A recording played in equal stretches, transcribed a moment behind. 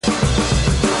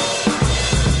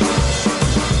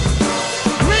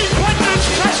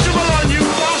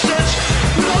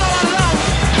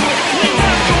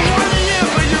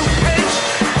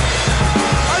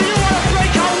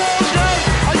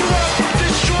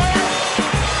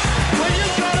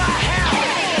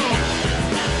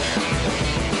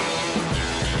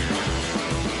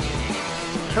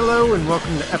Hello and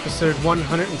welcome to episode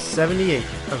 178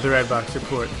 of the Redbox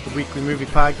Report, the weekly movie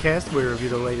podcast where we review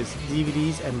the latest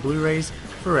DVDs and Blu-rays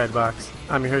for Redbox.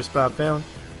 I'm your host, Bob Phelan.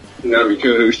 And I'm your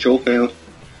co-host, Joel Phelan.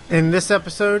 In this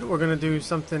episode, we're going to do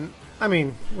something,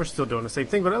 we're still doing the same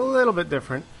thing, but a little bit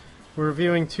different. We're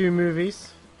reviewing two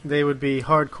movies. They would be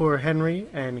Hardcore Henry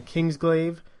and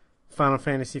Kingsglaive, Final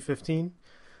Fantasy 15.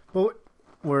 But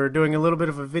we're doing a little bit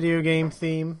of a video game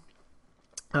theme.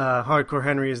 Hardcore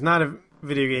Henry is not a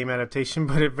video game adaptation,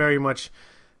 but it very much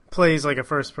plays like a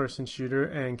first-person shooter,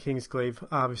 and Kingsglaive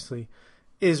obviously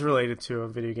is related to a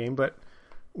video game. But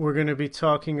we're going to be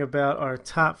talking about our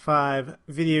top 5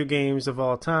 video games of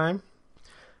all time.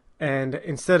 And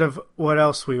instead of what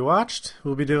else we watched,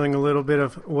 we'll be doing a little bit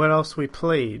of what else we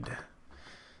played.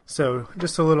 So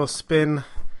just a little spin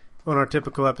on our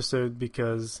typical episode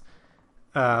because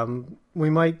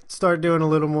we might start doing a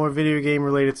little more video game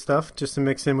related stuff just to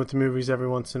mix in with the movies every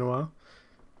once in a while.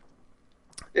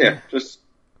 Yeah, just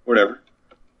whatever.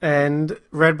 And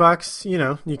Redbox,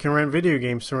 you can rent video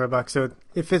games from Redbox, so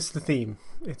it fits the theme.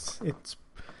 It's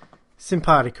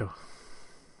simpatico.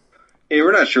 Yeah,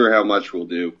 we're not sure how much we'll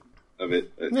do of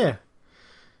it. Yeah.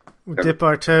 We'll dip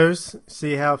our toes,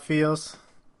 see how it feels.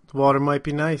 The water might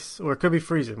be nice, or it could be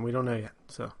freezing. We don't know yet.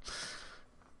 So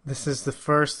this is the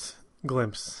first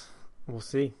glimpse. We'll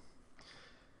see.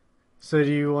 So do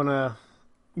you want to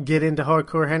get into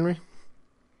Hardcore Henry?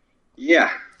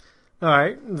 Yeah. All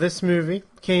right. This movie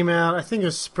came out, I think it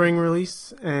was spring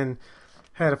release, and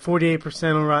had a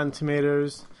 48% on Rotten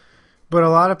Tomatoes. But a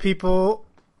lot of people,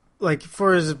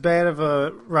 for as bad of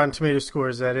a Rotten Tomatoes score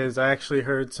as that is, I actually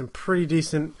heard some pretty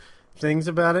decent things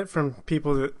about it from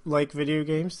people that like video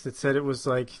games that said it was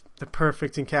like the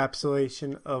perfect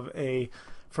encapsulation of a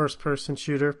first-person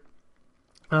shooter.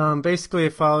 Basically,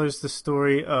 it follows the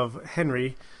story of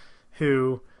Henry,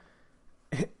 who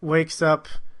wakes up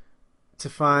to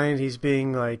find he's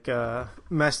being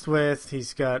messed with.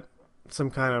 He's got some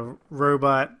kind of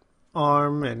robot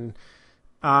arm and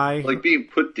eye, being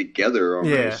put together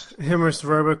almost. Yeah, him as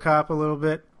RoboCop a little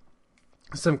bit.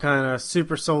 Some kind of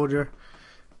super soldier,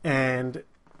 and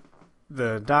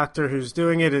the doctor who's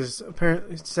doing it is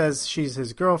apparently says she's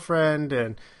his girlfriend,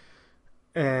 and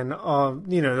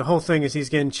the whole thing is he's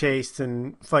getting chased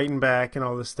and fighting back and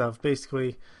all this stuff.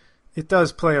 Basically, it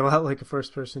does play a lot like a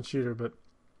first-person shooter. But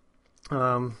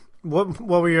what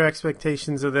were your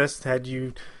expectations of this?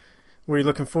 Were you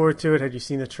looking forward to it? Had you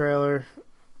seen the trailer?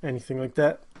 Anything like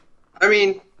that? I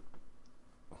mean,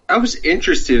 I was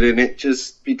interested in it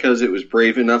just because it was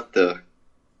brave enough to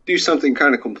do something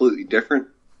kind of completely different.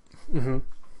 Mm-hmm.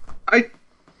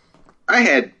 I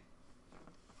had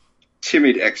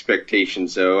timid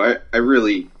expectations, though. I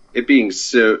really, it being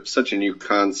such a new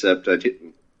concept, I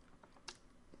didn't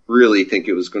really think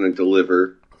it was going to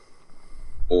deliver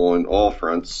on all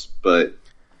fronts. But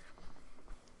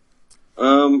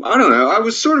I don't know. I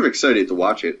was sort of excited to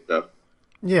watch it, though.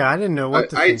 Yeah, I didn't know what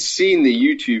to think. I'd seen the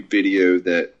YouTube video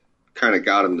that kind of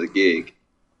got him the gig.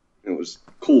 It was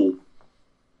cool.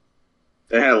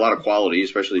 It had a lot of quality,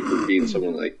 especially for being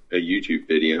someone like a YouTube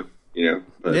video,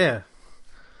 But, yeah.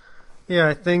 Yeah,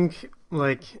 I think, all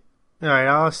right,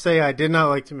 I'll say I did not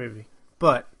like the movie,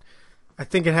 but I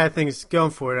think it had things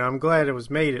going for it, and I'm glad it was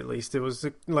made, at least. It was,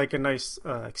 a nice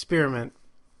experiment,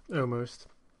 almost.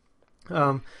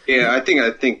 Yeah, I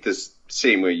think the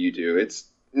same way you do. It's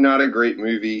not a great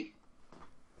movie.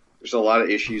 There's a lot of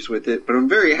issues with it, but I'm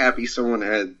very happy someone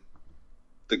had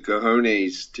the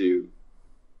cojones to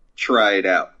try it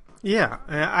out. Yeah,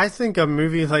 I think a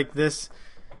movie like this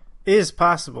is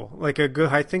possible.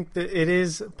 I think that it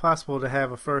is possible to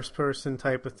have a first-person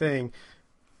type of thing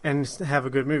and have a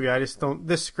good movie. I just don't.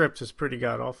 This script is pretty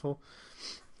god awful.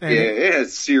 And it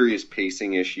has serious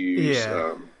pacing issues,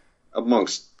 yeah.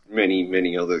 Amongst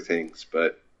many other things.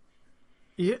 But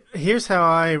here's how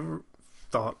I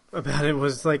thought about it: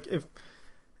 was if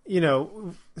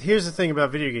here's the thing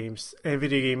about video games and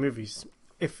video game movies.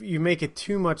 If you make it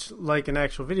too much like an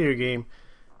actual video game,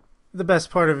 the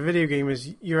best part of a video game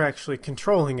is you're actually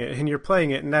controlling it and you're playing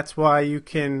it, and that's why you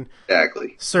can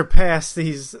surpass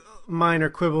these minor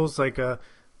quibbles like a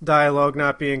dialogue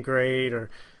not being great or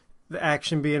the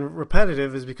action being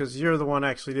repetitive is because you're the one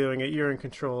actually doing it, you're in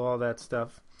control, all that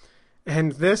stuff.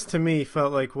 And this to me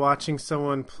felt like watching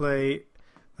someone play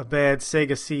a bad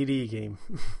Sega CD game.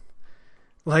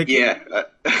 Yeah,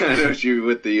 I know you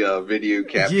with the video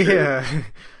capture. Yeah,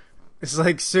 it's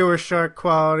like sewer shark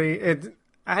quality.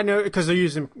 I know because they're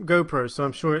using GoPros, so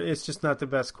I'm sure it's just not the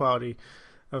best quality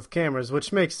of cameras,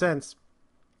 which makes sense.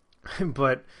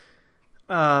 But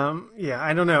yeah,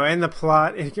 I don't know. And the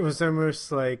plot, it was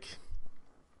almost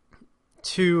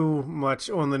too much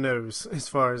on the nose as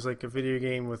far as like a video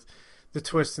game with the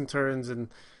twists and turns and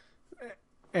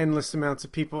endless amounts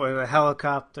of people in a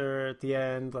helicopter at the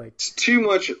end. Like It's too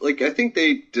much. Like, I think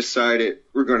they decided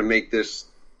we're going to make this.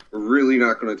 We're really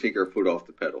not going to take our foot off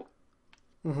the pedal.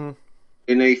 mm-hmm.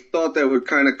 And they thought that would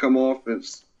kind of come off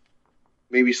as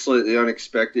maybe slightly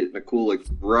unexpected and a cool like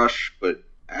rush, but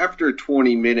after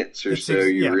 20 minutes or so,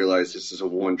 you realize this is a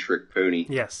one-trick pony.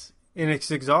 Yes, and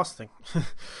it's exhausting.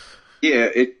 Yeah,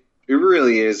 it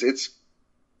really is.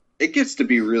 It gets to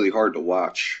be really hard to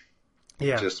watch.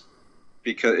 Yeah, just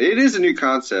because it is a new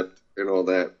concept and all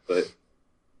that, but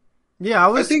yeah,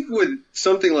 I think what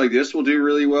something like this will do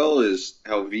really well is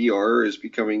how VR is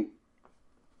becoming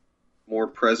more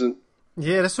present.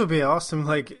 Yeah, this would be awesome.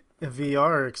 Like a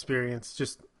VR experience.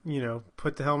 Just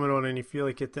put the helmet on and you feel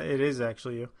like it is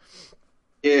actually you.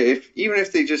 Yeah, even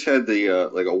if they just had the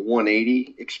like a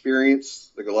 180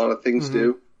 experience, like a lot of things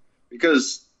do,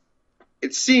 because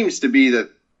it seems to be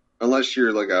that unless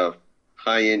you're like a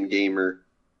high-end gamer,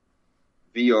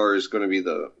 VR is going to be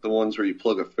the ones where you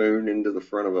plug a phone into the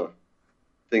front of a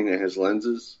thing that has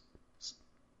lenses. It's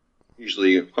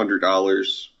usually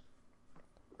 $100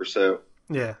 or so.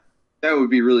 Yeah. That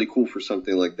would be really cool for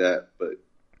something like that, but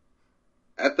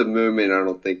at the moment, I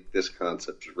don't think this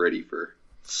concept is ready for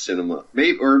cinema.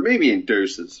 Maybe in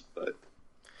doses, but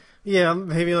yeah,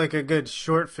 maybe like a good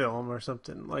short film or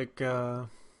something. Like I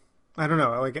don't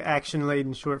know, like an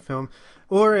action-laden short film,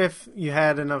 or if you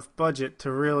had enough budget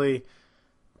to really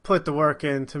put the work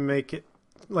in to make it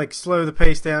like slow the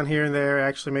pace down here and there,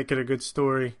 actually make it a good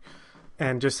story,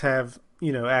 and just have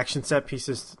action set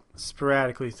pieces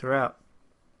sporadically throughout.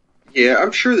 Yeah,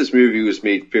 I'm sure this movie was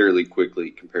made fairly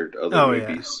quickly compared to other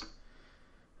movies.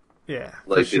 Yeah,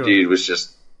 like the dude was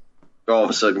just all of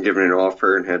a sudden given an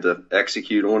offer and had to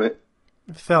execute on it.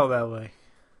 It felt that way.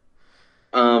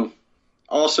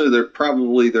 Also, they're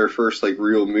probably their first like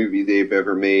real movie they've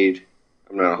ever made.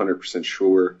 I'm not 100%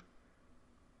 sure.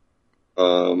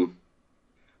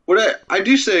 What I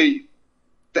do say,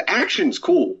 the action's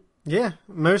cool. Yeah,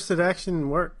 most of the action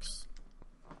works.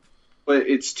 But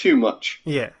it's too much.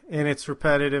 Yeah, and it's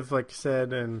repetitive, like you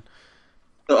said, and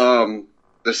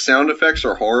the sound effects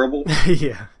are horrible.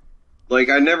 Yeah. Like,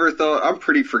 I never thought, I'm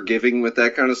pretty forgiving with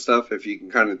that kind of stuff if you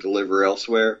can kind of deliver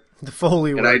elsewhere. The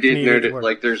Foley work. And I did know that,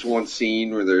 like, there's one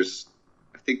scene where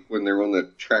I think when they're on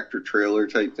the tractor trailer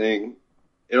type thing,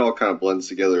 it all kind of blends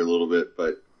together a little bit,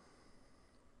 but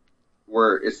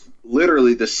where it's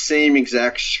literally the same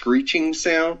exact screeching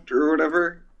sound or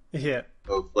whatever. Yeah.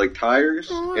 Of, like,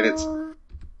 tires, and it's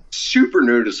super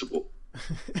noticeable.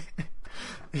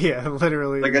 Yeah,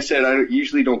 literally. Like I said, I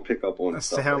usually don't pick up on a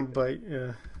stuff sound like bite,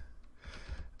 yeah.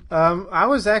 I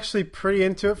was actually pretty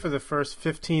into it for the first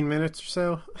 15 minutes or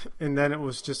so, and then it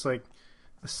was just like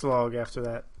a slog after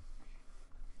that.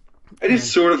 I did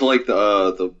sort of like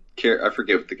the I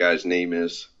forget what the guy's name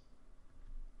is,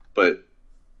 but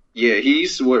yeah,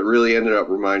 he's what really ended up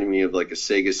reminding me of like a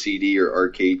Sega CD or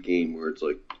arcade game where it's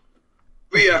like,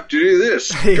 we have to do this.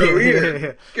 Go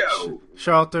here. Go.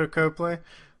 Sharlto Copley.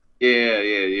 Yeah.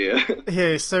 Yeah,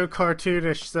 he's so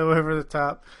cartoonish, so over the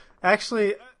top.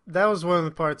 Actually, that was one of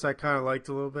the parts I kind of liked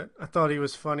a little bit. I thought he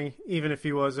was funny, even if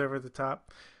he was over the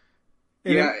top.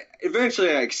 And eventually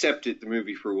I accepted the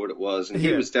movie for what it was, and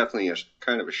he was definitely a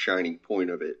kind of a shining point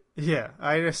of it. Yeah,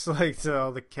 I just liked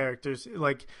all the characters.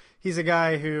 Like, he's a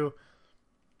guy who,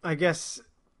 I guess,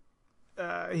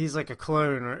 he's like a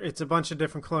clone, or it's a bunch of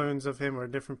different clones of him, or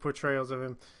different portrayals of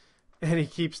him, and he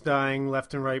keeps dying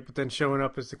left and right, but then showing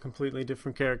up as a completely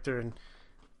different character, and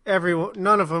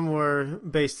none of them were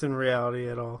based in reality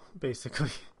at all,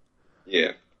 basically.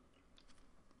 Yeah.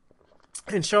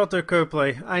 And Sharlto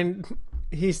Copley,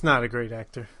 he's not a great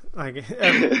actor. Like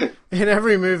in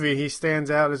every movie, he stands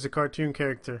out as a cartoon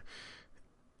character.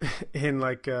 In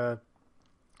like, I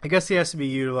guess he has to be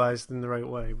utilized in the right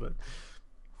way, but.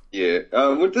 Yeah,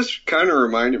 what this kind of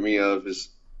reminded me of is,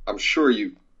 I'm sure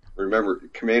you remember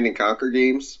Command and Conquer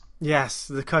games. Yes,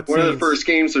 the cutscenes. One of the first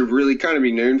games to really kind of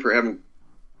be known for having.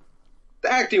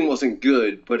 The acting wasn't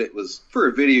good, but it was, for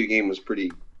a video game, was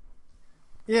pretty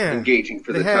engaging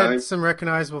for the time. They had some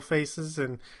recognizable faces,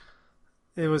 and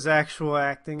it was actual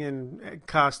acting and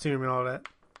costume and all that.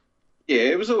 Yeah,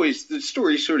 it was always, the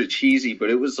story's sort of cheesy, but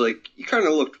it was like, you kind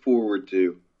of looked forward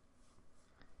to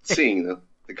seeing the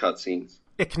cutscenes.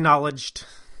 Acknowledged,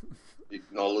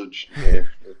 yeah.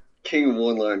 King of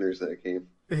one-liners, that game.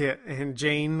 Yeah, and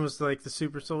Jane was like the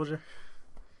super soldier.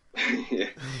 Yeah.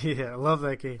 Yeah, I love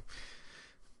that game.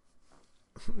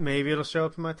 Maybe it'll show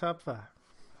up in my top 5.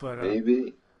 But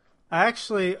maybe. I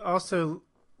actually also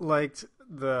liked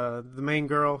the main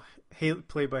girl,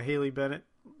 played by Haley Bennett,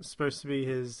 was supposed to be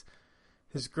his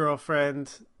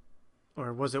girlfriend,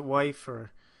 or was it wife,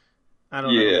 or I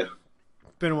don't know. Yeah.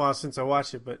 Been a while since I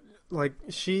watched it, but like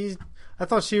I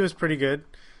thought she was pretty good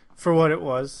for what it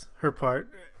was, her part,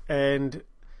 and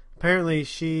apparently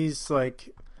she's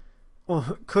like,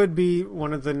 well, could be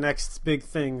one of the next big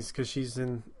things because she's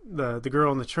in the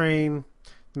Girl on the Train,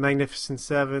 the Magnificent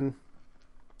Seven,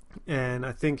 and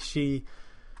I think she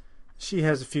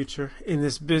has a future in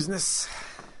this business.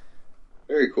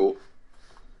 Very cool.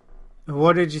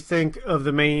 What did you think of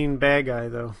the main bad guy,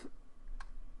 though?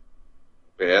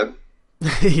 Bad.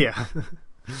 Yeah.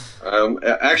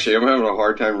 Actually, I'm having a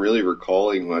hard time really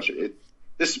recalling much.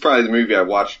 This is probably the movie I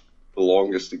watched the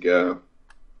longest ago,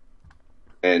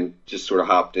 and just sort of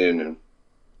hopped in and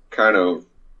kind of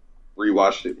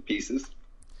rewatched it in pieces.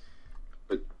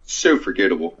 But so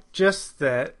forgettable. Just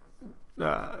that.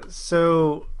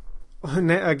 So,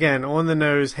 again, on the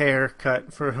nose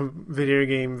haircut for a video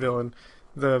game villain.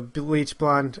 The bleach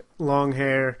blonde, long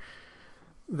hair,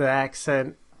 the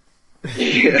accent.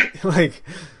 Yeah. Like,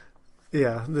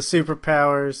 yeah, the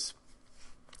superpowers.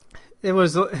 It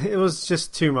was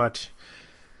just too much.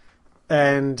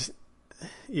 And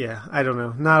yeah, I don't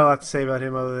know. Not a lot to say about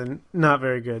him other than not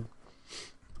very good.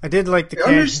 I did like the.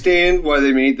 I understand why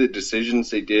they made the decisions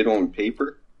they did on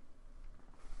paper.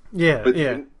 Yeah, but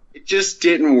yeah. It just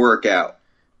didn't work out.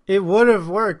 It would have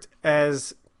worked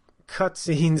as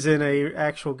cutscenes in a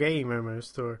actual game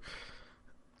almost, or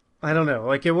I don't know.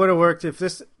 Like it would have worked if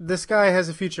this guy has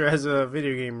a future as a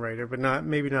video game writer, but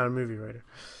maybe not a movie writer.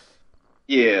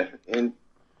 Yeah, and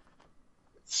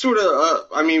sort of.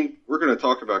 I mean, we're going to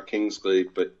talk about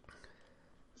Kingsglaive, but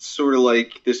it's sort of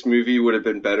like this movie would have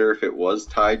been better if it was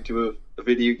tied to a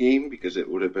video game because it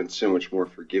would have been so much more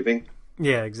forgiving.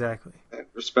 Yeah, exactly. In that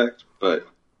respect, but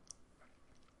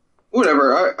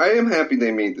whatever. I am happy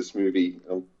they made this movie.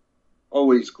 I'm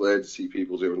always glad to see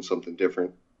people doing something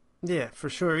different. Yeah, for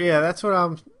sure. Yeah, that's what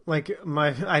I'm like.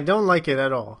 I don't like it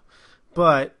at all,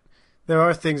 but there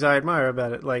are things I admire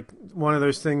about it. Like one of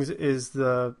those things is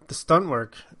the stunt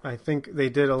work. I think they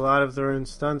did a lot of their own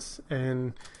stunts,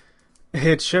 and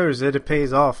it shows that it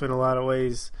pays off in a lot of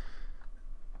ways.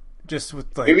 Just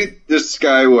with like maybe this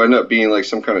guy will end up being like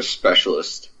some kind of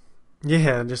specialist.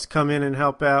 Yeah, just come in and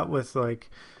help out with like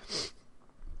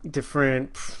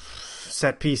different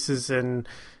set pieces and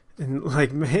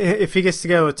like if he gets to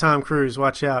go with Tom Cruise,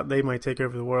 watch out, they might take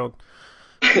over the world.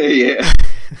 Yeah.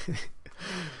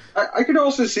 I could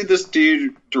also see this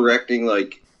dude directing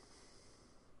like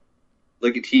a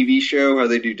TV show, how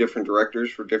they do different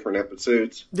directors for different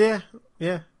episodes. Yeah,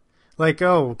 yeah. Like,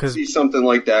 because see something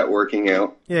like that working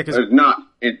out. Yeah, because not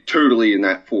totally in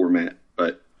that format,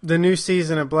 but the new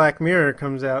season of Black Mirror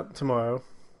comes out tomorrow.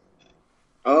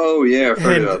 Oh yeah, I've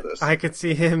heard about this. I could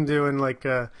see him doing like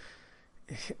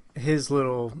his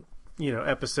little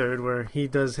episode where he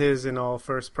does his in all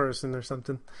first person or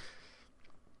something.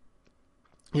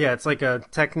 Yeah, it's like a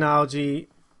technology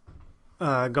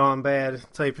gone bad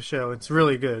type of show. It's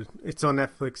really good. It's on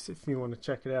Netflix if you want to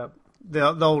check it out. The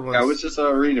old ones. I was just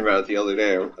reading about it the other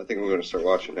day. I think I'm going to start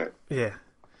watching that. Yeah.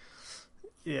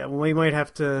 Yeah, well, we might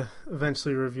have to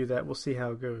eventually review that. We'll see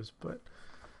how it goes. But,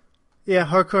 yeah,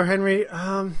 Hardcore Henry,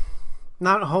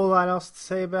 not a whole lot else to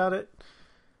say about it.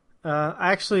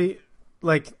 Actually,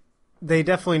 like, they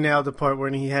definitely nailed the part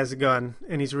when he has a gun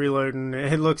and he's reloading.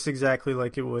 It looks exactly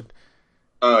like it would.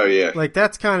 Oh, yeah. Like,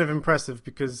 that's kind of impressive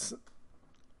because,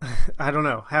 I don't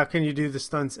know, how can you do the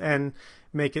stunts and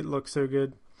make it look so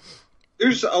good?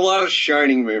 There's a lot of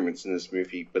shining moments in this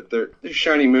movie, but the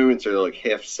shining moments are like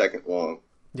half a second long.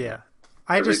 Yeah.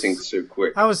 Everything's so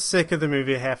quick. I was sick of the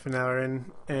movie a half an hour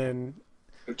and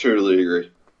I totally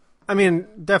agree. I mean,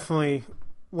 definitely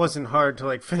wasn't hard to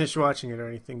like finish watching it or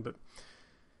anything, but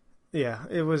yeah,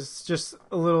 it was just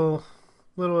a little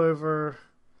over.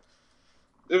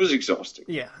 It was exhausting.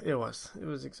 Yeah, it was. It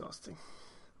was exhausting.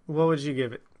 What would you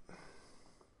give it?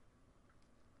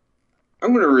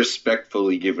 I'm going to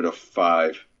respectfully give it a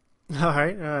 5. All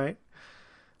right.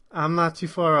 I'm not too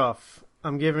far off.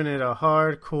 I'm giving it a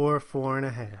hardcore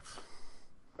 4.5.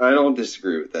 I don't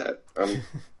disagree with that. I'm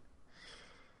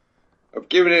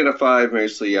giving it a 5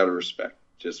 mostly out of respect,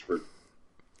 just for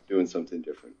doing something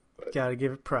different. But gotta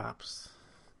give it props.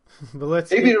 But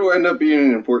maybe it'll end up being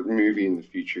an important movie in the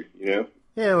future,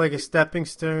 Yeah, like a stepping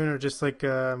stone or just like,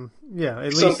 at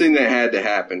least something that had to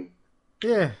happen.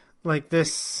 Yeah, like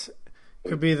this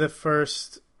could be the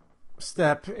first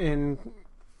step in,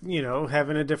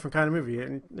 having a different kind of movie.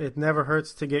 And it never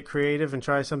hurts to get creative and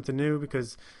try something new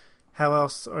because how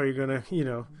else are you going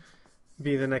to,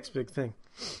 be the next big thing?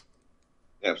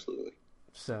 Absolutely.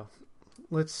 So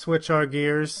let's switch our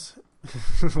gears.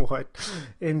 What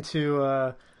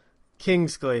into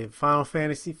Kingsglaive, Final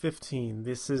Fantasy 15.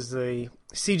 This is a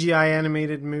CGI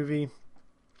animated movie.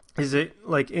 Is it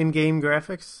like in-game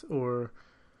graphics or?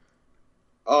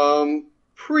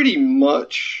 Pretty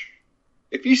much.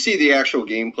 If you see the actual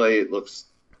gameplay, it looks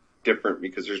different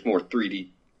because there's more 3D,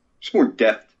 there's more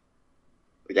depth,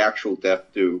 like actual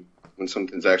depth to when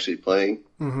something's actually playing.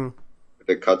 Mm-hmm.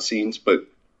 The cutscenes, but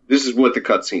this is what the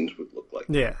cutscenes would look like.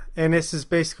 Yeah, and this is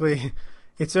basically,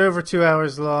 it's over 2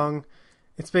 hours long.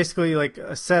 It's basically like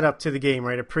a setup to the game,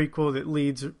 right? A prequel that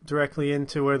leads directly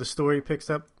into where the story picks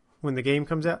up when the game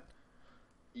comes out.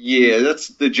 Yeah, that's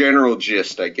the general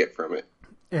gist I get from it.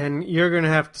 And you're going to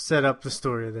have to set up the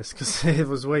story of this because it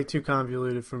was way too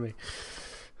convoluted for me.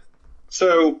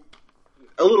 So,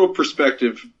 a little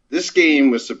perspective. This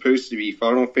game was supposed to be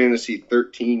Final Fantasy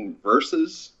 13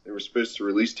 Versus. They were supposed to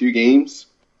release 2 games.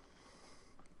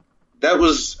 That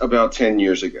was about 10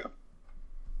 years ago.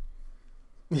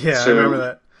 Yeah, so I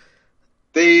remember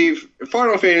that.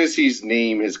 Final Fantasy's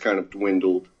name has kind of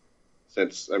dwindled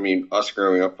since, us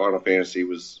growing up, Final Fantasy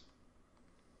was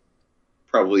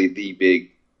probably the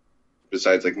big,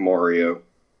 besides like Mario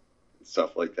and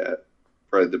stuff like that,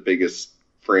 probably the biggest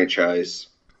franchise.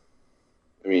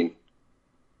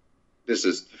 This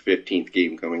is the 15th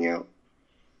game coming out.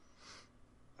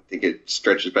 I think it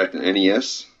stretches back to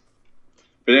NES.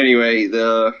 But anyway,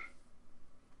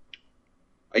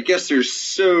 I guess there's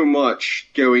so much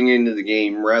going into the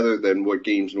game rather than what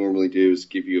games normally do is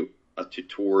give you a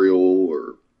tutorial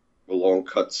or a long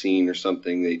cutscene or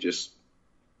something. They just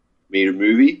made a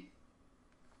movie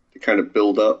to kind of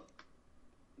build up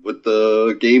what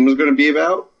the game was going to be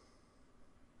about.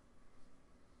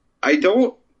 I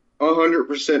don't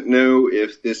 100% know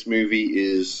if this movie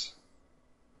is,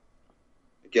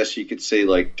 I guess you could say,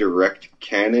 like direct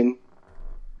canon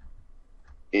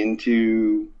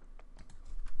into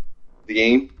the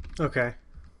game. Okay.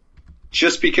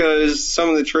 Just because some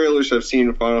of the trailers I've seen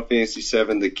in Final Fantasy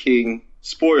VII, the king,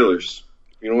 spoilers.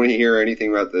 If you don't want to hear anything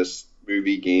about this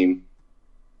movie game,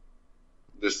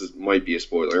 might be a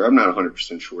spoiler. I'm not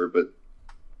 100% sure, but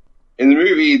in the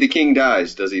movie, the king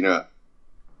dies, does he not?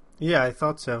 Yeah, I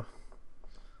thought so.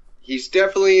 He's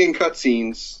definitely in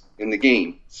cutscenes in the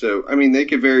game. So, they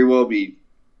could very well be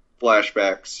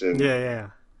flashbacks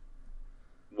and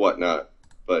whatnot.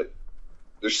 But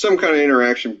there's some kind of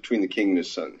interaction between the king and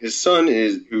his son. His son,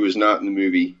 who is not in the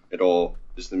movie at all,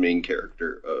 is the main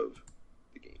character of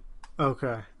the game.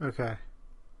 Okay.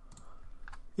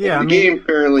 Yeah, the game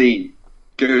apparently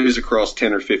goes across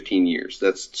 10 or 15 years.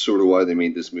 That's sort of why they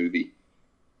made this movie.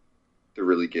 To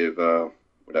really give,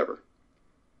 whatever.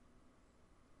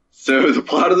 So, the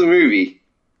plot of the movie.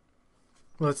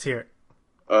 Let's hear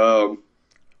it.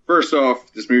 First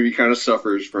off, this movie kind of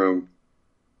suffers from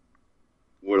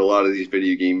what a lot of these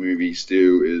video game movies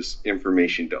do is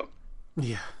information dump.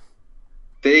 Yeah.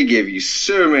 They give you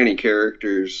so many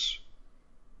characters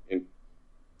and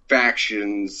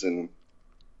factions and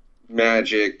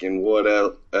magic and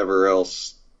whatever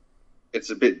else. It's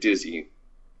a bit dizzying.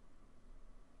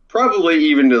 Probably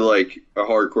even to like a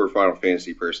hardcore Final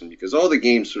Fantasy person because all the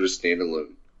games sort of stand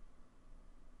alone.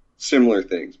 Similar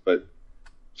things, but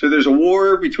so there's a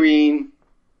war between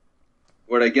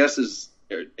what I guess is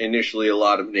initially a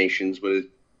lot of nations, but it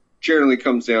generally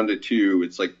comes down to 2.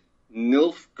 It's like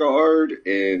Nilfgaard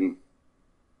and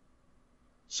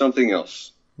something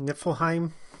else.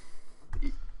 Niflheim?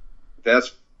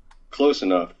 That's close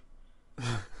enough.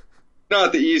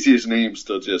 Not the easiest names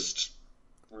to just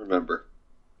remember.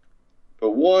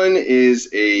 But one is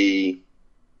a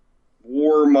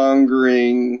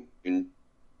warmongering,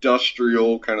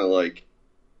 industrial, kind of like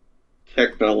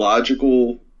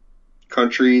technological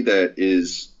country that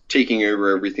is taking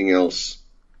over everything else.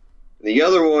 And the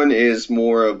other one is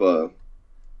more of a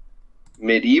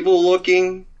medieval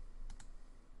looking.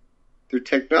 Their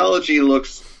technology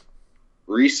looks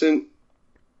recent,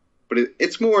 but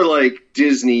it's more like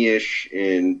Disney-ish,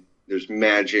 and there's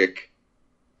magic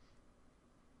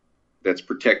that's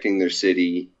protecting their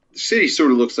city. The city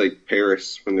sort of looks like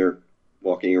Paris when they're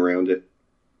walking around it.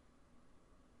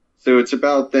 So it's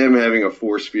about them having a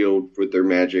force field with their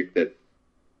magic that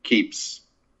keeps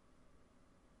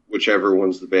whichever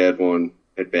one's the bad one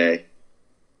at bay.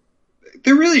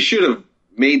 They really should have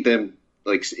made them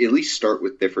like at least start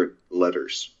with different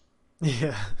letters.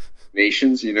 Yeah.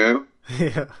 Nations, Yeah.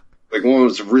 Like one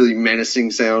was really menacing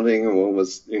sounding and one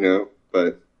was,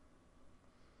 but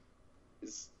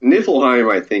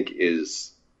Niflheim, I think,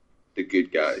 is the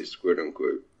good guys, quote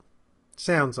unquote.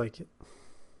 Sounds like it.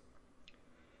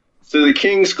 So the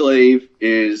Kingsglaive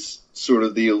is sort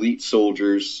of the elite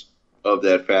soldiers of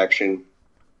that faction,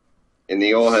 and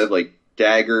they all have like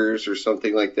daggers or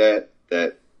something like that.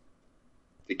 That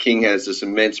the king has this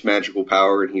immense magical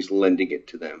power, and he's lending it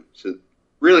to them. So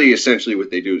really, essentially,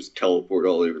 what they do is teleport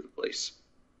all over the place,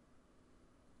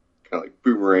 kind of like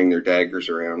boomerang their daggers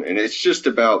around, and it's just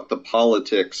about the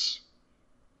politics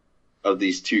of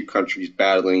these two countries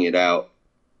battling it out,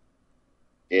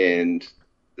 and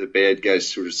the bad guys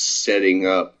sort of setting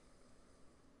up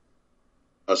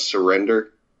a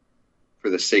surrender for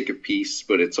the sake of peace,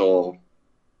 but it's all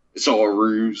a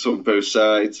ruse on both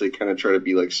sides. They kind of try to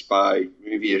be like spy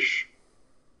movie-ish.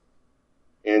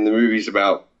 And the movie's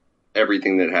about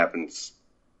everything that happens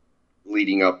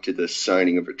leading up to the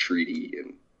signing of a treaty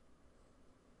and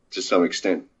to some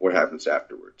extent what happens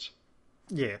afterwards.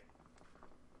 Yeah.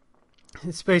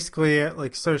 It's basically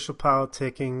like social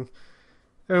politicking.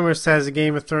 It almost has a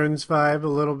Game of Thrones vibe a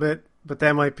little bit, but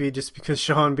that might be just because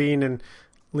Sean Bean and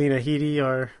Lena Headey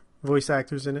are voice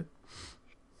actors in it.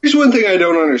 Here's one thing I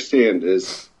don't understand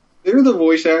is they're the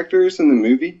voice actors in the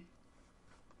movie,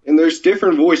 and there's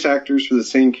different voice actors for the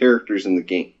same characters in the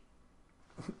game.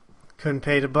 Couldn't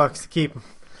pay the bucks to keep them.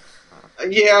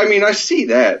 Yeah, I mean, I see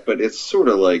that, but it's sort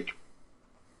of like,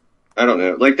 I don't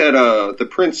know, like that, the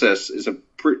princess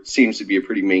seems to be a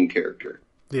pretty main character.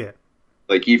 Yeah.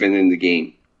 Like, even in the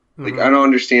game. Like, I don't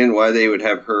understand why they would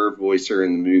have her voice her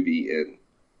in the movie and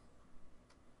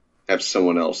have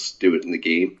someone else do it in the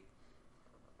game.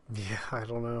 Yeah, I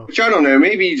don't know. Which I don't know.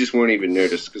 Maybe you just won't even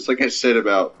notice. Because like I said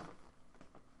about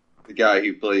the guy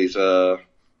who plays Luke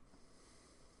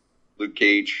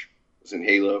Cage was in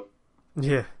Halo.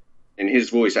 Yeah. And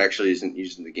his voice actually isn't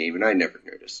used in the game. And I never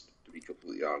noticed, to be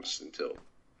completely honest, until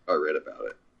I read about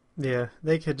it. Yeah,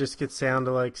 they could just get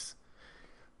sound-alikes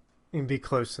and be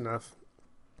close enough.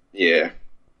 Yeah.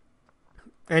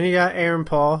 And you got Aaron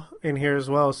Paul in here as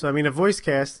well. So, I mean, a voice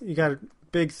cast, you got a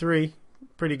big three.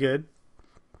 Pretty good.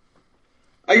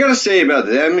 I gotta say about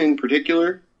them in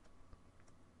particular,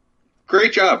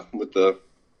 great job with the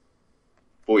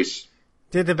voice.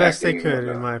 Did the best they could,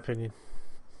 in my opinion.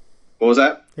 What was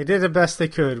that? They did the best they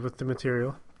could with the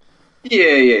material.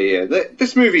 Yeah.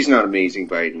 This movie's not amazing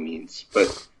by any means,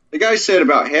 but like I said,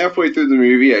 about halfway through the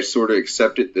movie, I sort of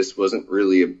accepted this wasn't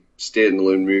really a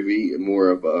standalone movie, and more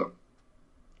of a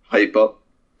hype up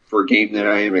for a game that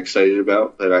I am excited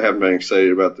about, that I haven't been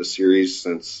excited about the series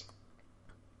since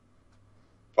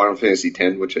Final Fantasy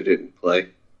X, which I didn't play.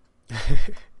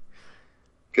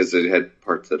 Because it had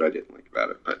parts that I didn't like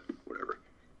about it, but whatever.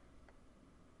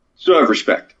 Still have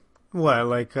respect. What,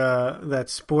 like that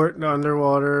sport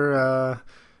underwater?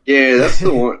 Yeah, that's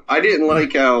the one. I didn't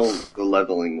like how the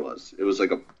leveling was. It was like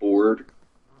a board.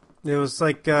 It was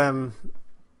like, an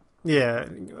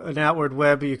outward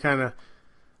web. You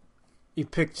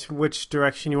picked which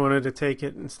direction you wanted to take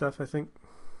it and stuff, I think.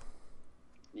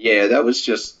 Yeah, that was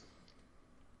just...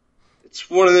 It's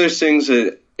one of those things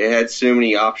that it had so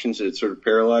many options that it sort of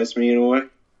paralyzed me in a way.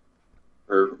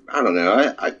 Or, I don't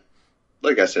know. I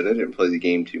like I said, I didn't play the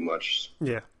game too much.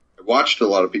 Yeah. I watched a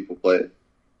lot of people play it.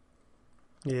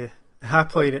 Yeah, I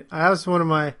played it. That was one of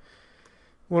my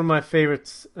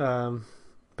favorites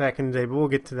back in the day, but we'll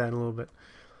get to that in a little bit.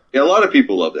 Yeah, a lot of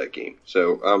people love that game,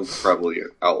 so I'm probably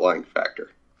an outlying factor.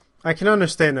 I can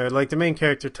understand though. Like the main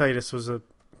character Titus was a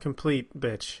complete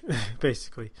bitch,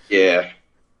 basically. Yeah.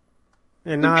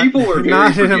 And people were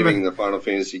very forgiving the Final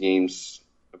Fantasy games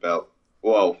about,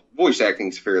 well, voice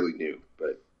acting's fairly new,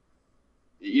 but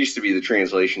it used to be the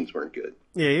translations weren't good.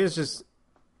 Yeah, he was just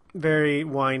very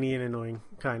whiny and annoying,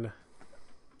 kind of.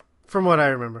 From what I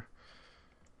remember.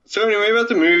 So anyway, about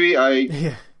the movie,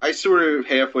 I sort of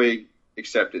halfway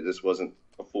accepted this wasn't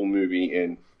a full movie,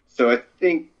 and so I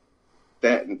think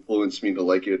that influenced me to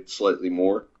like it slightly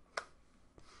more.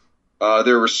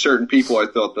 There were certain people I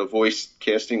thought the voice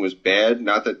casting was bad,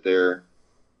 not that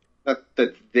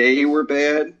they were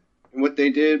bad in what they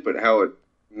did, but how it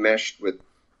meshed with.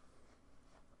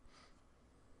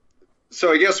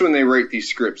 So I guess when they write these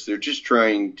scripts, they're just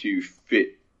trying to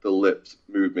fit the lips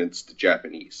movements to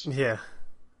Japanese. Yeah.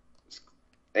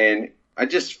 And I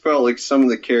just felt like some of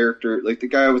the character, like the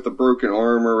guy with the broken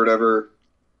arm or whatever,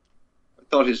 I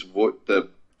thought the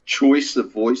choice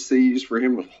of voice they used for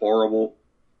him was horrible.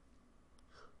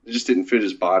 It just didn't fit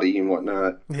his body and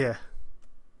whatnot. Yeah.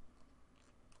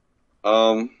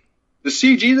 The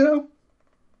CG though,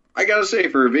 I gotta say,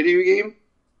 for a video game,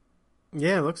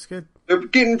 yeah, it looks good. They're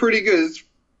getting pretty good. It's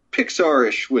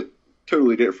Pixar-ish with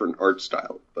totally different art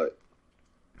style, but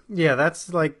yeah,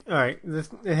 that's like, all right.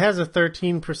 It has a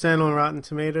 13% on Rotten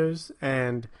Tomatoes,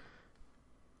 and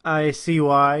I see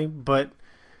why, but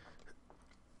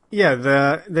Yeah,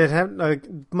 that have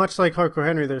much like Hardcore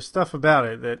Henry. There's stuff about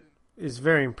it that is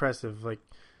very impressive. Like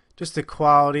just the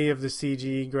quality of the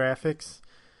CG graphics,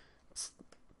 it's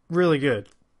really good.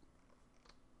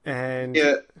 And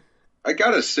Yeah, I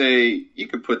gotta say, you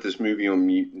could put this movie on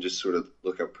mute and just sort of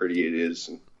look how pretty it is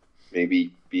and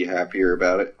maybe be happier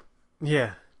about it.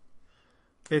 yeah,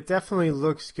 it definitely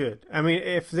looks good. I mean,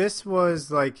 if this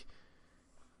was like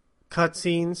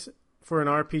cutscenes for an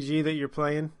RPG that you're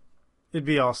playing, it'd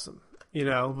be awesome, you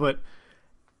know. But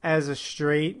as a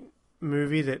straight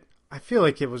movie that I feel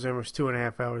like it was almost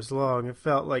 2.5 hours long, it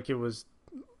felt like it was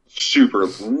Super,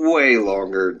 way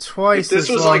longer. If twice this as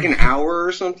was long. like an hour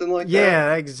or something like that,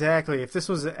 Yeah, exactly. If this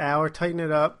was an hour, tighten it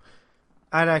up,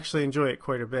 I'd actually enjoy it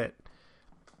quite a bit.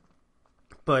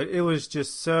 But it was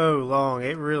just so long;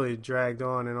 it really dragged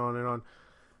on and on and on.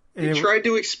 And it tried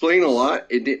to explain a lot.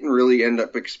 It didn't really end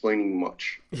up explaining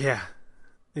much. yeah,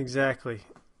 exactly.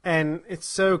 And it's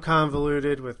so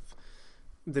convoluted with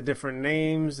the different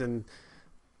names and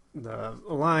the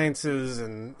alliances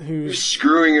and Who's who's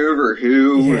screwing over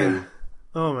who? yeah. And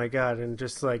Oh my god! And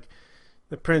just like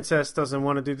the princess doesn't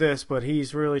want to do this, but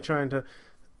he's really trying to.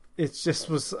 It's just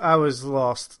was I was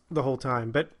lost the whole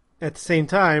time, but at the same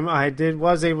time,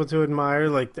 was able to admire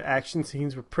like the action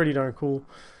scenes were pretty darn cool,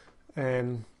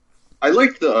 and I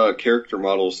liked the character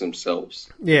models themselves.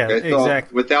 yeah, I thought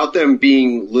exactly. without them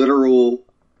being literal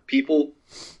people,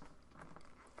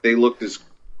 they looked as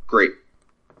great,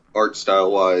 art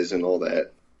style wise and all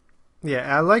that.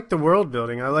 Yeah, I like the world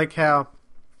building. I like how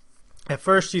at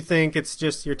first you think it's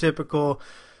just your typical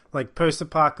like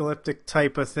post-apocalyptic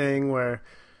type of thing where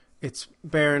it's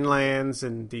barren lands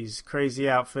and these crazy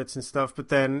outfits and stuff, but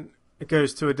then it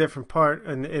goes to a different part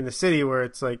in the city where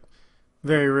it's like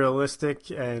very realistic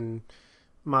and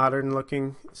modern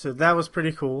looking. So that was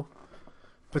pretty cool.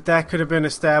 But that could have been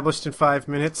established in 5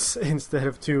 minutes instead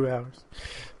of 2 hours.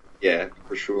 Yeah,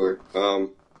 for sure.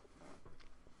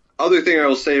 Other thing I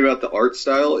will say about the art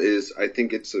style is I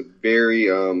think it's a very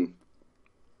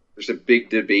there's a big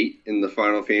debate in the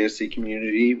Final Fantasy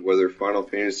community whether Final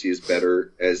Fantasy is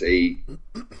better as a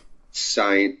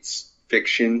science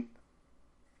fiction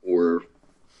or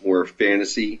more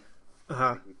fantasy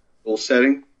Uh-huh.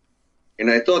 setting. And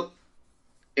I thought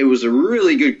it was a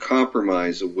really good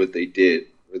compromise of what they did,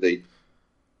 where they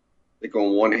like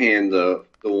on one hand the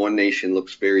One Nation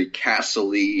looks very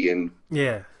castle-y and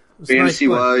Yeah. It was fantasy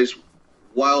nice blend. wise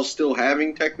while still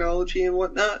having technology and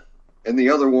whatnot. And the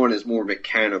other one is more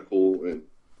mechanical and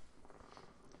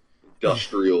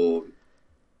industrial,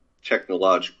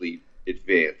 technologically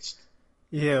advanced.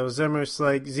 Yeah, it was almost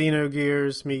like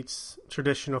Xenogears meets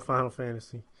traditional Final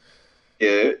Fantasy.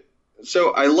 Yeah.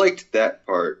 So I liked that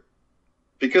part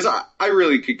because I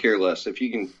really could care less. If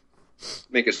you can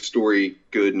make a story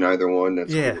good in either one,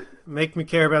 that's Yeah, cool. make me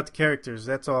care about the characters.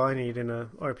 That's all I need in a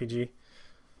RPG.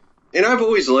 And I've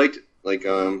always liked, like, I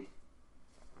don't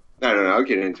know, I'll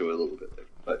get into it a little bit there.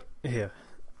 But Yeah.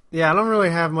 Yeah, I don't really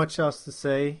have much else to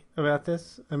say about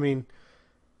this. I mean,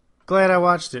 glad I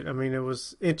watched it. I mean, it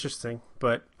was interesting,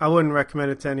 but I wouldn't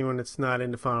recommend it to anyone that's not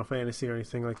into Final Fantasy or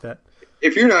anything like that.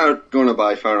 if you're not going to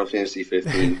buy Final Fantasy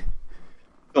 15,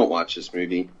 don't watch this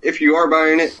movie. If you are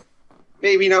buying it,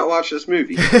 maybe not watch this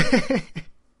movie.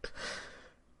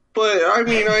 But, I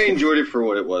mean, I enjoyed it for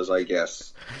what it was, I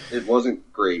guess. It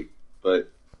wasn't great, but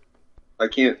I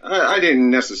didn't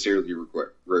necessarily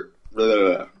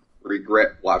regret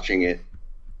watching it.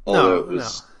 Although it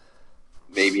was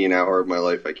maybe an hour of my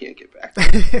life I can't get back.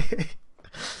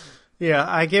 Yeah,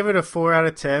 I give it a 4 out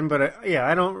of 10, but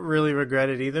I don't really regret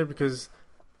it either because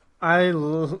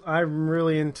I'm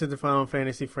really into the Final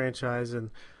Fantasy franchise,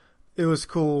 and it was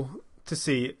cool to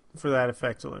see it for that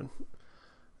effect alone.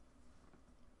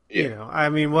 Yeah. You know, I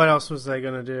mean, what else was I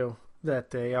gonna do that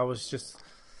day? I was just,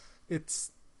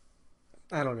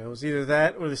 I don't know, it was either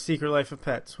that or The Secret Life of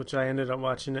Pets, which I ended up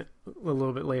watching it a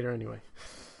little bit later anyway.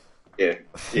 Yeah,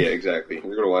 exactly.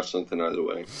 We're going to watch something either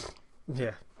way.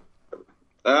 Yeah.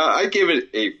 I give it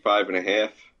a 5.5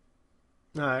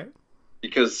 All right.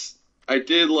 because I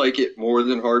did like it more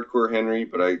than Hardcore Henry,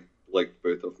 but I liked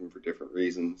both of them for different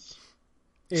reasons.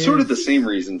 Sort of the same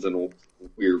reasons in a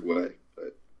weird way.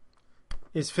 But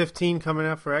Is 15 coming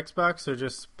out for Xbox or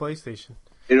just PlayStation?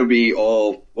 it'll be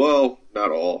not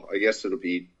all. I guess it'll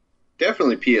be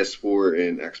definitely PS4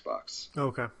 and Xbox.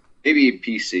 Okay. Maybe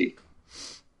PC.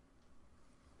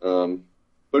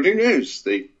 But who knows?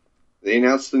 They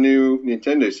announced the new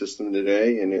Nintendo system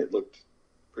today, and it looked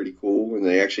pretty cool, and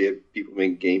they actually have people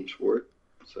making games for it.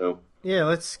 So Yeah,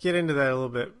 let's get into that a little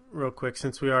bit real quick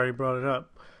since we already brought it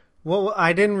up. Well,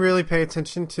 I didn't really pay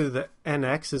attention to the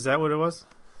NX. Is that what it was?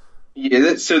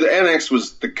 Yeah, so the NX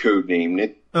was the code name.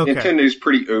 Okay. Nintendo's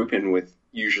pretty open with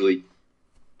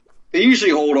they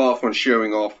usually hold off on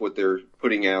showing off what they're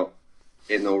putting out,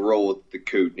 and they'll roll with the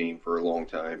code name for a long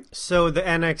time. So the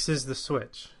NX is the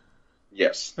Switch.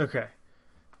 Yes. Okay.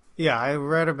 Yeah, I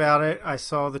read about it. I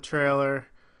saw the trailer.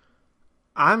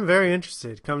 I'm very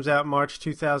interested. Comes out March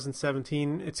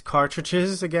 2017. It's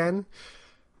cartridges again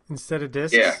instead of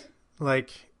discs. Yeah. Like,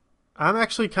 I'm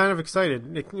actually kind of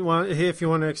excited. If you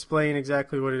want to explain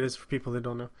exactly what it is for people that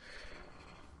don't know.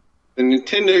 The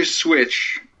Nintendo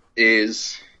Switch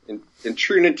is, in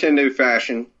true Nintendo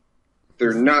fashion,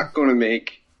 they're not going to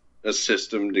make a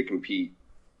system to compete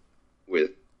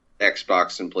with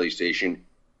Xbox and PlayStation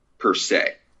per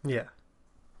se. Yeah.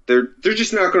 They're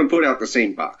just not going to put out the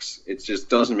same box. It just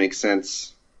doesn't make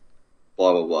sense.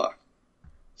 Blah blah blah.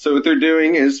 So what they're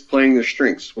doing is playing their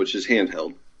strengths, which is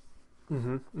handheld.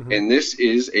 And this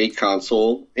is a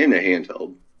console and a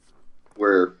handheld,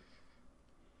 where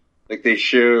like they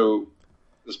show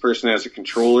this person has a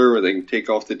controller where they can take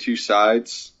off the two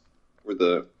sides where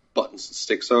the buttons and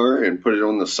sticks are and put it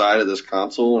on the side of this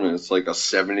console, and it's like a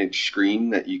 7-inch screen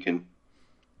that you can.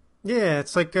 Yeah,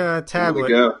 it's like a tablet,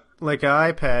 Go. like an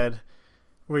iPad,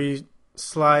 where you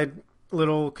slide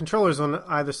little controllers on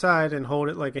either side and hold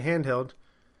it like a handheld.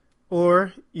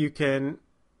 Or you can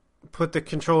put the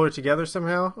controller together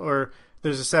somehow, or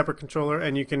there's a separate controller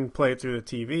and you can play it through the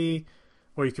TV,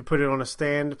 or you could put it on a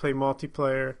stand to play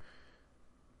multiplayer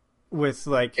with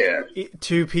like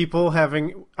two people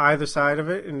having either side of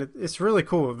it, and it's really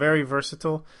cool, very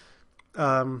versatile.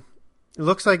 It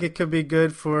looks like it could be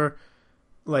good for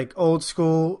like old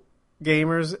school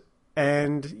gamers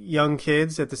and young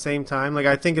kids at the same time. Like,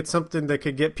 I think it's something that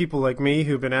could get people like me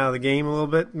who've been out of the game a little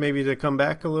bit, maybe to come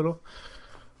back a little.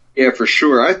 Yeah, for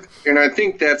sure. I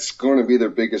think that's going to be their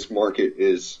biggest market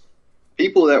is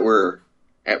people that were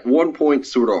at one point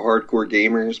sort of hardcore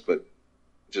gamers, but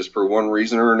just for one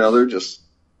reason or another just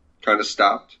kind of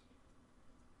stopped.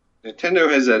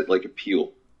 Nintendo has that like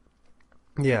appeal.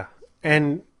 Yeah.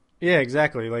 And yeah,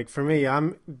 exactly. Like for me,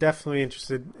 I'm definitely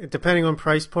interested, depending on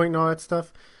price point and all that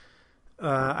stuff.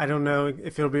 I don't know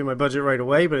if it'll be in my budget right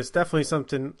away, but it's definitely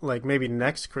something like maybe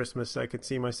next Christmas I could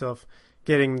see myself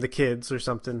getting the kids or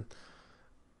something.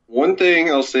 One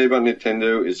thing I'll say about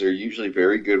Nintendo is they're usually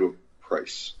very good with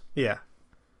price. Yeah.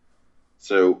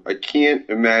 So I can't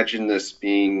imagine this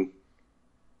being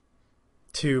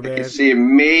too bad. I can see it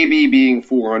maybe being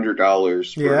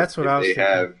 $400. Yeah, that's what I was thinking. They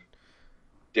have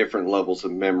different levels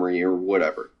of memory or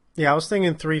whatever. Yeah, I was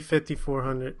thinking $350,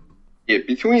 $400. Yeah,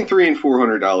 between $300 and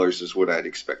 $400 is what I'd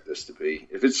expect this to be.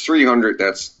 If it's $300,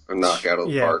 that's a knockout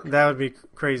of the park. Yeah, that would be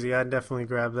crazy. I'd definitely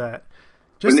grab that.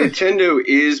 What Nintendo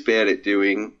is bad at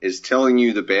doing is telling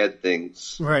you the bad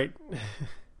things. Right.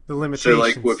 The limitations. So,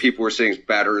 like what people were saying is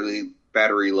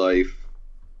battery life,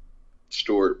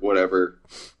 stored, whatever.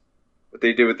 What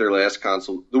they did with their last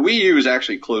console. The Wii U is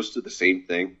actually close to the same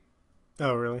thing.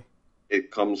 Oh, really? It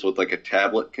comes with like a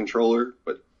tablet controller,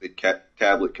 but the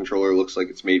tablet controller looks like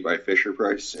it's made by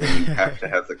Fisher-Price, and you have to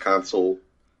have the console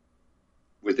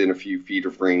within a few feet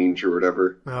of range or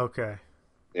whatever. Okay.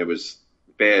 It was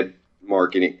bad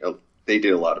marketing. They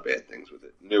did a lot of bad things with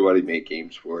it. Nobody made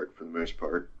games for it for the most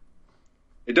part.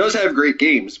 It does have great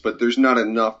games, but there's not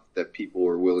enough that people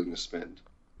are willing to spend.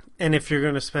 And if you're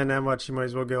going to spend that much, you might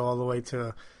as well go all the way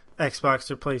to Xbox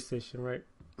or PlayStation, right?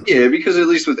 Yeah, because at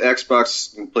least with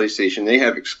Xbox and PlayStation, they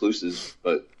have exclusives,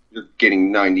 but you're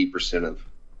getting 90% of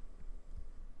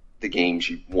the games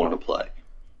you want to play.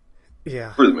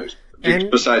 Yeah. For the most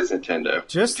part. Besides Nintendo.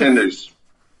 Nintendo's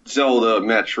Zelda,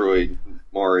 Metroid,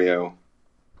 Mario.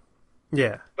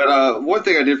 Yeah. But one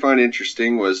thing I did find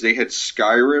interesting was they had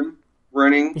Skyrim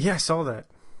running. Yeah, I saw that.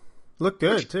 Looked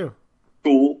good, too.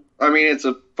 Cool. I mean, it's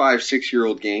a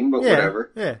 5-6-year-old game, but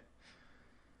whatever. Yeah.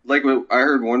 Like what I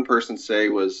heard one person say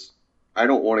was, I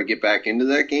don't want to get back into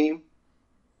that game,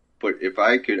 but if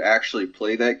I could actually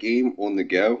play that game on the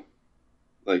go,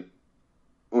 like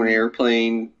on an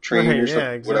airplane, train, or something,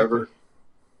 exactly. Whatever,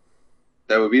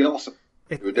 that would be awesome.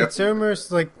 It's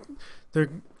almost like they're,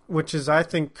 which is I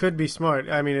think could be smart.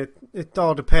 I mean, it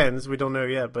all depends. We don't know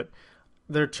yet, but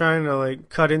they're trying to like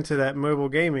cut into that mobile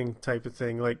gaming type of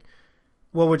thing. Like,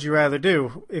 what would you rather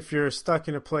do if you're stuck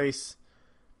in a place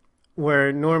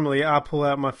where normally I'll pull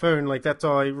out my phone? Like, that's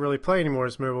all I really play anymore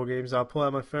is mobile games. I'll pull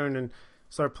out my phone and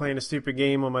start playing a stupid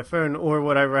game on my phone, or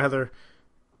would I rather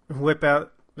whip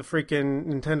out the freaking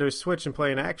Nintendo Switch and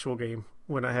play an actual game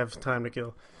when I have time to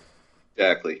kill?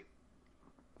 Exactly.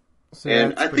 So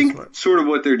and I think sort of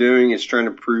what they're doing is trying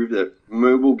to prove that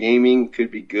mobile gaming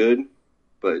could be good,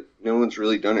 but no one's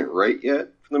really done it right yet,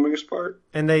 for the most part.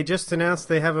 And they just announced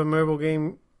they have a mobile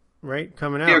game, right,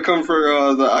 coming out. Yeah, come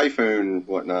for the iPhone and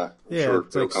whatnot. I'm sure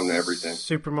it's it'll like come to everything.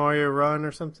 Super Mario Run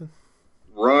or something.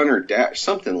 Run or dash,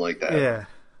 something like that. Yeah.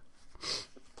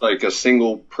 Like a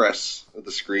single press of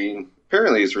the screen.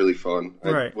 Apparently, it's really fun.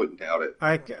 I wouldn't doubt it.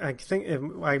 I think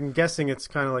I'm guessing it's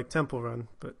kind of like Temple Run,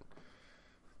 but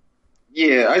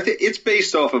yeah, I think it's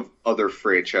based off of other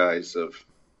franchise of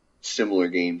similar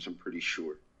games. I'm pretty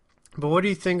sure. But what do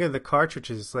you think of the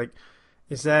cartridges? Like,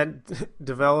 is that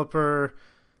developer?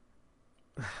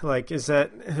 Like,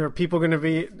 are people going to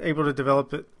be able to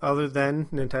develop it other than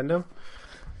Nintendo?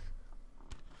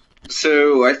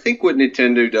 So I think what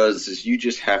Nintendo does is you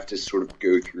just have to sort of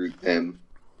go through them.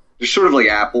 They're sort of like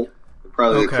Apple. They're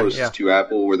probably the closest to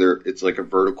Apple, where it's like a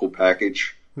vertical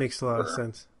package. Makes a lot of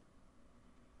sense.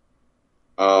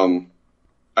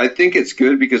 I think it's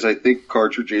good because I think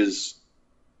cartridges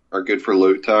are good for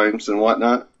load times and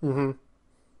whatnot. Mm-hmm.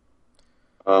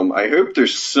 I hope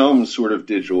there's some sort of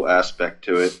digital aspect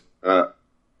to it.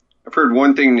 I've heard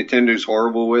one thing Nintendo's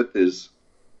horrible with is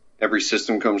every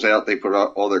system comes out, they put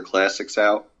all their classics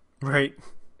out. Right.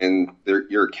 And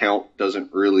your account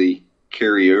doesn't really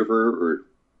carry over, or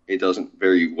it doesn't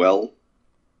very well.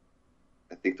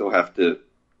 I think they'll have to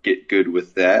get good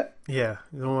with that. Yeah.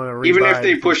 You don't want to even if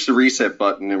they push the reset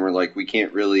button and we're like, we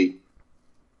can't really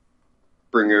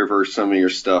bring over some of your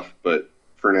stuff, but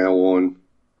for now on,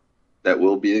 that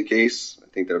will be the case. I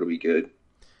think that'll be good.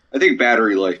 I think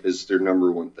battery life is their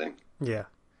number one thing. Yeah.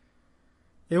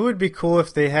 It would be cool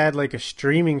if they had like a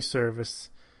streaming service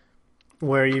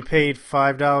where you paid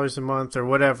 $5 a month or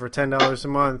whatever, $10 a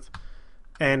month,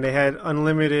 and they had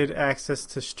unlimited access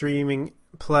to streaming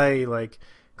play like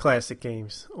classic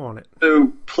games on it.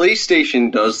 So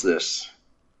PlayStation does this.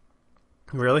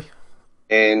 Really?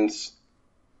 And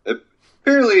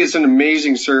apparently it's an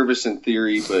amazing service in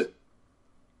theory, but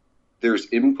there's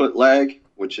input lag,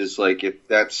 which is like if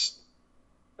that's,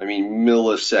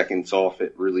 milliseconds off,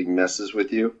 it really messes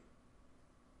with you.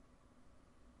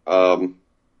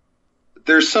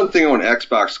 There's something on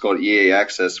Xbox called EA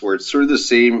Access where it's sort of the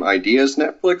same idea as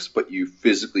Netflix, but you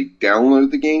physically download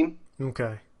the game.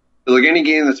 Okay. So like any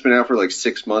game that's been out for like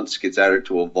 6 months gets added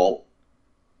to a vault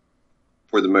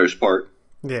for the most part.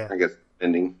 Yeah. I guess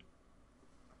ending.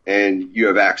 And you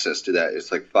have access to that.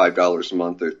 It's like $5 a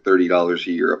month or $30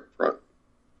 a year up front,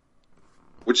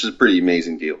 which is a pretty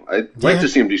amazing deal. I'd like to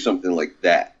see them do something like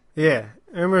that. Yeah,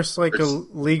 almost like a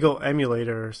legal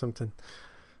emulator or something.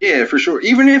 Yeah, for sure.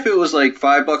 Even if it was like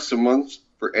 $5 a month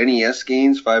for NES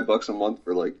games, $5 a month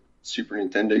for like Super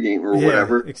Nintendo game or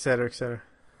whatever, et cetera, et cetera.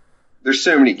 There's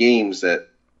so many games that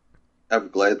I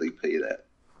would gladly pay that.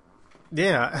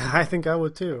 Yeah, I think I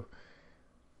would too.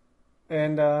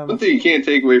 And one thing you can't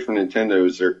take away from Nintendo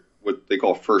is their what they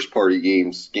call first-party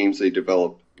games they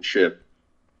develop and ship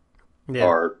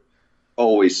are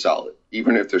always solid,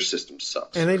 even if their system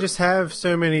sucks. And they just have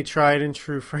so many tried and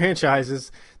true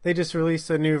franchises. They just released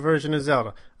a new version of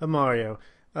Zelda, of Mario,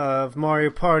 of Mario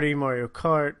Party, Mario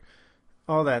Kart,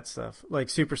 all that stuff, like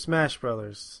Super Smash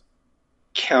Brothers.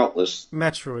 Countless.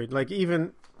 Metroid, like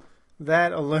even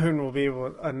that alone will be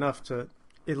enough to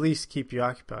at least keep you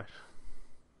occupied.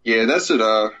 Yeah, that's it.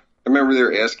 I remember they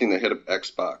were asking the head of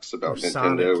Xbox about Nintendo,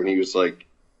 Sonic. And he was like,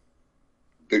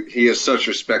 he has such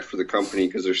respect for the company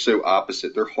because they're so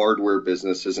opposite. Their hardware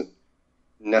business isn't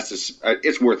necessary.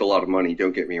 It's worth a lot of money,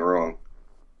 don't get me wrong.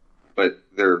 But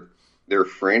their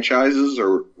franchises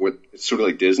are it's sort of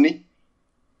like Disney.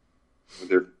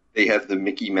 They have the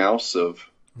Mickey Mouse of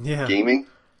gaming.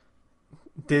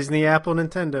 Disney, Apple,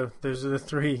 Nintendo. Those are the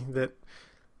three that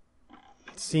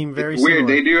seem very weird. Similar.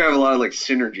 They do have a lot of like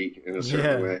synergy in a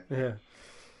certain way. Yeah.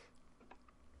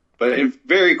 But it's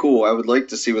very cool. I would like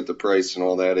to see what the price and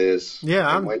all that is. Yeah,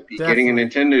 I might be getting a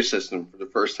Nintendo system for the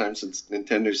first time since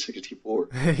Nintendo 64.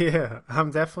 Yeah, I'm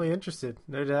definitely interested.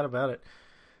 No doubt about it.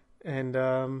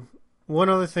 And one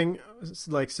other thing,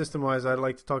 like system-wise, I'd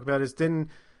like to talk about is didn't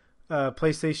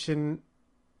PlayStation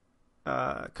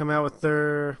come out with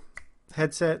their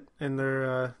headset and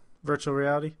their virtual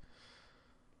reality?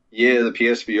 Yeah, the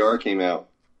PSVR came out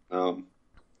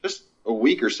just a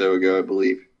week or so ago, I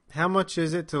believe. How much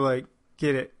is it to like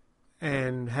get it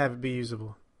and have it be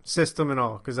usable, system and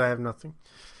all? Because I have nothing.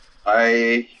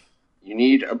 You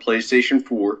need a PlayStation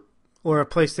 4 or a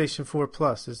PlayStation 4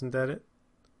 Plus, isn't that it?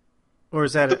 Or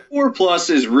is that the 4 Plus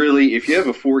is really if you have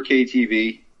a 4K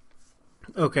TV.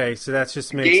 Okay, so that's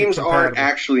just makes games it aren't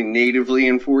actually natively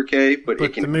in 4K, but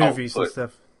it can the movies output. And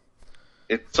stuff.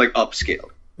 It's like upscale.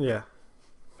 Yeah.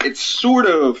 It's sort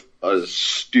of a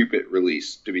stupid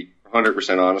release, to be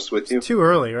 100% honest with you. It's too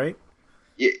early, right?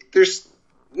 Yeah,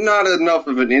 not enough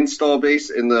of an install base,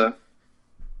 and the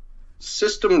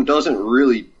system doesn't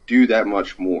really do that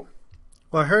much more.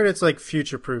 Well, I heard it's like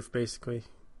future-proof, basically.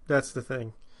 That's the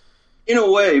thing. In a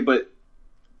way, but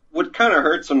what kind of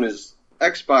hurts them is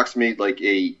Xbox made like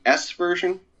a S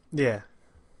version, Yeah.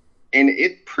 and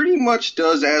it pretty much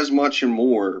does as much and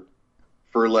more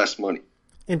for less money.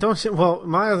 And don't you, well,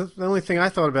 the only thing I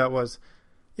thought about was,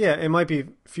 yeah, it might be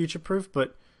future-proof,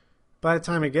 but by the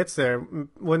time it gets there,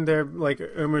 wouldn't there like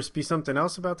almost be something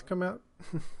else about to come out?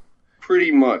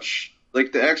 Pretty much.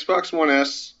 Like the Xbox One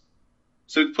S,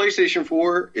 so the PlayStation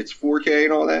 4, it's 4K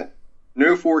and all that.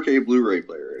 No 4K Blu-ray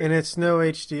player. And it's no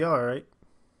HDR, right?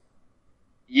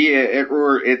 Yeah,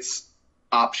 or it's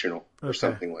optional or Okay.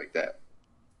 something like that.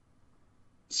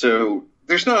 So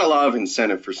there's not a lot of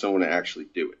incentive for someone to actually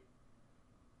do it.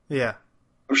 Yeah.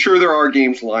 I'm sure there are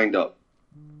games lined up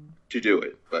to do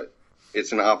it, but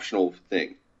it's an optional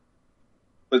thing.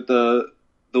 But the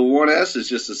One S is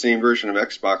just the same version of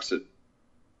Xbox that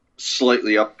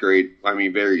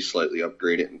very slightly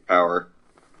upgrade it in power.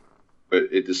 But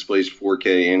it displays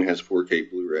 4K and has 4K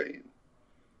Blu-ray.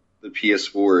 The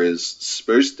PS4 is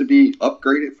supposed to be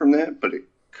upgraded from that, but it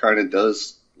kind of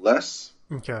does less.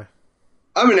 Okay.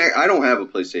 I mean, I don't have a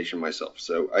PlayStation myself,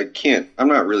 so I'm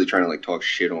not really trying to like talk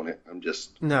shit on it.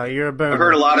 No, you're a boner. I've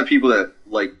heard a lot of people that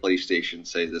like PlayStation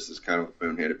say this is kind of a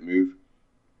boneheaded move.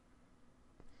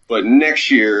 But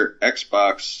next year,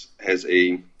 Xbox has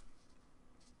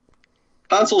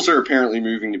consoles are apparently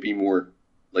moving to be more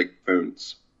like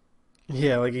phones.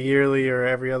 Yeah, like a yearly or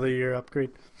every other year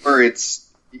upgrade. Or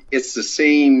it's the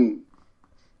same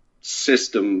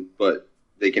system, but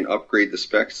they can upgrade the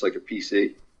specs like a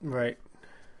PC. Right.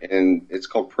 And it's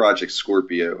called Project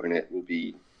Scorpio, and it will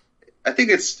be, I think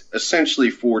it's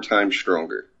essentially 4 times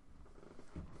stronger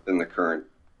than the current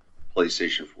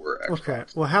PlayStation 4 Xbox. Okay.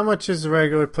 Well, how much is the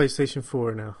regular PlayStation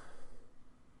 4 now?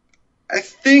 I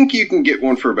think you can get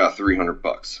one for about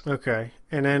 $300. Okay.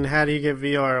 And then how do you get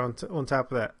VR on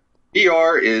top of that?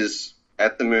 VR is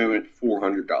at the moment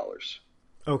 $400.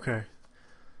 Okay.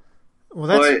 Well,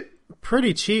 that's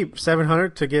pretty cheap.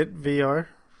 $700 to get VR.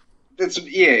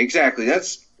 Yeah, exactly.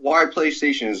 That's why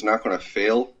PlayStation is not going to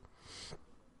fail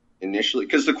initially,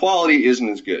 because the quality isn't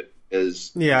as good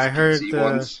as I heard PC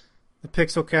ones. The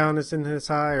pixel count isn't as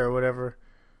high or whatever.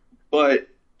 But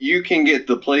you can get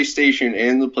the PlayStation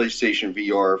and the PlayStation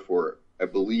VR for, I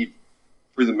believe,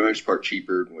 for the most part,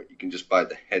 cheaper than what you can just buy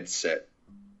the headset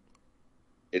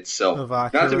itself. Of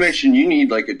Not to Oculus. mention, you need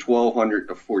like a $1,200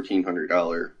 to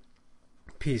 $1,400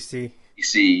 PC.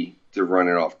 PC to run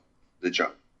it off the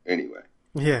jump. Anyway.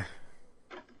 Yeah.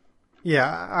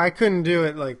 Yeah, I couldn't do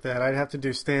it like that. I'd have to do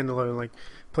standalone like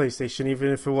PlayStation, even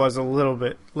if it was a little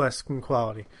bit less in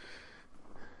quality.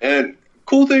 And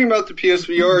cool thing about the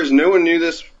PSVR is no one knew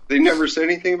this. They never said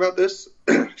anything about this.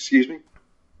 Excuse me.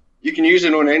 You can use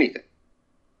it on anything.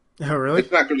 Oh, really?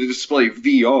 It's not going to display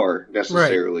VR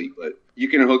necessarily, but you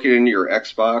can hook it into your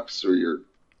Xbox or your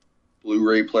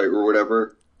Blu-ray player or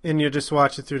whatever. And you just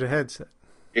watch it through the headset.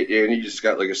 And you just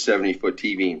got like a 70-foot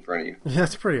TV in front of you.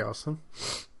 That's pretty awesome.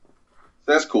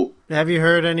 That's cool. Have you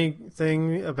heard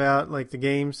anything about like the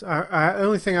games? The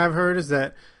only thing I've heard is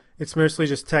that it's mostly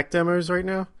just tech demos right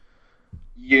now.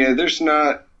 Yeah, there's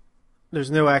no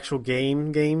actual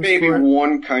games. maybe for it.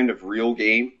 one kind of real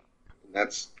game.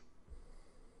 That's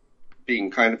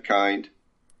being kind of kind.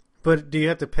 But do you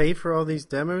have to pay for all these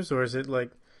demos, or is it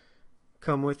like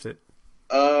come with it?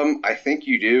 I think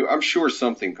you do. I'm sure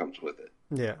something comes with it.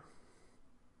 Yeah.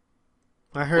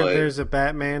 I heard there's a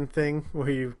Batman thing where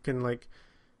you can like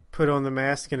put on the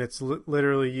mask and it's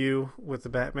literally you with the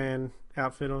Batman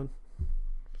outfit on.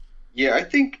 Yeah, I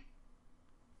think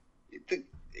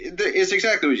it's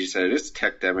exactly what you said. It's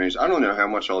tech demos. I don't know how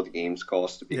much all the games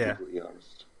cost, to be completely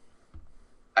honest.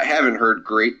 I haven't heard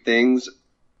great things,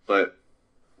 but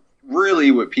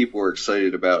really what people are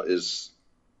excited about is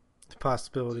The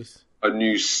possibilities. a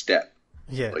new step.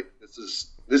 Yeah. Like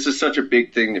this is such a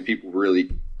big thing that people really,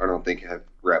 I don't think, have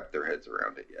wrapped their heads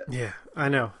around it yet. Yeah, I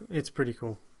know. It's pretty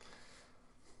cool.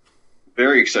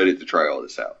 Very excited to try all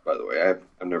this out, by the way. I've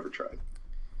never tried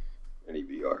any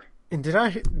VR. And did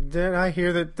I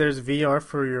hear that there's VR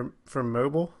for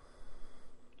mobile?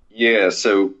 Yeah,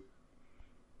 so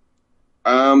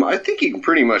I think you can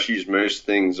pretty much use most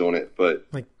things on it, but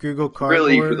Like Google Cardboard?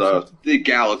 really for or something? the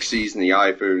Galaxies and the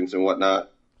iPhones and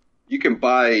whatnot, you can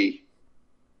buy, I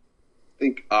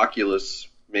think Oculus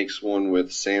makes one with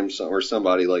Samsung or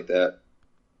somebody like that,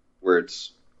 where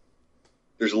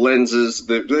there's lenses,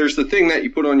 there's the thing that you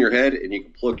put on your head and you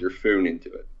can plug your phone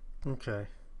into it. Okay.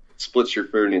 It splits your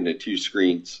phone into 2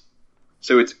 screens.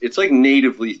 So it's like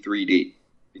natively 3D.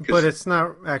 But it's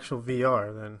not actual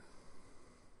VR then.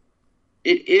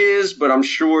 It is, but I'm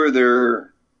sure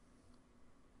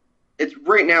it's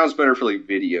right now it's better for like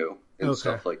video and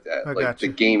stuff like that. I like the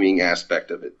gaming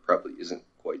aspect of it probably isn't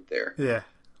quite there. Yeah.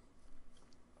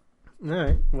 All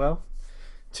right. Well,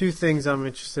 two things I'm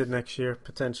interested in next year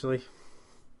potentially.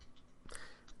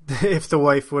 If the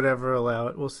wife would ever allow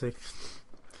it, we'll see.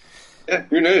 Yeah,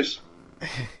 who knows?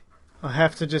 I'll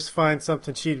have to just find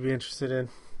something she'd be interested in.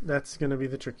 That's going to be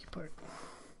the tricky part.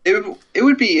 It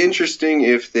would be interesting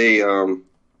if they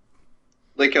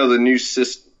like how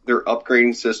they're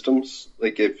upgrading systems.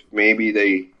 Like if maybe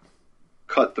they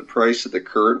cut the price of the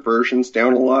current versions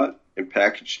down a lot and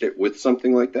packaged it with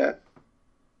something like that.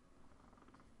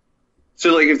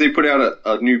 So like if they put out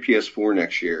a new PS4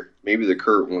 next year, maybe the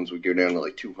current ones would go down to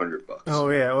like $200. Oh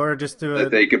yeah, or just do it.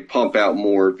 They could pump out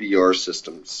more VR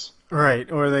systems.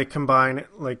 Right, or they combine it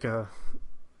like a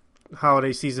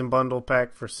holiday season bundle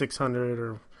pack for $600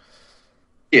 or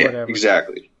whatever.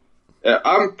 Exactly.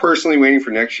 I'm personally waiting for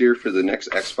next year for the next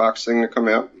Xbox thing to come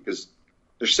out because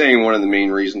they're saying one of the main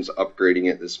reasons upgrading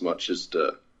it this much is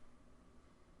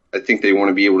I think they want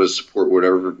to be able to support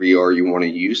whatever VR you want to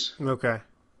use. Okay.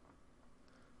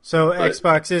 So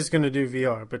Xbox is going to do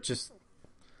VR, but just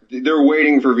they're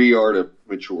waiting for VR to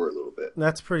mature a little bit.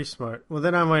 That's pretty smart. Well,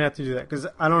 then I might have to do that because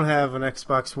I don't have an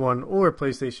Xbox One or a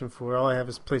PlayStation 4. All I have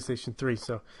is PlayStation 3,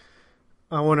 so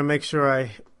I want to make sure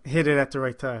I hit it at the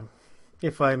right time.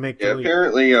 If I make the leap.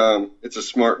 Apparently, it's a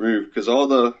smart move because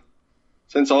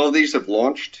since all of these have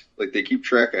launched, like they keep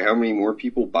track of how many more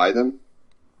people buy them.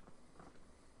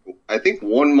 I think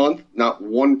 1 month, not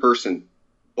one person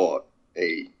bought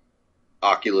a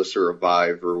Oculus or a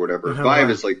Vive or whatever. Vive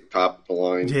is like the top of the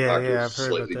line. Yeah, Oculus I've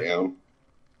heard slightly about that. down.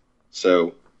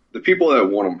 So the people that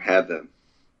want them have them.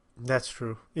 That's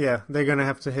true. Yeah, they're going to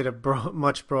have to hit a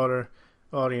much broader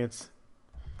audience.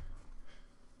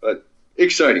 But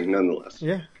exciting nonetheless.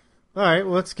 Yeah. All right,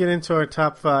 well, let's get into our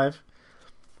top 5.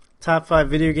 Top 5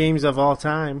 video games of all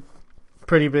time.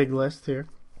 Pretty big list here.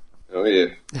 Oh, yeah.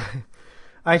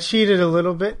 I cheated a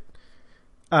little bit.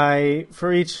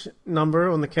 For each number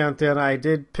on the countdown, I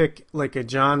did pick like a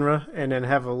genre and then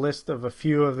have a list of a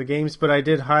few of the games, but I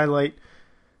did highlight.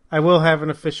 I will have an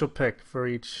official pick for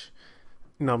each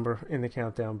number in the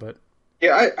countdown, but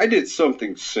yeah, I did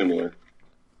something similar.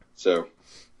 So,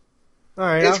 all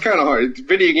right, it's kind of hard.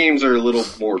 Video games are a little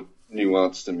more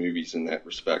nuanced than movies in that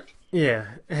respect. Yeah,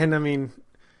 and I mean,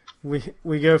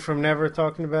 we go from never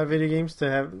talking about video games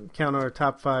to count our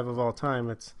top 5 of all time.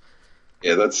 That's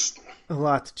a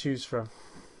lot to choose from.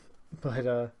 But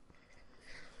all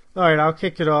right, I'll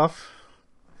kick it off.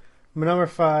 My number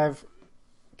 5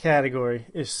 category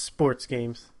is sports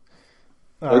games.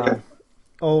 Okay.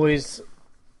 Always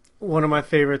one of my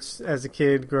favorites as a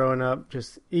kid growing up.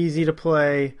 Just easy to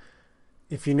play.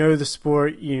 If you know the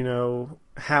sport, you know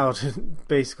how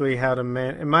to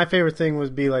man. And my favorite thing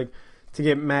would be like to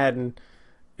get Madden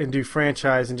and do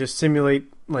franchise and just simulate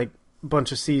like a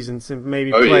bunch of seasons and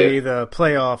maybe play the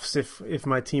playoffs if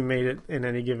my team made it in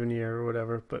any given year or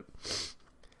whatever. But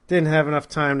didn't have enough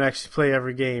time to actually play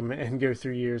every game and go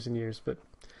through years and years. But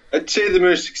I'd say the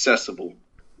most accessible.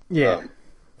 Yeah,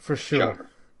 for sure. Genre.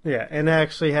 Yeah, and I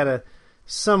actually had a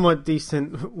somewhat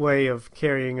decent way of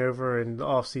carrying over in the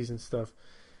off-season stuff.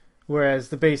 Whereas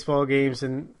the baseball games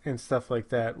and stuff like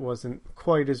that wasn't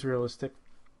quite as realistic.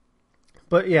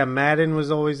 But yeah, Madden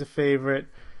was always a favorite.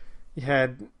 You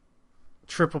had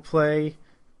Triple Play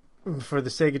for the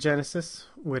Sega Genesis,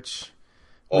 which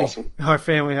awesome. Our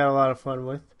family had a lot of fun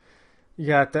with. You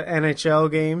got the NHL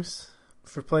games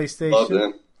for PlayStation. Love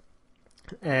them.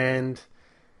 And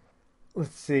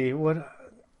let's see,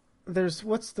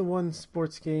 what's the one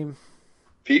sports game?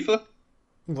 FIFA?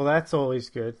 Well, that's always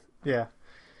good. Yeah.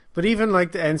 But even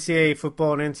like the NCAA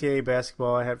football and NCAA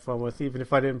basketball I had fun with, even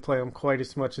if I didn't play them quite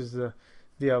as much as the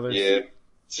others. Yeah.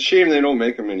 It's a shame they don't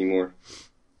make them anymore.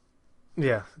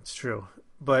 Yeah, it's true.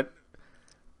 But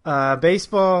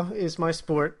baseball is my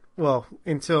sport. Well,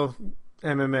 until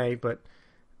MMA, but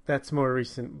that's more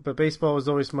recent. But baseball was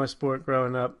always my sport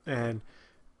growing up. And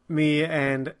me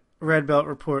and Red Belt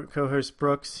Report co-host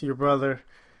Brooks, your brother,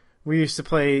 we used to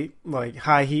play like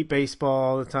high heat baseball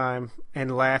all the time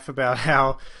and laugh about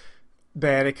how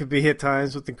bad it could be at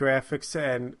times with the graphics,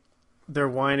 and they're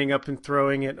winding up and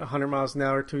throwing it 100 miles an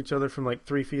hour to each other from like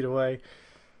 3 feet away.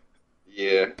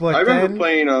 Yeah. But I remember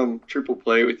playing Triple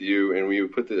Play with you, and we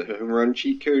would put the home run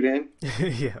cheat code in.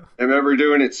 Yeah. I remember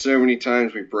doing it so many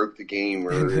times we broke the game.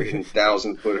 We were hitting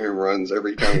 1,000-foot home runs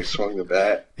every time we swung the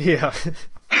bat. Yeah.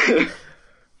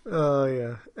 Oh,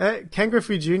 yeah. Ken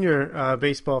Griffey Jr.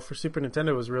 Baseball for Super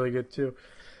Nintendo was really good, too.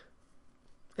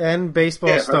 And Baseball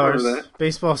Yeah, I Stars. remember that.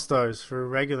 Baseball Stars for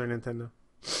regular Nintendo.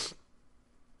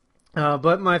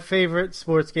 But my favorite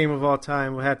sports game of all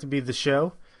time would have to be The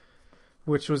Show,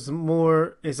 which is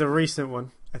a recent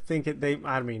one. I think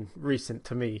recent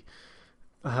to me.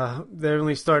 They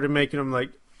only started making them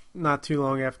like not too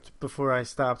long before I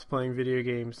stopped playing video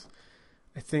games.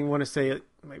 Want to say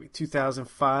maybe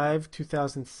 2005,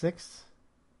 2006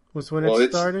 was when Well, it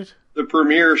it's started. the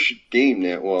premier game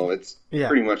now. Well, it's Yeah.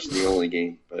 pretty much the only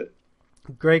game, but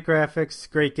Great graphics,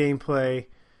 great gameplay,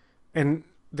 and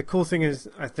the cool thing is,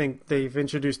 I think they've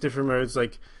introduced different modes.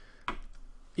 Like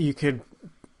you could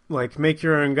like make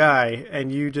your own guy,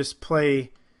 and you just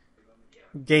play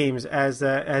games as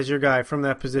your guy from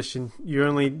that position. You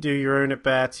only do your own at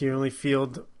bats. You only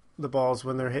field the balls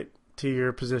when they're hit to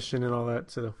your position and all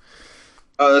that. So,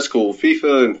 oh, that's cool.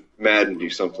 FIFA and Madden do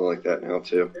something like that now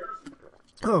too.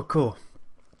 oh, cool.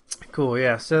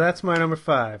 Yeah. So that's my number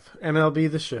 5, MLB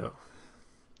The Show.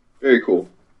 Very cool.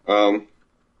 I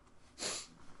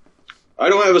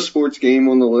don't have a sports game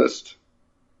on the list,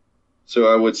 so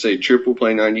I would say Triple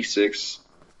Play 96,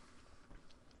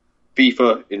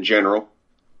 FIFA in general,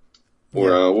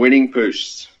 or Winning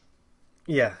Posts.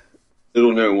 Yeah.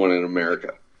 Little known one in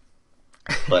America.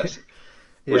 Classic.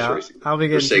 Yeah, I'll be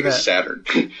getting to Sega that. Saturn.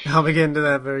 I'll be getting to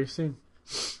that very soon.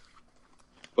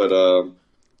 But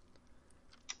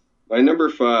my number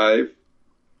 5,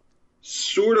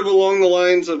 sort of along the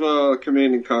lines of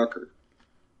Command and Conquer.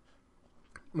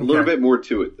 A little bit more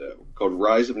to it though. Called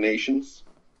Rise of Nations.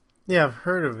 Yeah, I've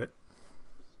heard of it.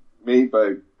 Made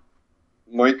by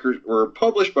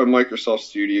published by Microsoft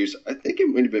Studios. I think it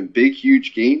might have been Big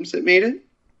Huge Games that made it.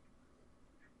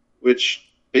 Which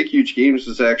Big Huge Games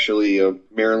was actually a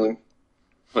Maryland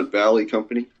Hunt Valley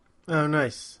company. Oh,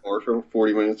 nice. Far from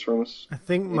 40 minutes from us. I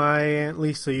think my Aunt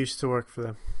Lisa used to work for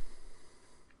them.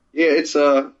 Yeah, it's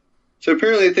so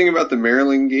apparently the thing about the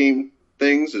Maryland game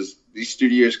things is these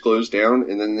studios close down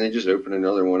and then they just open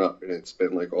another one up, and it's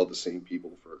been like all the same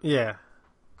people for Yeah.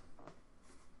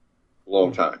 a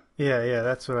long time. Yeah,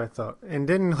 that's what I thought. And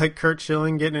didn't like Kurt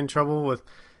Schilling get in trouble with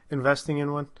investing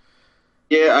in one?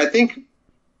 Yeah, I think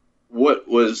what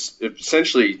was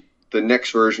essentially the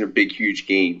next version of Big Huge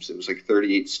Games. It was like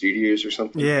 38 studios or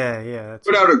something. Yeah, that's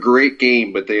Put out a great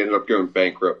game, but they ended up going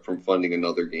bankrupt from funding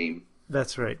another game.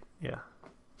 That's right. Yeah.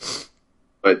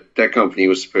 But that company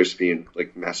was supposed to be in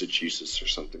like Massachusetts or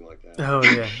something like that. Oh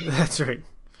yeah, that's right.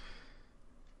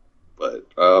 But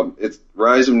it's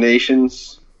Rise of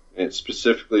Nations, and it's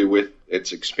specifically with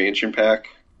its expansion pack.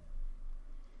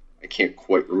 I can't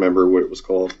quite remember what it was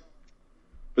called.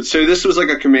 But so this was like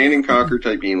a Command and Conquer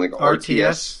type game, like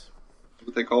RTS,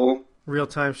 what they call them.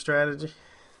 Real-time strategy.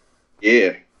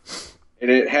 Yeah. And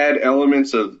it had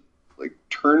elements of like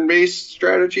turn-based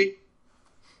strategy.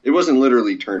 It wasn't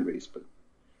literally turn-based, but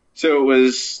so it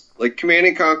was like Command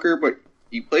and Conquer, but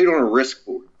you played on a Risk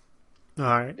board. All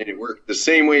right. And it worked the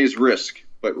same way as Risk,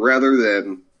 but rather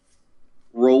than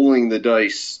rolling the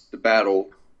dice, the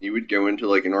battle, you would go into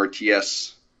like an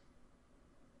RTS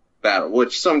battle,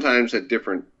 which sometimes had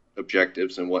different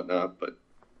objectives and whatnot, but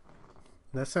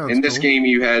that sounds in this cool. game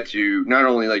you had to not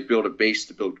only like build a base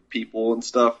to build people and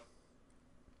stuff,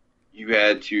 you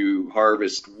had to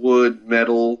harvest wood,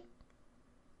 metal,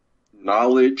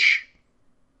 knowledge,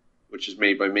 which is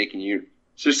made by making you.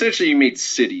 So essentially you made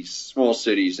cities, small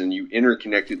cities, and you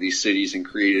interconnected these cities and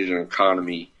created an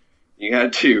economy. You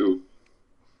had to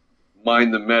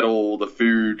mine the metal, the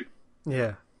food,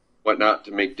 Yeah. whatnot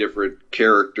to make different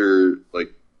character,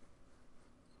 like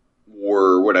war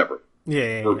or whatever.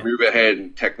 Yeah. Or move ahead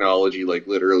in technology, like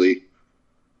literally.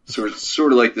 So it's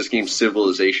sort of like this game's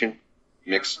Civilization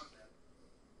mix.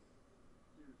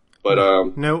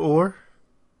 But no ore?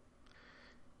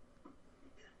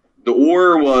 the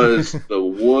ore was the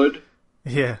wood,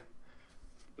 Yeah.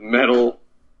 the metal,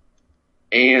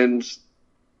 and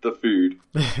the food.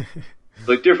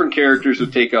 Like different characters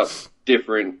would take up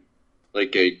different,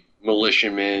 like a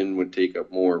militiaman would take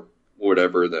up more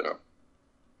whatever than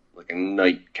a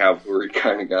knight cavalry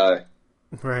kind of guy.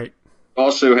 Right.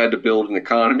 Also had to build an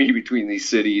economy between these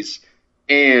cities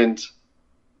and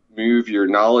move your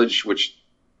knowledge,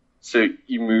 so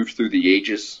you move through the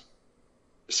ages,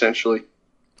 essentially.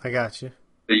 I got you.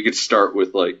 So you could start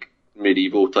with like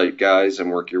medieval type guys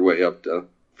and work your way up to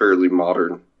fairly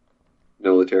modern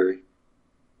military.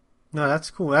 No,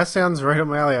 that's cool. That sounds right up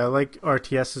my alley. I like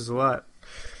RTSs a lot.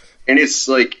 And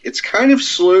it's kind of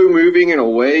slow moving in a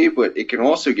way, but it can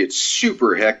also get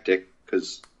super hectic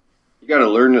because you got to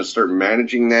learn to start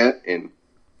managing that and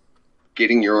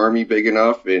getting your army big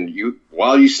enough. And even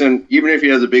if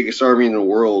you have the biggest army in the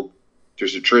world,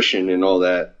 there's attrition and all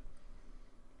that.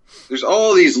 there's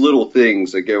all these little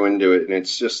things that go into it, and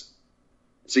it's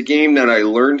a game that I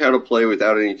learned how to play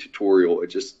without any tutorial. It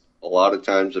just a lot of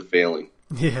times of failing.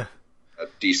 Yeah.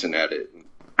 Decent at it.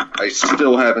 I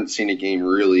still haven't seen a game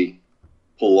really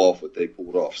pull off what they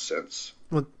pulled off since.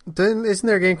 Well, isn't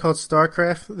there a game called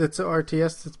StarCraft that's an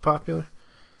RTS that's popular?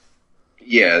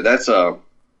 Yeah, I'd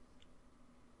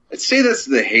say that's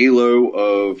the Halo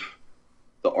of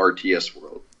the RTS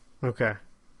world. Okay.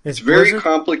 It's very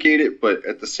complicated, but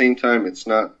at the same time, it's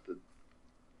not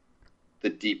the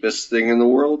deepest thing in the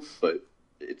world, but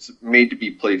it's made to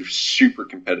be played super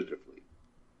competitively.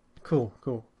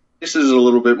 Cool. This is a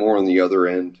little bit more on the other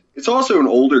end. It's also an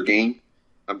older game.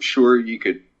 I'm sure you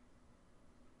could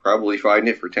probably find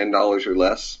it for $10 or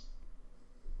less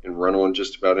and run on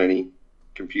just about any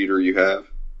computer you have.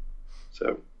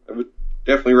 So I would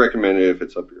definitely recommend it if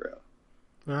it's up your alley.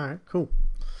 All right, cool.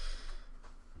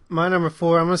 My number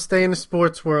 4, I'm going to stay in the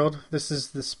sports world. This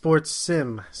is the sports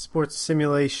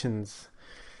simulations.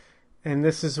 And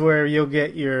this is where you'll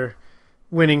get your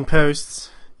winning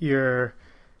posts, your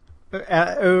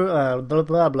out of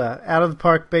the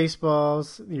park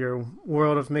baseballs, your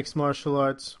world of mixed martial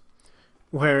arts,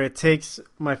 where it takes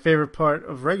my favorite part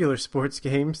of regular sports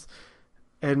games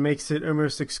and makes it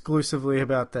almost exclusively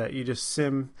about that. You just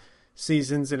sim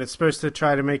seasons, and it's supposed to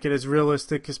try to make it as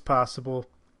realistic as possible.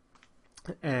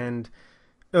 And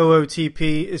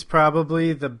OOTP is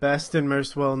probably the best and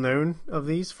most well-known of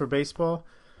these for baseball.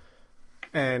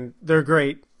 And they're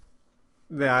great.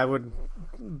 I would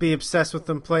be obsessed with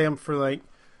them, play them for like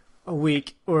a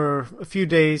week or a few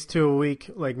days to a week,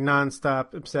 like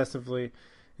nonstop, obsessively,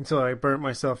 until I burnt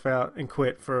myself out and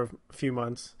quit for a few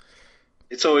months.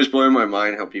 It's always blown my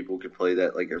mind how people could play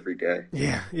that like every day.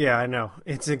 Yeah, I know.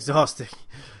 It's exhausting.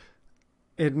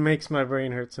 It makes my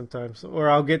brain hurt sometimes. Or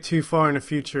I'll get too far in the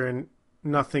future and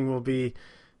nothing will be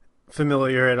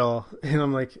familiar at all. And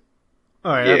I'm like,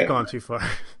 all right, I've gone too far.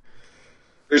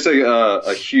 There's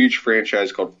a huge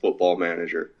franchise called Football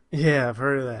Manager. Yeah, I've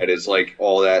heard of that. It is like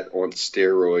all that on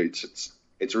steroids.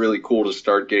 It's really cool to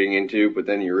start getting into, but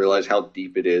then you realize how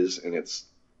deep it is, and it's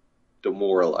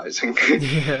demoralizing.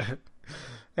 Yeah.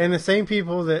 And the same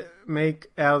people that make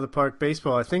Out of the Park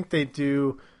Baseball, I think they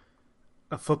do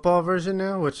a football version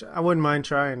now, which I wouldn't mind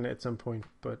trying at some point.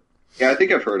 But yeah, I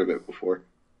think I've heard of it before.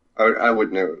 I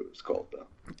wouldn't know what it was called, though.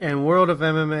 And World of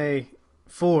MMA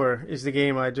 4 is the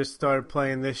game I just started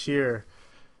playing this year,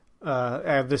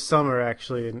 this summer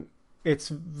actually, and it's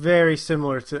very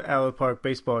similar to Out of the Park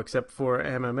Baseball except for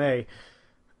MMA,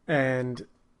 and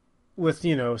with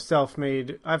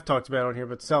self-made. I've talked about it on here,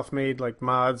 but self-made like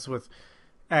mods with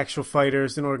actual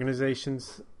fighters and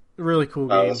organizations. Really cool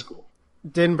game. Oh, that's cool.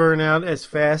 Didn't burn out as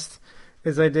fast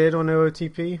as I did on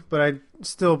OOTP, but I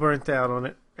still burnt out on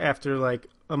it after like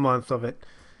a month of it.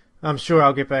 I'm sure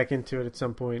I'll get back into it at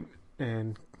some point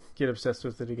and get obsessed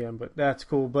with it again, but that's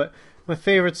cool. But my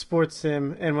favorite sports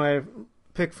sim and my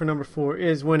pick for number 4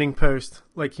 is Winning Post,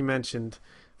 like you mentioned,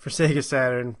 for Sega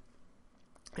Saturn.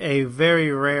 A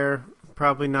very rare,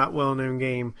 probably not well-known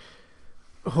game.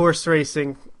 Horse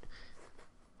racing.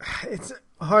 It's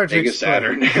hard to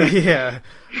explain. Sega Saturn. Yeah,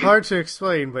 hard to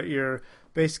explain, but you're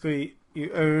just the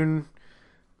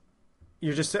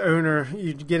owner.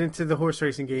 You get into the horse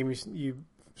racing game. You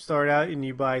start out and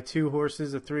you buy 2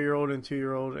 horses, a 3-year-old and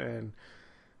 2-year-old,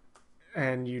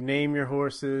 and you name your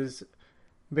horses.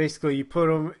 Basically, you put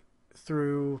them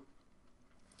through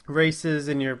races,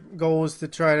 and your goal is to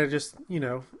try to just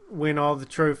win all the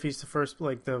trophies. The first,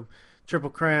 like the Triple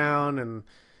Crown and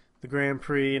the Grand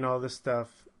Prix and all this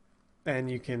stuff.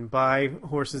 And you can buy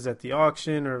horses at the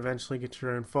auction, or eventually get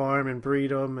your own farm and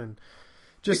breed them, and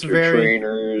just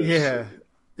trainers. Yeah,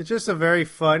 it's just a very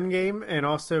fun game, and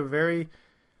also very,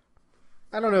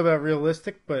 I don't know about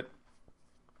realistic, but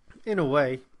in a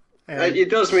way. And it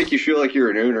does make you feel like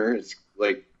you're an owner. It's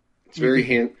like, it's very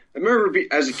I remember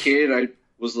as a kid, I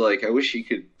was like, I wish you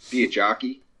could be a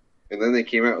jockey. And then they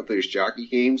came out with those jockey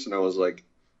games, and I was like,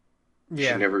 you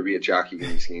should never be a jockey in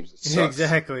these games. It sucks.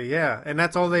 Exactly, yeah. And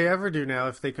that's all they ever do now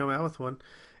if they come out with one.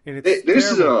 And this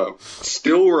is a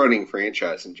still running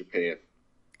franchise in Japan.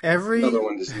 Another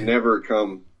one has never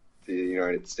come to the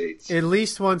United States. At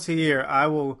least once a year, I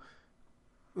will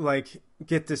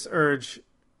get this urge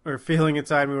or feeling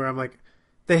inside me where I'm like,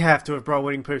 they have to have brought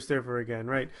Winning Post over again,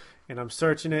 right? And I'm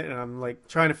searching it, and I'm like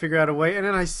trying to figure out a way, and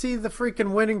then I see the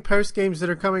freaking Winning Post games that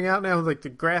are coming out now. Like, the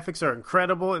graphics are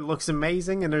incredible, it looks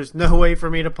amazing, and there's no way for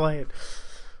me to play it.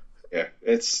 Yeah,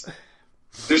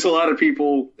 there's a lot of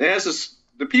people.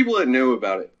 The people that know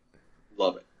about it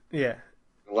love it. Yeah,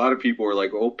 a lot of people are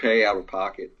like, "We'll pay out of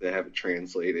pocket to have it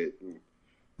translated," and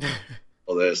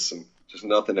all this, and just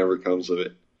nothing ever comes of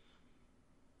it.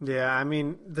 Yeah, I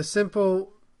mean, the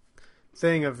simple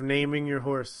thing of naming your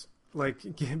horse, like,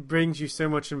 brings you so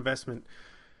much investment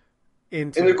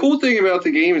And into the it. cool thing about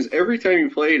the game is every time you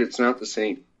play it, it's not the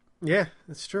same. Yeah,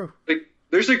 that's true. Like,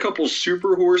 there's a couple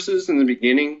super horses in the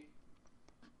beginning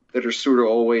that are sort of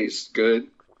always good,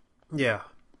 Yeah.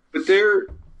 but they're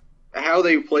how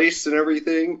they place and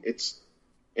everything. It's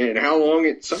and how long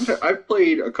it. Sometimes I've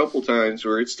played a couple times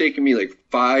where it's taken me like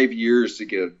 5 years to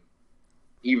get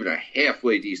even a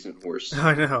halfway decent horse.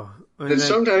 I know. Then And then,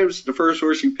 sometimes the first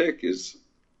horse you pick is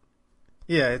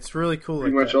yeah, it's really cool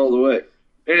pretty like much that. all the way.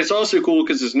 And it's also cool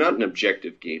because it's not an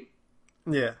objective game.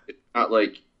 Yeah. It's not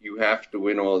like you have to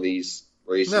win all these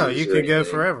races. No, you or could go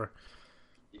anything. forever.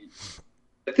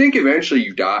 I think eventually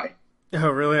you die. Oh,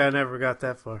 really? I never got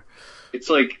that far. It's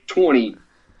like 20,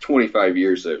 25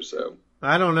 years though, so.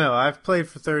 I don't know. I've played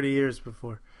for 30 years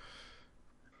before.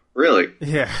 Really?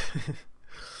 Yeah.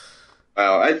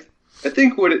 Wow. I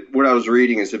think what I was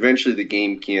reading is eventually the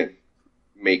game can't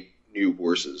make new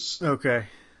horses. Okay.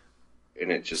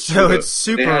 And it just So sort of- it's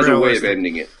super it has a way of realistic.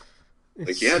 ending it.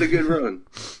 Like, you had a good run.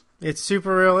 It's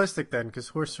super realistic then, because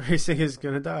horse racing is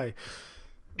going to die.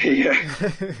 Yeah.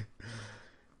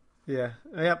 Yeah.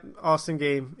 Yep. Awesome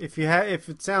game. If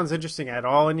it sounds interesting at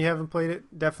all and you haven't played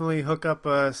it, definitely hook up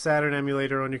a Saturn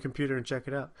emulator on your computer and check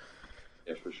it out.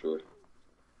 Yeah, for sure.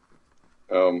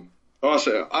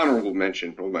 Also, honorable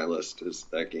mention on my list is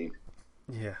that game.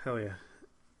 Yeah. Hell yeah.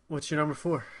 What's your number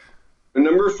 4? And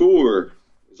number 4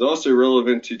 is also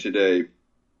relevant to today,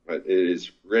 but it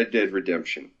is Red Dead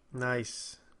Redemption.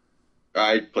 Nice.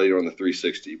 I played it on the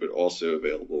 360, but also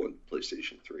available on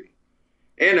PlayStation 3.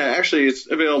 And actually, it's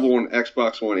available on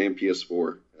Xbox One and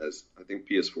PS4. As I think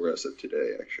PS4 has it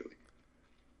today, actually.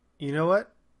 You know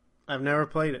what? I've never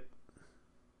played it.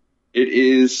 It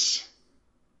is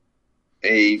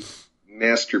a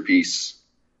masterpiece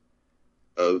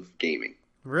of gaming.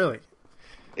 Really?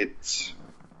 It's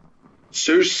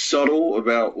so subtle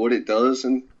about what it does,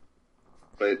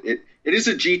 but it is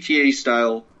a GTA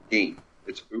style game.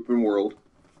 It's open world.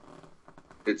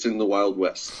 It's in the Wild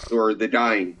West, or the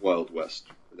dying Wild West,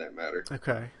 for that matter.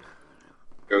 Okay.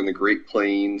 Go in the Great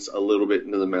Plains, a little bit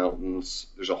into the mountains.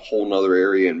 There's a whole nother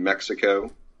area in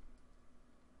Mexico.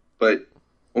 But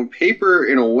on paper,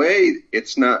 in a way,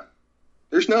 it's not.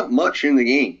 There's not much in the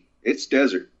game. It's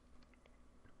desert.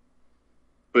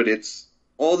 But it's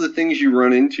all the things you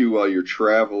run into while you're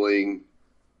traveling.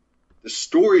 The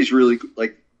story's really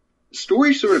like the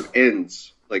story sort of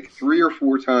ends like 3 or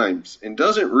 4 times and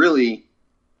doesn't really.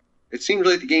 It seems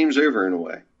like the game's over in a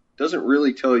way. Doesn't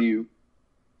really tell you.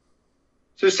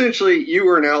 So essentially, you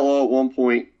were an outlaw at one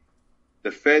point.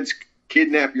 The feds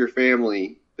kidnap your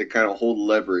family that kind of hold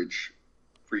leverage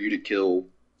for you to kill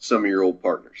some of your old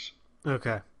partners.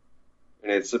 Okay.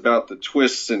 And it's about the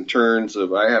twists and turns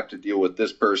of I have to deal with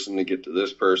this person to get to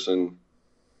this person.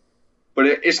 But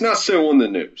it's not so on the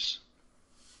nose.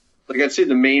 Like I said,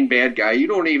 the main bad guy, you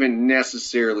don't even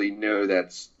necessarily know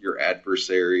that's your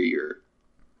adversary or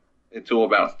until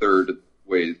about a third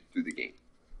way through the game.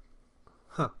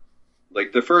 Huh.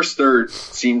 Like the first third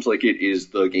seems like it is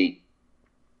the game.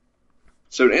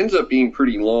 So it ends up being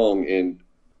pretty long, and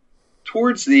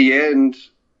towards the end,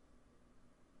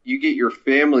 you get your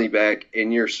family back,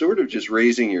 and you're sort of just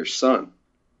raising your son.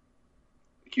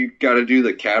 Like you got to do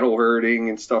the cattle herding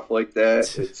and stuff like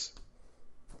that. It's.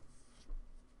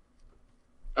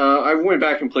 I went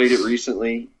back and played it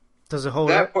recently. Does it hold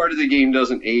That up? part of the game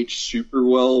doesn't age super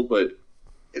well, but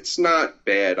it's not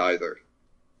bad either.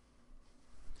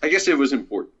 I guess it was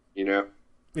important, you know?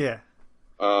 Yeah.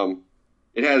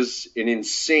 It has an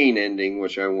insane ending,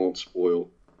 which I won't spoil.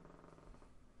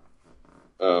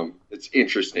 It's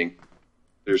interesting.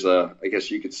 There's I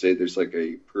guess you could say there's like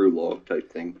a prologue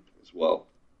type thing as well.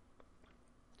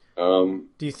 Do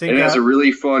you think And it has a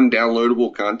really fun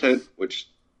downloadable content, which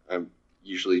I'm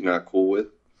usually not cool with,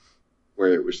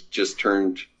 where it was just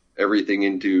turned everything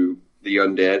into the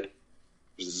undead.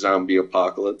 There's a zombie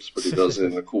apocalypse, but it does it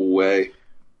in a cool way.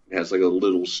 It has like a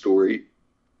little story.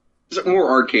 It's more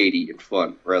arcadey and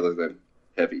fun rather than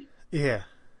heavy. Yeah.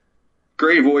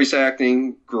 Great voice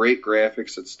acting, great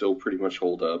graphics that still pretty much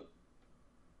hold up.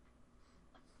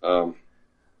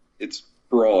 It's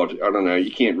broad. I don't know.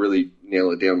 You can't really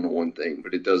nail it down to one thing,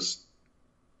 but it does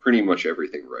pretty much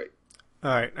everything right.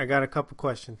 All right. I got a couple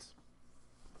questions.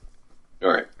 All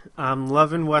right. I'm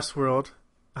loving Westworld.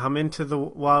 I'm into the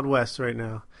Wild West right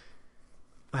now.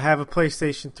 I have a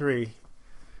PlayStation 3.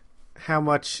 How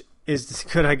much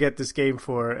could I get this game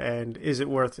for, and is it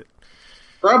worth it?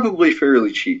 Probably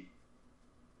fairly cheap.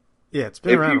 Yeah, it's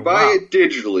been If around you a buy while. it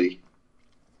digitally,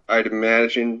 I'd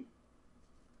imagine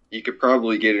you could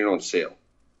probably get it on sale.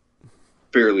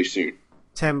 fairly soon.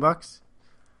 $10?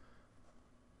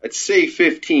 I'd say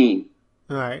 15,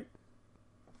 All right.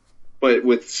 but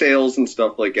with sales and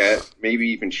stuff like that, maybe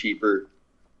even cheaper.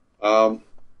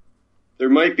 There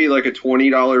might be like a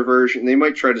 $20 version. They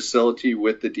might try to sell it to you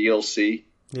with the DLC,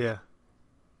 Yeah.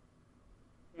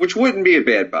 which wouldn't be a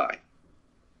bad buy.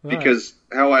 All Because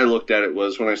how I looked at it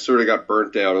was when I sort of got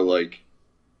burnt out of like,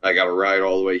 I got to ride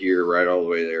all the way here, ride all the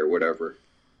way there, whatever.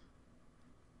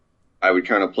 I would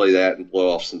kind of play that and blow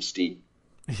off some steam.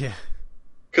 right. Yeah.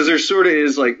 Because there sort of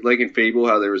is like in Fable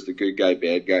how there was the good guy,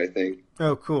 bad guy thing.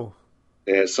 Oh, cool.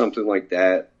 Yeah, something like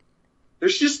that.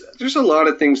 There's a lot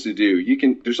of things to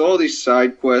do. There's all these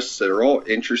side quests that are all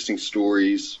interesting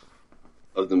stories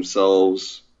of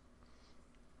themselves.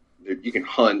 You can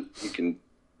hunt.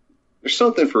 There's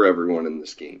something for everyone in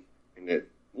this game, and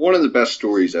one of the best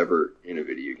stories ever in a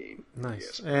video game.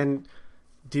 Nice. And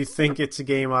do you think it's a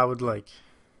game I would like?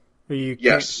 Or you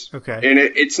Yes. Okay. And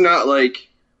it's not like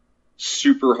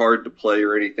super hard to play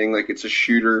or anything. Like it's a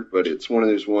shooter, but it's one of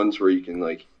those ones where you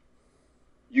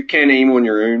can aim on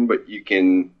your own, but you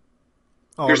can.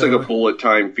 There's like a bullet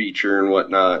time feature and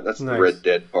whatnot. That's Nice. the Red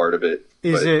Dead part of it.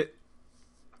 Is But it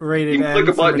rated? you can click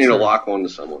M a button for and it'll mature? lock onto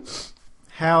someone.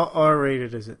 How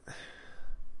R-rated is it?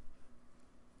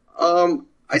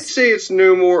 I'd say it's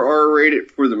no more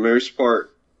R-rated for the most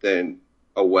part than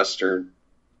a Western.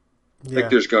 Yeah. Like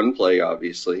there's gunplay,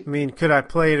 obviously. I mean, could I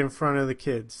play it in front of the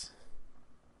kids?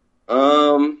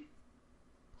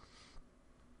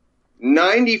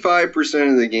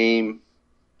 95% of the game,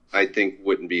 I think,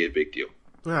 wouldn't be a big deal.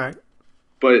 All right.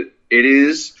 But it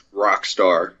is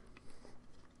Rockstar,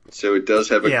 so it does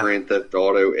have a Yeah. Grand Theft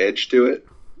Auto edge to it.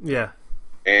 Yeah.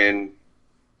 And,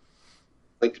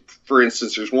 like, for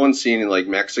instance, there's one scene in, like,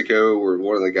 Mexico where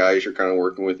one of the guys you're kind of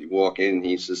working with, you walk in and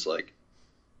he's just, like,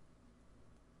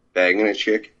 banging a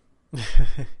chick.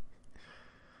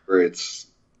 Where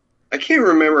I can't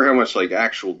remember how much, like,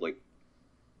 actual, like,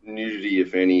 nudity,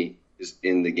 if any, is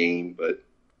in the game, but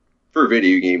for a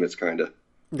video game, it's kind of.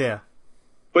 Yeah.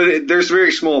 But there's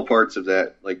very small parts of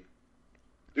that. Like,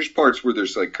 there's parts where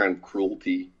there's, like, kind of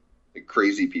cruelty, like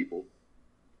crazy people.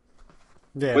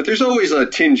 Yeah. But there's always a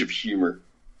tinge of humor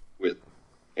with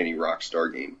any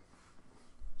Rockstar game.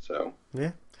 So.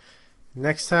 Yeah.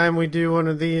 Next time we do one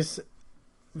of these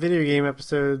video game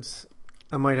episodes,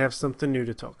 I might have something new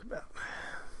to talk about.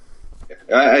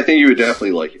 I think you would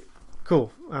definitely like it.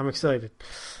 Cool. I'm excited.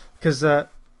 Because I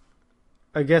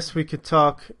guess we could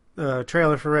talk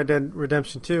trailer for Red Dead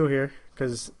Redemption 2 here.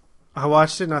 Because I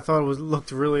watched it and I thought it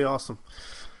looked really awesome.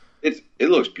 It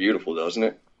looks beautiful, doesn't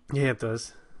it? Yeah, it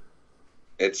does.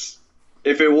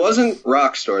 If it wasn't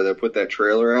Rockstar that put that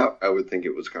trailer out, I would think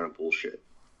it was kind of bullshit.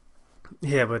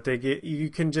 Yeah, but you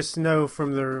can just know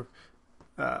from their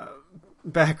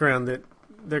background that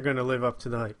they're going to live up to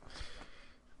the hype.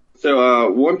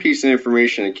 So one piece of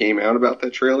information that came out about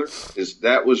that trailer is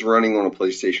that was running on a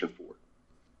PlayStation 4.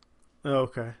 Oh,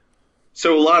 okay.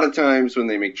 So a lot of times when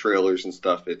they make trailers and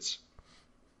stuff, it's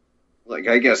like,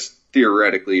 I guess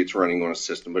theoretically it's running on a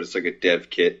system, but it's like a dev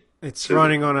kit. It's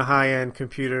running on a high-end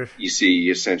computer. PC,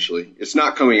 essentially. It's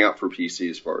not coming out for PC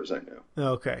as far as I know.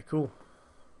 Okay, cool.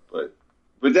 But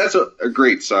that's a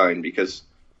great sign because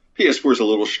PS4 is a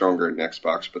little stronger than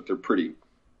Xbox, but they're pretty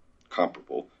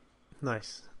comparable.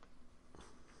 Nice.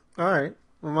 All right.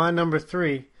 Well, my number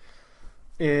 3,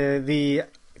 the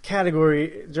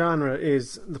category genre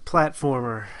is the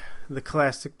platformer, the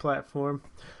classic platform.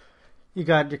 You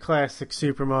got your classic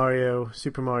Super Mario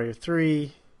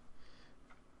 3.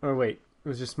 Or wait,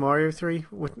 was this Mario 3?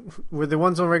 Were the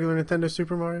ones on regular Nintendo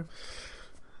Super Mario?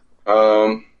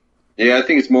 Yeah, I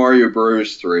think it's Mario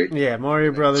Bros. 3. Yeah,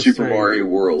 Mario Brothers Super 3. Mario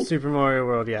World. Super Mario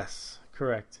World, yes.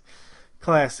 Correct.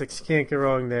 Classics, can't go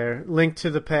wrong there. Link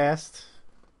to the Past.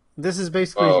 This is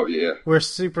basically where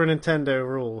Super Nintendo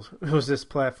rules. It was this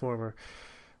platformer.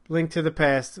 Link to the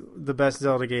Past, the best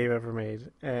Zelda game ever made.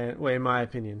 And well, in my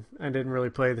opinion, I didn't really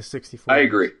play the 64. I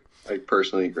agree. I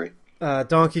personally agree.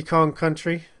 Donkey Kong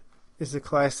Country is a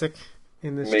classic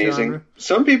in this genre.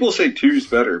 Some people say 2's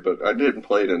better, but I didn't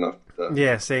play it enough.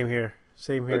 Yeah, same here.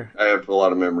 Same here. I have a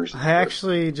lot of memories. I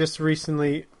actually just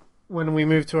recently, when we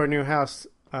moved to our new house,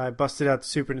 I busted out the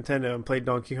Super Nintendo and played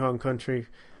Donkey Kong Country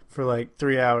for like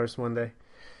 3 hours one day.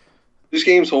 These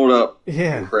games hold up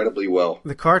incredibly well.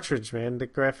 The cartridge, man. The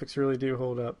graphics really do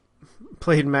hold up.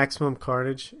 Played Maximum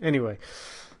Carnage. Anyway.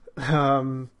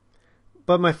 But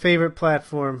my favorite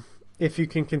platform, if you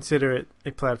can consider it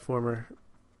a platformer,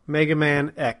 Mega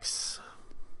Man X.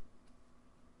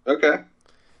 Okay.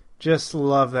 Just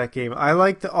love that game. I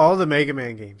like all the Mega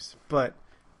Man games, but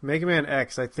Mega Man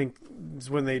X, I think, is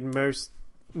when they most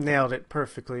nailed it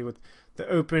perfectly with the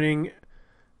opening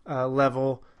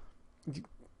level,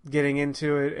 getting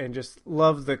into it, and just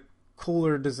love the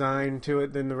cooler design to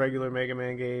it than the regular Mega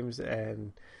Man games,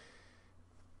 and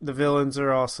the villains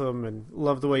are awesome, and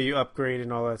love the way you upgrade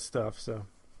and all that stuff. So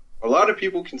A lot of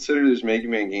people consider those Mega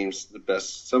Man games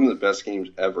some of the best games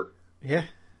ever. yeah,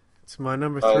 it's my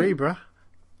number 3, bruh.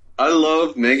 I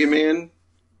love Mega Man,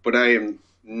 but I am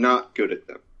not good at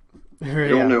them. I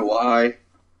don't know why,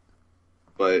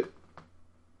 but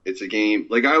it's a game.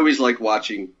 Like, I always like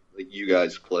watching like you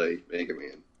guys play Mega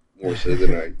Man more so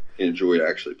than I enjoy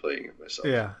actually playing it myself.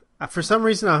 Yeah. For some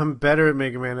reason, I'm better at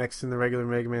Mega Man X than the regular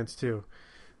Mega Mans too.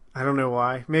 I don't know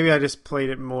why. Maybe I just played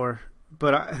it more.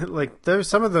 But there's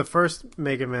some of the first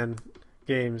Mega Man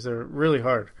games are really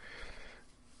hard.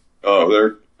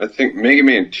 Oh, I think Mega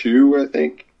Man 2. I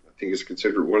think is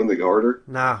considered one of the harder.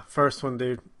 Nah, first one,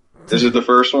 dude. Is it the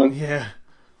first one? Yeah.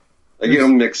 I get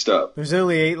them mixed up. There's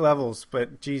only 8 levels,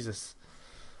 but Jesus.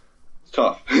 It's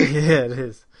tough. Yeah, it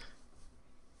is.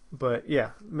 But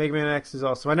yeah, Mega Man X is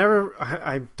awesome.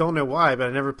 I don't know why, but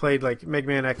I never played like Mega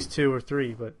Man X 2 or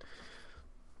 3, but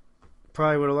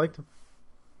probably would have liked them.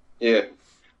 Yeah.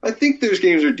 I think those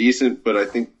games are decent, but I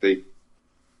think they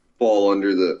fall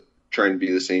under the trying to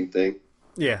be the same thing.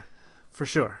 Yeah, for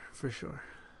sure.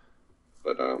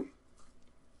 But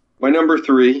my number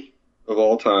 3 of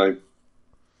all time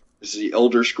is the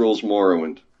Elder Scrolls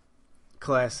Morrowind.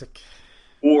 Classic.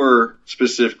 Or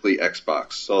specifically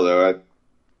Xbox, although I've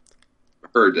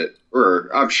heard that, or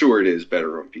I'm sure it is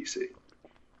better on PC.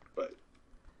 But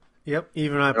yep,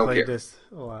 even I played this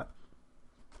a lot.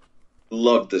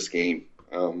 Love this game.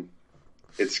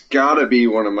 It's got to be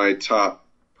one of my top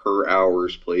per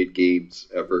hours played games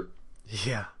ever.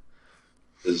 Yeah.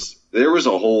 There was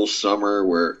a whole summer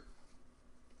where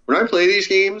when I play these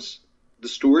games, the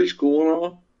story's cool and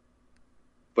all,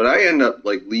 but I end up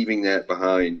like leaving that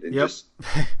behind and just.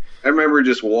 I remember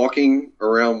just walking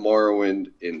around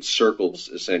Morrowind in circles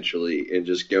essentially, and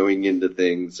just going into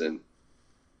things and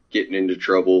getting into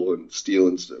trouble and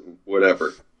stealing stuff,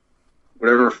 whatever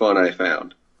fun I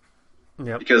found.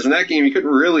 Yep. Because in that game you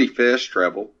couldn't really fast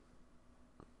travel.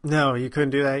 No, you couldn't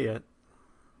do that yet.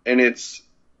 And it's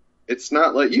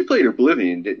not like you played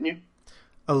Oblivion, didn't you?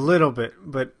 A little bit,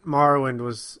 but Morrowind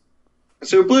was.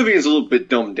 So Oblivion's a little bit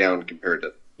dumbed down compared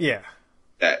to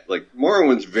that. Like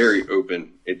Morrowind's very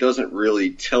open. It doesn't really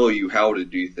tell you how to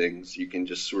do things. You can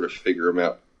just sort of figure them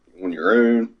out on your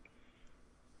own,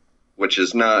 which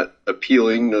is not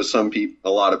appealing to a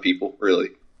lot of people, really.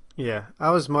 Yeah, I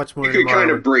was much more. You could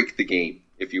kind of break the game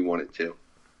if you wanted to.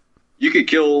 You could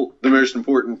kill the most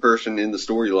important person in the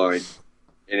storyline,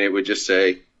 and it would just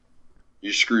say,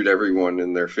 you screwed everyone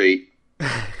in their fate.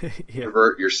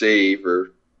 Revert your save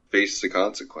or face the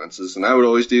consequences. And I would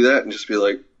always do that and just be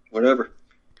like, whatever.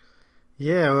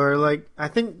 Yeah, or like, I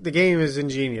think the game is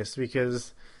ingenious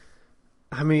because,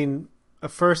 I mean, a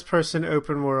first-person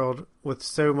open world with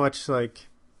so much, like,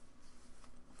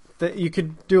 that you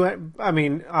could do it. I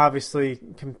mean, obviously,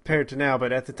 compared to now,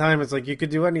 but at the time, it's like you could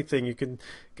do anything. You could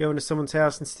go into someone's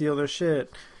house and steal their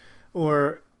shit.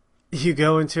 Or you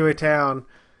go into a town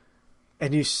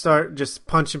and you start just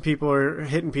punching people or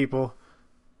hitting people,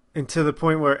 and to the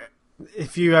point where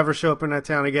if you ever show up in that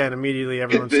town again, immediately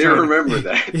everyone's they remember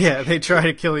that. Yeah, they try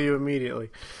to kill you immediately,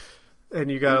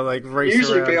 and you gotta like race. You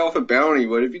usually around. pay off a bounty,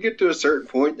 but if you get to a certain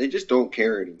point, they just don't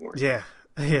care anymore. Yeah,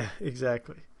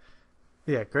 exactly.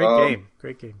 Yeah,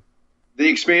 great game. The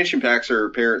expansion packs are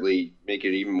apparently make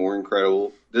it even more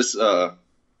incredible. This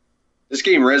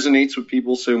game resonates with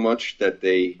people so much that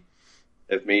they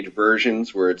have made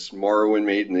versions where it's Morrowind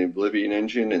made in the Oblivion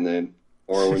engine, and then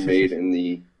Morrowind made in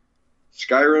the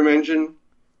Skyrim engine,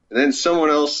 and then someone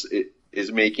else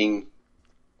is making.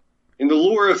 In the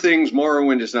lore of things,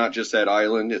 Morrowind is not just that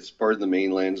island; it's part of the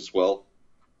mainland as well.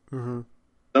 Mm-hmm.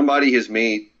 Somebody has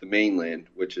made the mainland,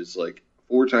 which is like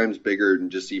 4 times bigger than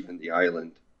just even the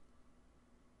island.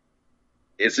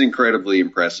 It's incredibly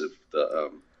impressive,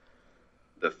 the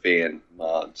fan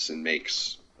mods and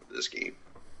makes of this game.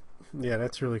 Yeah,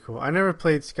 that's really cool. I never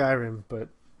played Skyrim, but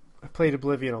I played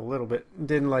Oblivion a little bit.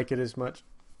 Didn't like it as much.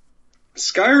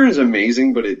 Skyrim is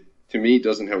amazing, but to me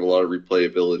doesn't have a lot of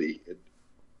replayability.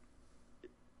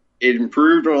 It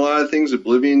improved on a lot of things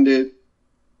Oblivion did.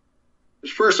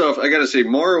 First off, I gotta say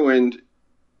Morrowind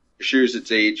shows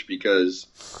its age because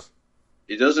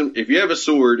it doesn't. If you have a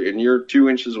sword and you're 2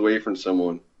 inches away from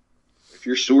someone, if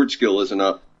your sword skill isn't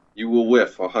up, you will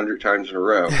whiff 100 times in a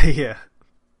row. Yeah.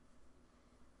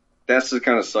 That's the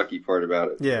kind of sucky part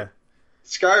about it. Yeah.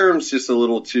 Skyrim's just a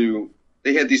little too.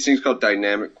 They had these things called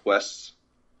dynamic quests,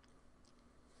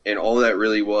 and all that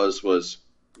really was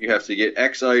you have to get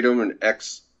X item and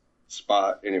X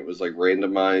spot, and it was like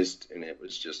randomized, and it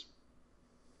was just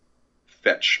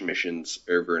fetch missions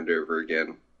over and over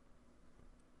again,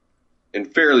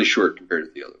 and fairly short compared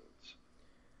to the other ones.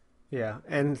 Yeah,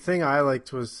 and the thing I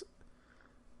liked was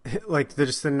like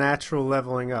just the natural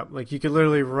leveling up. Like you could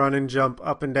literally run and jump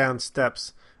up and down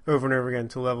steps over and over again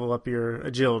to level up your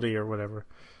agility or whatever.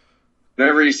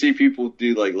 Whenever you see people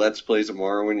do like Let's Plays of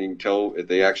Morrowind, you can tell if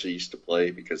they actually used to play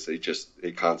because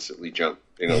they constantly jump,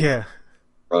 Yeah.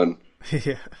 run.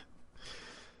 Yeah.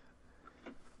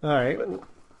 All right.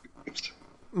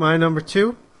 My number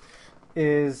 2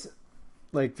 is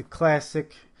like the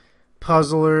classic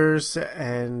puzzlers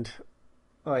and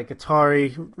like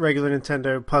Atari, regular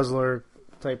Nintendo puzzler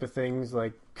type of things,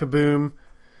 like Kaboom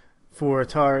for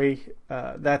Atari.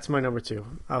 That's my number 2.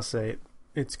 I'll say it.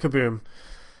 It's Kaboom.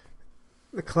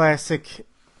 The classic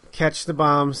catch the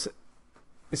bombs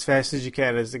as fast as you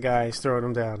can as the guy's throwing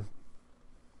them down.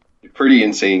 Pretty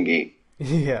insane game.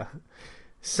 Yeah.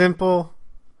 Simple,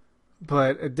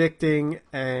 but addicting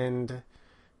and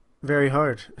very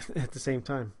hard at the same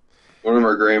time. One of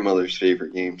our grandmother's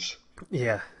favorite games.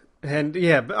 Yeah. And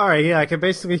yeah, all right, yeah, I can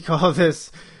basically call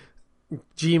this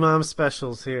G-Mom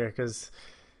specials here because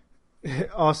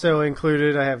also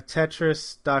included I have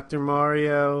Tetris, Dr.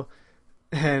 Mario,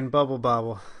 and Bubble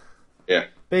Bobble. Yeah.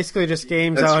 Basically just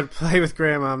games I would play with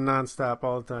Grandma nonstop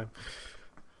all the time.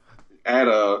 Add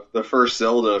the first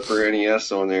Zelda for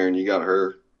NES on there, and you got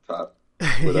her top.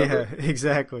 Yeah,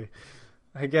 exactly.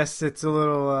 I guess it's a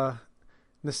little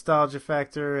nostalgia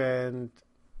factor and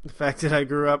the fact that I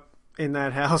grew up in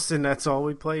that house and that's all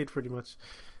we played pretty much.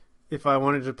 If I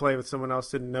wanted to play with someone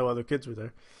else, didn't know other kids were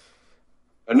there.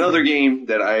 Another game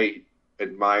that I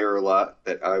admire a lot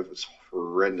that I was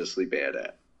horrendously bad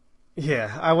at.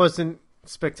 Yeah, I wasn't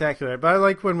spectacular, but I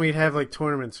like when we'd have like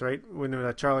tournaments, right?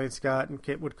 When Charlie and Scott and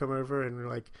Kit would come over and we're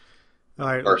like, all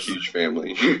right, our huge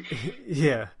family.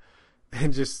 Yeah,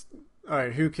 and just all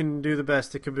right, who can do the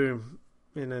best at Kaboom?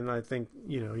 And then I think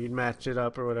you'd match it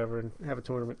up or whatever and have a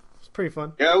tournament. It's pretty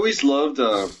fun. Yeah, I always loved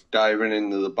diving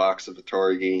into the box of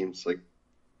Atari games. Like,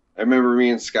 I remember me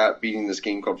and Scott beating this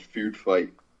game called Food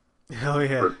Fight. Oh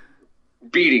yeah,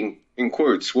 beating in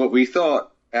quotes what we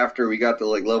thought after we got to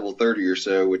like level 30 or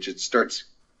so, which it starts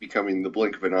becoming the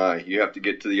blink of an eye. You have to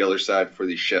get to the other side before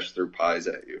these chefs throw pies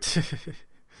at you.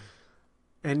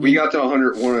 And we got to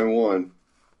 101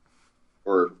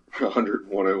 or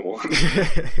 101.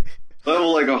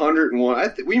 Level like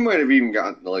 101. We might have even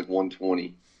gotten to like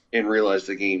 120 and realized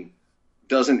the game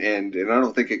doesn't end, and I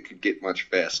don't think it could get much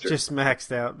faster. Just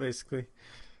maxed out, basically.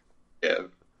 Yeah.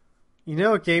 You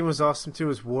know what game was awesome too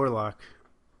was Warlock.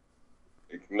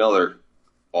 Another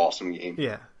awesome game.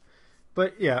 Yeah.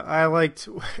 But yeah, I liked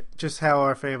just how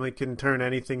our family can turn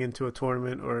anything into a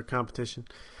tournament or a competition.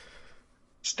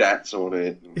 Stats on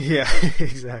it. Yeah,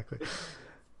 exactly.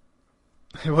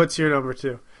 What's your number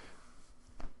 2?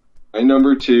 My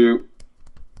number 2.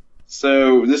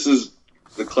 So this is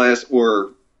the class,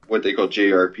 or what they call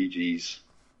JRPGs.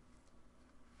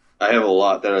 I have a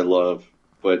lot that I love,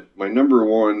 but my number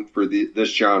 1 for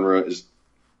this genre is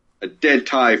a dead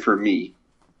tie for me.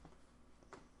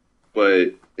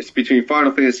 But it's between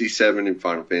Final Fantasy VII and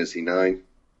Final Fantasy IX.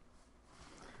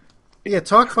 Yeah,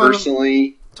 talk Final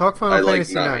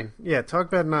Fantasy 9. Yeah, talk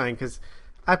about 9 because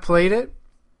I played it.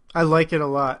 I like it a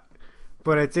lot,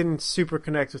 but it didn't super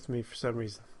connect with me for some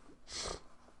reason.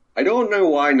 I don't know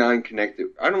why 9 connected.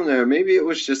 I don't know. Maybe it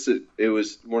was just that it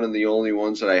was one of the only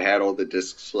ones that I had all the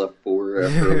discs left for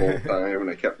after a long time, and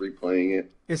I kept replaying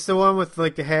it. It's the one with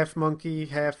like the half monkey,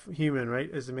 half human, right?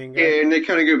 As the main guy. Yeah, and they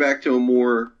kind of go back to a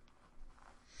more...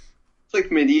 It's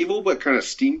like medieval, but kind of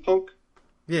steampunk.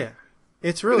 Yeah.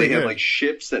 It's really good. They have like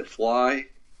ships that fly.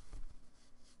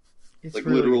 It's like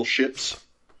really literal good. ships.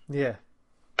 Yeah.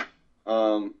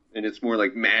 And it's more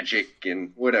like magic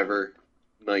and whatever.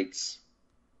 Knights.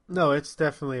 No, it's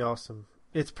definitely awesome.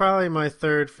 It's probably my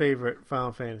 3rd favorite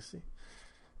Final Fantasy.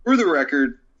 For the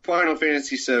record, Final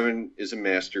Fantasy VII is a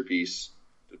masterpiece.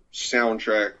 The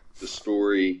soundtrack, the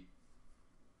story,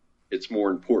 it's more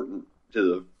important to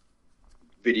the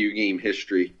video game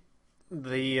history.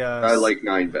 I like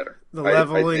 9 better. The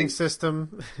leveling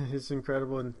system is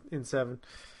incredible in 7.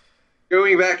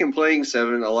 Going back and playing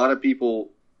 7, a lot of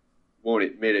people won't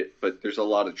admit it, but there's a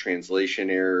lot of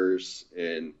translation errors,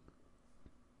 and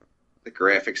the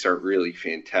graphics aren't really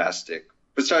fantastic.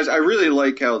 Besides, I really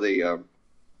like how they, I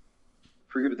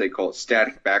forget what they call it,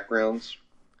 static backgrounds,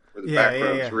 where the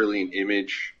background's really an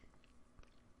image.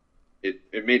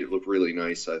 It made it look really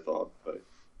nice, I thought, but...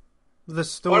 The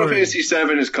story. Final Fantasy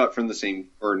VII is cut from the same,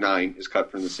 or 9 is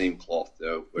cut from the same cloth,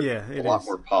 though. But yeah, a lot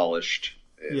more polished.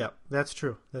 Yeah, that's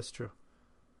true. That's true.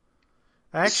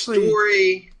 Actually,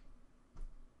 story,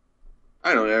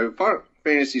 I don't know. Final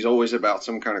Fantasy's always about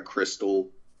some kind of crystal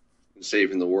and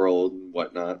saving the world and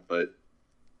whatnot, but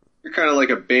you're kind of like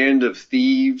a band of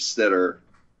thieves that are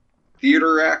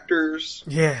theater actors.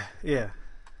 yeah, yeah.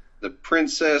 The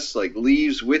princess like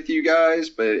leaves with you guys,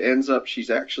 but it ends up she's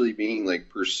actually being like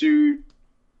pursued.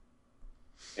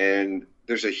 And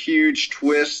there's a huge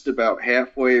twist about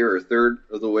halfway or a third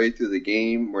of the way through the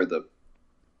game where the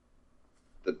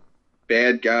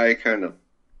bad guy kind of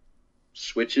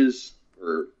switches,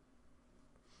 or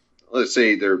let's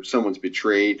say someone's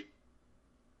betrayed.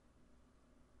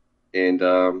 And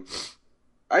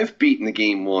I've beaten the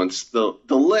game once. The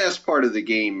last part of the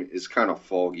game is kind of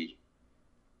foggy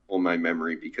on my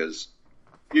memory because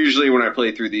usually when I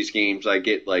play through these games, I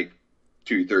get like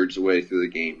 2/3 the way through the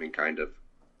game and kind of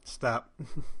Stop.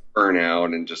 burn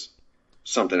out and just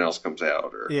something else comes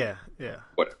out or Yeah.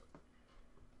 whatever.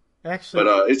 Actually,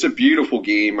 But it's a beautiful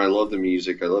game. I love the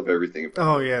music. I love everything about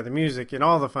oh yeah, the music in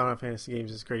all the Final Fantasy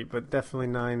games is great, but definitely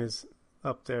 9 is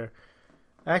up there.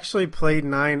 I actually played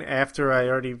 9 after I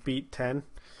already beat 10.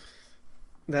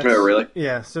 it. Oh, really?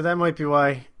 Yeah, so that might be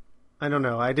why. I don't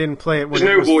know. I didn't play it when There's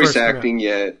it no was voice first coming out. acting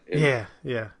yet. And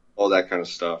Yeah. all that kind of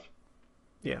stuff.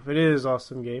 Yeah, but it is an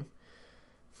awesome game.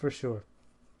 For sure.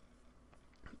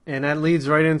 And that leads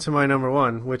right into my number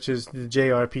 1, which is the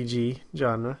JRPG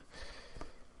genre.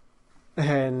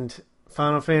 And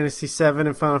Final Fantasy 7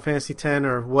 and Final Fantasy 10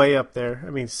 are way up there. I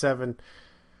mean, 7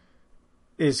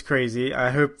 is crazy.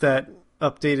 I hope that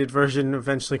updated version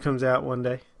eventually comes out one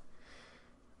day.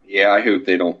 Yeah, I hope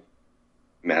they don't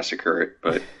massacre it,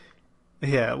 but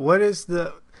Yeah, what is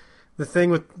the thing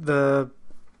with the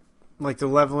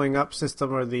leveling up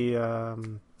system or the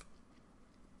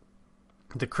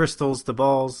crystals, the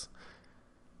balls?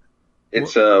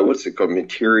 it's what's it called?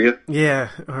 Materia. Yeah,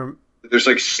 or There's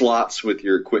like slots with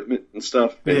your equipment and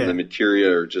stuff, and Yeah. the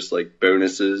materia are just like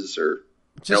bonuses or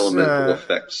just elemental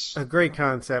effects. a great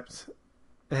concept,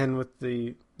 and with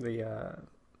the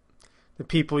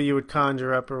people you would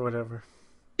conjure up or whatever,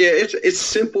 Yeah, it's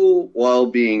simple while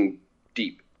being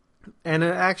deep. and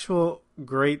an actual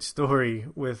great story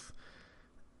with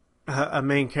a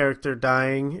main character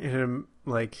dying and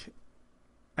like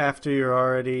after you're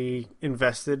already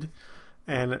invested,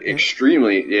 and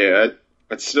Extremely, yeah.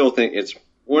 I still think it's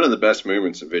one of the best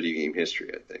moments in video game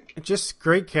history, I think. just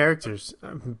great characters.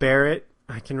 Barrett,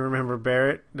 I can remember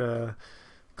Barrett,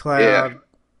 Cloud, Yeah.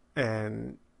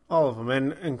 and all of them,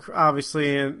 and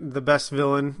obviously the best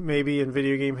villain maybe in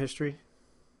video game history.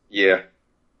 Yeah.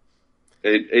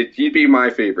 He'd be my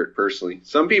favorite, personally.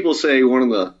 Some people say one of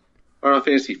the Final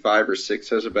Fantasy 5 or 6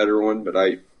 has a better one, but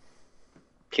I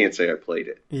can't say I played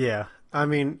it. Yeah, I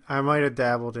mean, I might have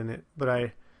dabbled in it, but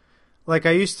I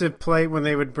used to play when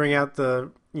they would bring out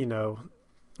the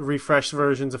refreshed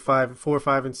versions of 4,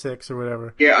 5, and 6 or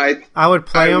whatever. Yeah, I would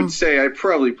play I them. would say I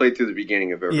probably played through the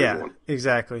beginning of every Yeah, one.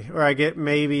 exactly. Or I get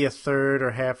maybe a third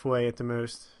or halfway at the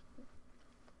most.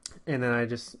 And then I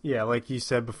just, like you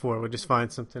said before, would just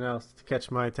find something else to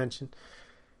catch my attention.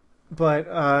 But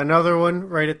another one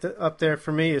right up there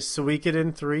for me is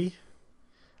Suikoden 3.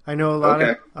 I know a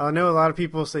lot of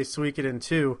people say Suikoden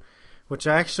 2, which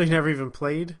I actually never even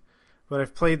played, but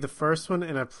I've played the first one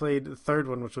and I played the third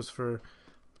one, which was for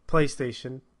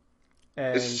PlayStation.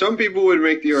 And Some people would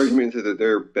make the argument that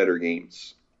they're better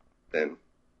games than.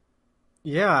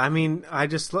 yeah, I mean,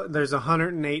 there's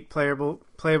 108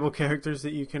 playable characters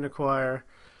that you can acquire.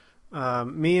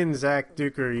 Me and Zach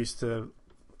Duker used to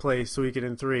play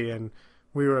Suikoden 3, and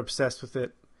we were obsessed with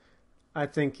it. I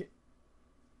think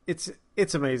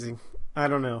it's amazing. I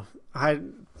don't know.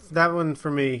 That one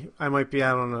for me, I might be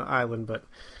out on an island, but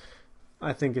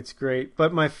I think it's great.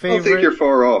 But my I favorite, don't think you're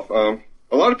far off.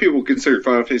 A lot of people consider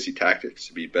Final Fantasy Tactics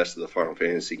to be best of the Final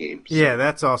Fantasy games. yeah,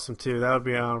 that's awesome too. That would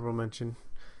be an honorable mention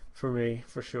for me,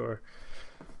 for sure.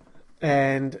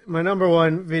 And my number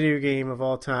 1 video game of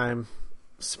all time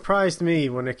surprised me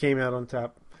when it came out on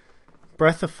top.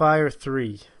 Breath of Fire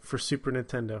 3 for Super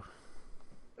Nintendo.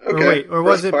 Okay. Or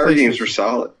was it Fire games PlayStation? were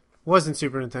solid. Wasn't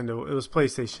Super Nintendo. It was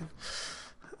PlayStation.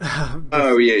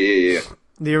 Oh, yeah.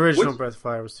 The original What's- Breath of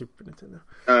Fire was Super Nintendo.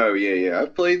 Oh, yeah. I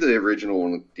played the original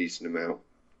one a decent amount.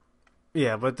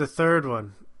 Yeah, but the third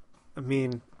one, I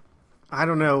mean, I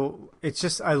don't know. It's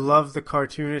just, I love the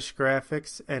cartoonish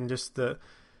graphics and just the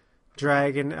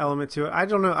dragon element to it. I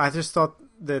don't know. I just thought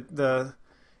that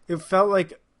it felt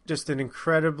like just an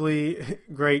incredibly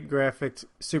great graphic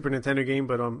Super Nintendo game,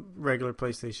 but on regular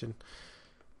PlayStation.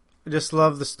 I just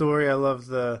love the story. I love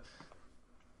the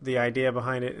idea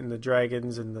behind it and the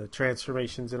dragons and the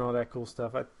transformations and all that cool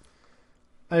stuff.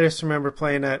 I just remember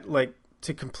playing that like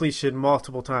to completion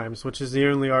multiple times, which is the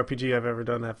only RPG I've ever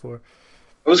done that for.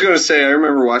 I was going to say, I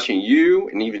remember watching you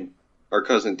and even our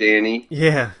cousin Danny,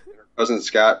 Yeah, cousin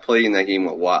Scott playing that game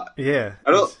a lot. yeah.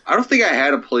 I don't think I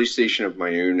had a PlayStation of my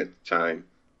own at the time,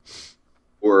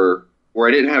 or where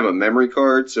I didn't have a memory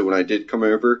card. So when I did come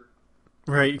over,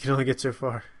 Right, you can only get so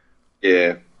far.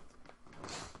 yeah,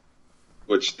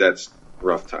 which that's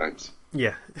rough times.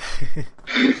 Yeah.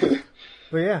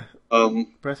 But yeah,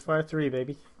 Breath of Fire 3,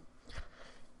 baby.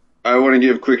 I want to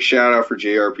give a quick shout out for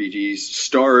JRPGs.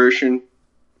 Star Ocean.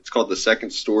 It's called The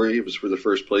Second Story. It was for the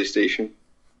first PlayStation.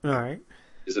 All right.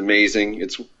 It's amazing.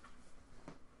 It's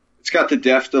got the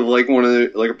depth of like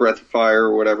a Breath of Fire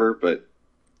or whatever, but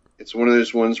it's one of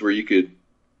those ones where you could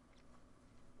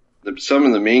some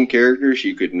of the main characters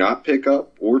you could not pick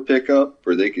up, or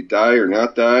they could die or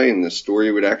not die, and the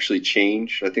story would actually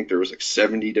change. I think there was like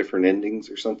 70 different endings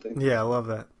or something. Yeah, I love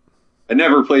that. I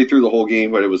never played through the whole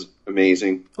game, but it was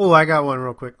amazing. Oh, I got one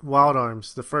real quick. Wild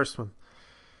Arms, the first one.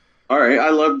 All right, I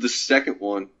loved the second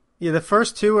one. Yeah, the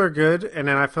first two are good, and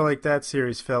then I feel like that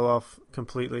series fell off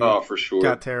completely. Oh, for sure.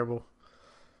 Got terrible.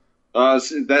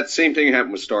 That same thing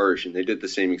happened with Star Ocean. They did the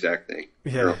same exact thing.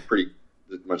 Yeah. They're pretty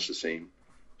much the same.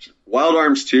 Wild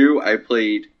Arms 2, I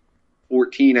played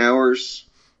 14 hours,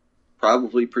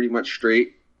 probably pretty much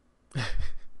straight,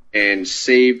 and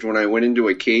saved when I went into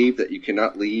a cave that you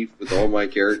cannot leave with all my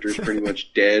characters pretty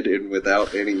much dead and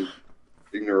without anything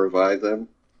to revive them.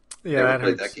 Yeah, Never that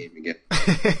played hurts. that game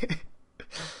again.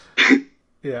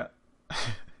 Yeah. I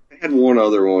had one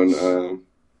other one.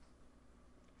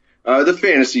 The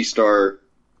Phantasy Star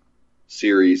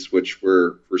series, which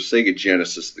were for Sega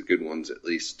Genesis, the good ones at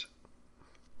least.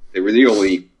 They were the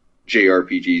only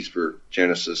JRPGs for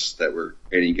Genesis that were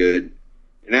any good,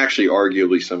 and actually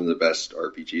arguably some of the best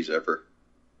RPGs ever.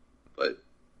 But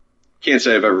can't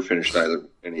say I've ever finished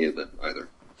any of them either.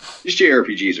 These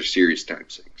JRPGs are serious time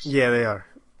sinks. Yeah, they are.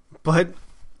 But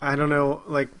I don't know,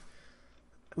 like,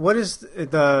 what is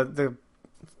the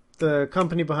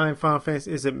company behind Final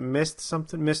Fantasy? Is it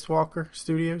Mistwalker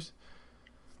Studios?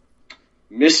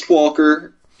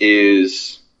 Mistwalker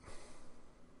is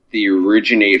the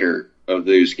originator of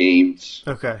those games.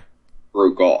 Okay.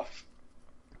 Broke off.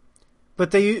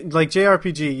 But they, like,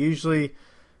 JRPG usually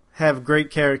have great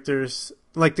characters,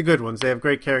 like the good ones. They have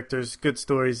great characters, good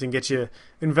stories, and get you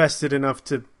invested enough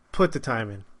to put the time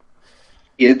in.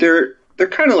 Yeah, they're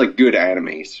kind of like good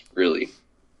animes, really.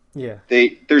 Yeah.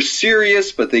 They're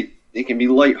serious, but they can be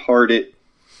lighthearted.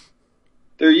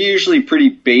 They're usually pretty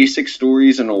basic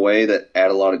stories in a way that add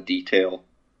a lot of detail.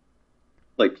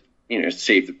 Like,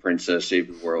 save the princess, save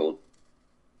the world,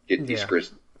 get these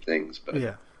things,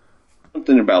 but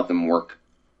something about them work.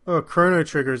 Oh, Chrono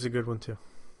Trigger is a good one too.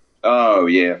 Oh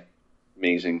yeah,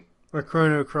 amazing. Or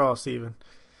Chrono Cross even.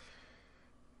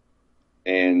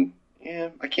 And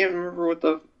I can't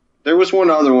remember there was one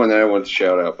other one that I wanted to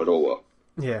shout out, but oh well.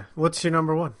 Yeah, what's your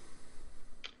number one?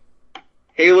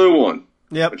 Halo 1.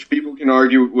 Yep. Which people can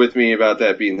argue with me about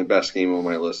that being the best game on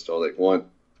my list all they want.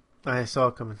 I saw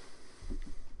it coming.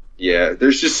 Yeah,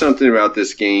 there's just something about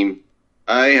this game.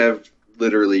 I have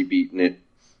literally beaten it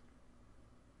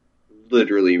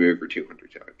over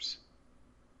 200 times.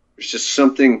 There's just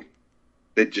something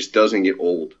that just doesn't get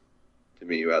old to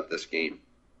me about this game.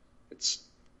 It's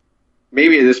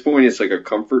maybe at this point it's like a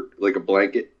comfort, like a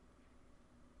blanket,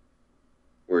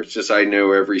 where it's just I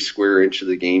know every square inch of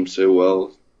the game so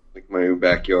well, like my own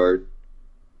backyard.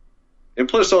 And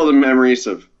plus all the memories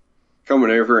of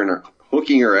coming over and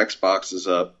hooking our Xboxes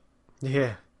up.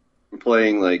 Yeah. And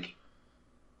playing like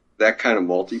that kind of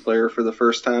multiplayer for the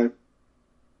first time.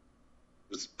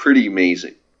 It was pretty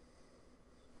amazing.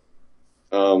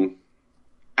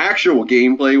 Actual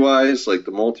gameplay wise, like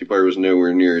the multiplayer was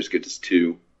nowhere near as good as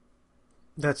 2.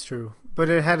 That's true. But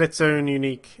it had its own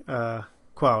unique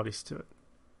qualities to it.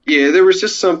 Yeah, there was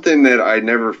just something that I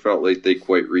never felt like they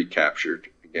quite recaptured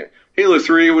again. Halo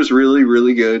 3 was really,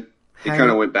 really good. It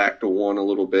kind of went back to 1 a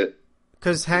little bit.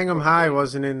 Because Hang 'em High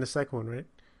wasn't in the second one, right?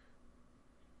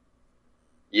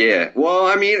 Yeah, well,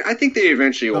 I mean, I think they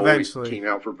eventually always came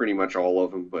out for pretty much all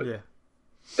of them, but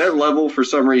that level, for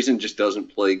some reason, just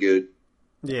doesn't play good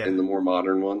in the more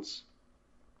modern ones.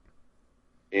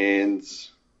 And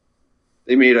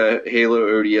they made a Halo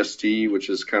ODST, which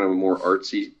is kind of a more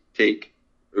artsy take,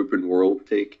 open world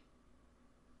take.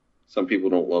 Some people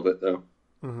don't love it, though.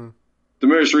 Mm-hmm. The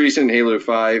most recent Halo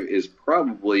 5 is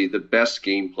probably the best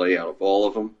gameplay out of all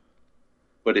of them,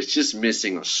 but it's just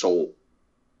missing a soul.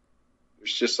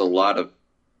 There's just a lot of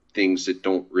things that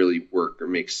don't really work or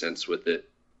make sense with it.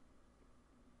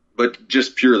 But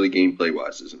just purely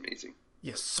gameplay-wise is amazing.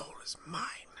 Your soul is mine.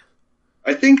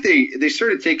 I think they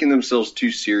started taking themselves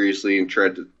too seriously and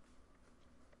tried to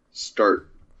start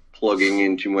plugging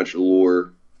in too much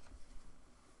lore.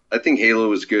 I think Halo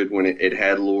was good when it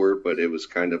had lore, but it was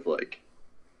kind of like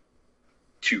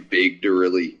too big to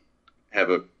really have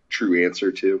a true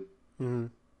answer to.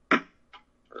 Mm-hmm.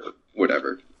 Or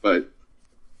whatever. But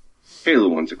Halo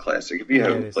 1's a classic. If you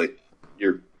haven't played,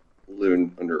 you're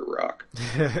living under a rock.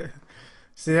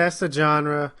 See, that's the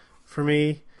genre for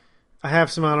me. I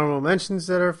have some honorable mentions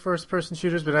that are first-person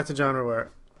shooters, but that's a genre where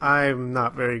I'm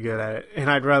not very good at it, and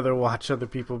I'd rather watch other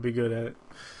people be good at it.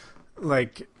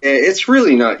 Like, it's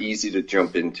really not easy to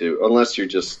jump into unless you're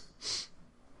just.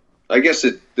 I guess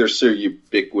they're so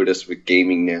ubiquitous with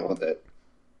gaming now that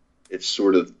it's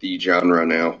sort of the genre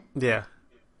now. Yeah.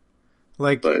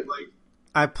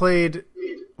 I played.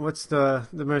 What's the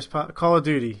most Call of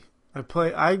Duty?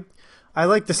 I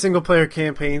like the single player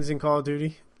campaigns in Call of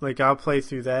Duty. Like, I'll play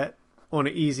through that on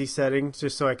an easy setting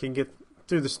just so I can get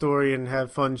through the story and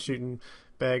have fun shooting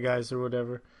bad guys or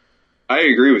whatever. I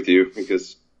agree with you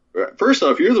because first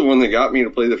off, you're the one that got me to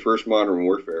play the first Modern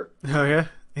Warfare. Oh yeah,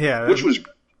 yeah, which was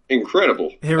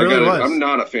incredible. It really was. I'm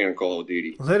not a fan of Call of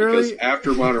Duty. Literally, because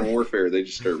after Modern Warfare, they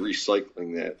just started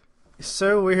recycling that. It's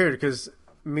so weird because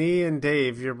me and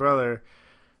Dave, your brother,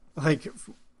 like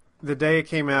the day it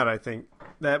came out, I think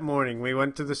that morning we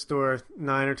went to the store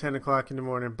 9 or 10 o'clock in the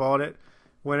morning, bought it,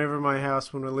 went over to my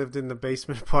house when we lived in the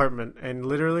basement apartment, and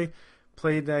literally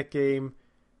played that game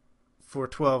for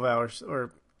 12 hours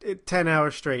or 10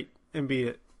 hours straight and beat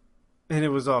it. And it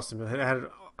was awesome. It had a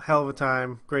hell of a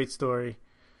time. Great story.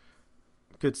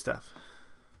 Good stuff.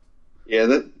 Yeah,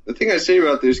 the thing I say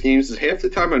about those games is half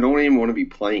the time I don't even want to be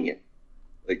playing it.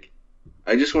 Like,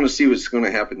 I just want to see what's going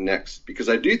to happen next. Because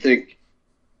I do think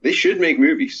they should make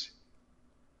movies.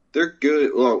 They're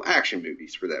good, well, action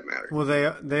movies for that matter. Well,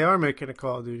 they are making a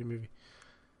Call of Duty movie.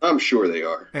 I'm sure they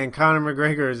are. And Conor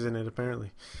McGregor is in it,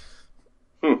 apparently.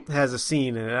 Has a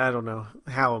scene in it. I don't know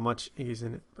how much he's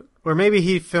in it. Or maybe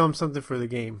he filmed something for the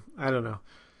game. I don't know.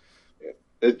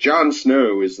 Yeah. Jon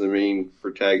Snow is the main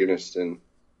protagonist and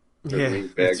the main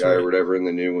bad guy or whatever in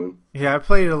the new one. Yeah, I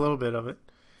played a little bit of it.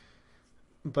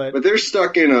 But they're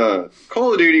stuck in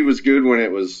Call of Duty was good when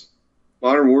it was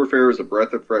Modern Warfare was a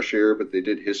breath of fresh air, but they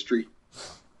did history.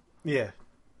 Yeah.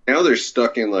 Now they're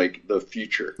stuck in like the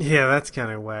future. Yeah, that's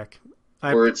kind of whack.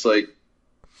 Where it's like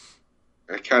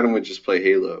I kind of would just play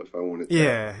Halo if I wanted to.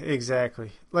 Yeah,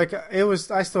 exactly. Like it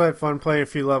was I still had fun playing a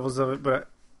few levels of it, but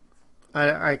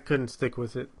I couldn't stick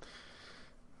with it.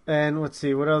 And let's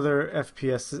see, what other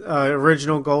FPS?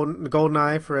 Original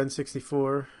GoldenEye for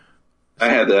N64. I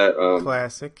had that.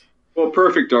 Classic. Well,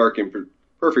 Perfect Dark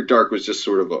was just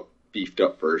sort of a beefed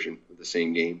up version of the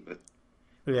same game, but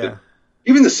yeah,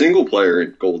 even the single player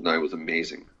in GoldenEye was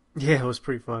amazing. Yeah, it was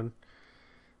pretty fun.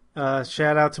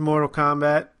 Shout out to Mortal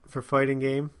Kombat for fighting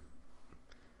game.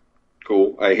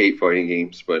 Cool. I hate fighting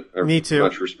games, but me too.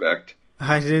 Much respect.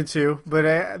 I did too, but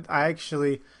I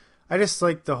just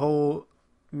like the whole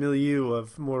milieu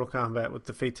of Mortal Kombat with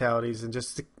the fatalities and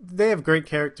just they have great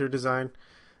character design.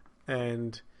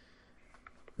 And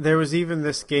there was even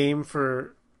this game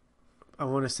for, I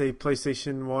want to say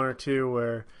PlayStation 1 or 2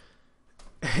 where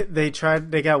they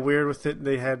got weird with it.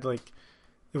 They had like,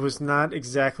 it was not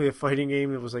exactly a fighting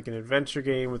game. It was like an adventure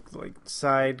game with like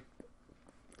side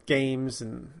games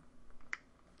and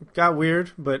it got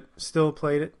weird, but still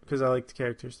played it because I liked the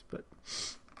characters. But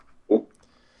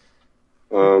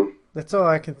that's all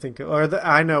I can think of.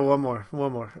 I know one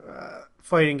more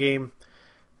fighting game.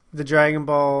 The Dragon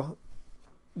Ball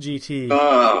GT.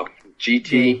 Oh, GT.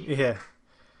 Game. Yeah.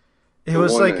 It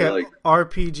was like a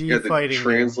RPG fighting game.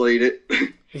 Translate it.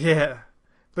 Yeah.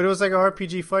 But it was like an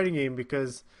RPG fighting game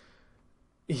because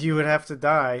you would have to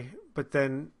die, but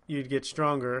then you'd get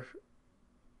stronger.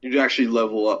 You'd actually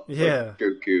level up. Yeah. Like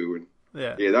Goku.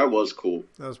 Yeah, that was cool.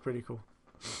 That was pretty cool.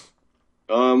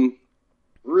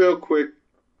 Real quick,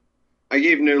 I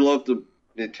gave no love to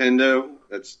Nintendo.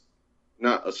 That's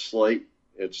not a slight.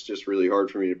 It's just really hard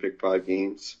for me to pick 5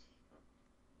 games.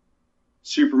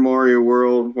 Super Mario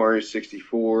World, Mario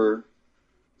 64,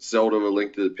 Zelda: A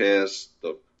Link to the Past,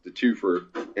 the 2 for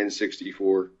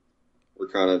N64,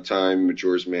 Ocarina of Time,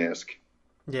 Majora's Mask.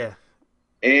 Yeah.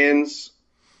 And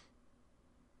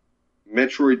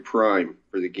Metroid Prime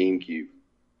for the GameCube.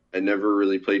 I never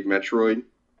really played Metroid.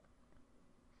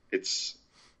 It's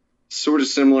sort of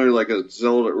similar like a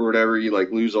Zelda or whatever. You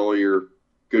like lose all your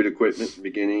good equipment at the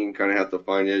beginning, kind of have to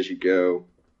find it as you go.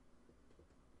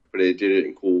 But they did it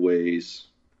in cool ways.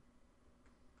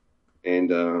 And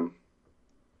the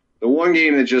one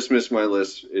game that just missed my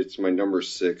list, it's my number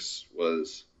 6,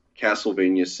 was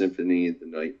Castlevania Symphony of the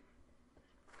Night.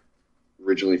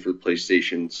 originally for the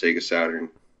PlayStation, Sega Saturn.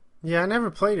 Yeah, I never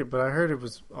played it, but I heard it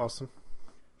was awesome.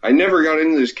 I never got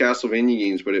into those Castlevania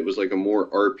games, but it was like a more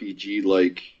RPG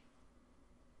like,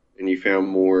 and you found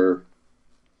more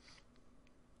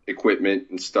equipment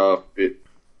and stuff. And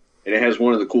it has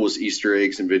one of the coolest Easter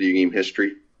eggs in video game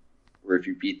history, where if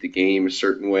you beat the game a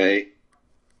certain way,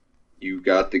 you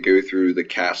got to go through the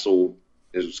castle.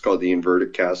 It was called the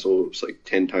inverted castle. It was like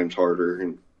 10 times harder,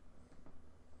 and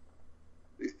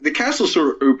the castle's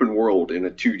sort of open world in a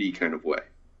 2D kind of way.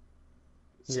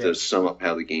 It's to sum up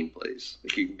how the game plays.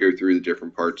 Like you can go through the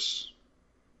different parts.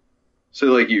 So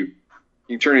like you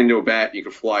turn into a bat, you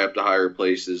can fly up to higher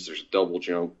places. There's a double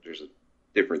jump. There's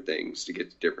different things to get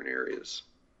to different areas.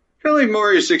 Kind of like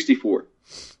Mario 64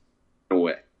 in a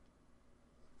way.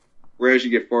 Whereas you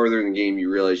get farther in the game, you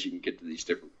realize you can get to these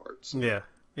different parts. Yeah,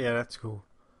 that's cool.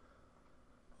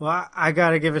 Well, I got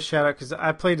to give a shout out because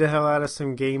I played the hell out of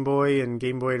some Game Boy and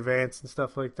Game Boy Advance and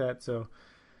stuff like that. So,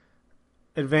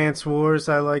 Advance Wars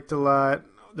I liked a lot.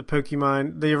 The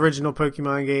original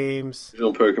Pokemon games. The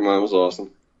original Pokemon was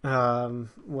awesome.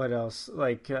 What else?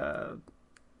 Like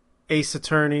Ace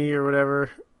Attorney or whatever.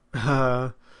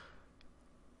 I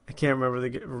can't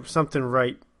remember something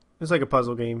right. It was like a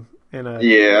puzzle game. And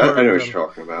yeah, I know what you're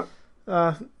talking about.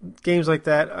 Games like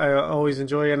that I always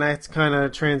enjoy, and that's kind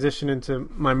of transitioned into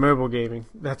my mobile gaming.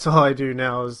 That's all I do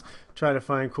now is try to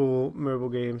find cool mobile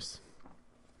games.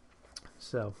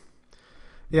 So,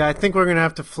 yeah, I think we're going to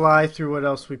have to fly through what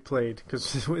else we played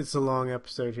because it's a long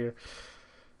episode here.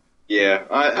 Yeah,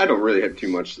 I don't really have too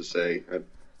much to say.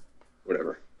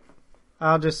 Whatever.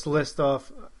 I'll just list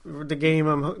off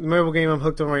the mobile game I'm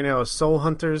hooked on right now is Soul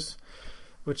Hunters,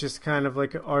 which is kind of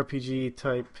like an RPG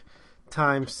type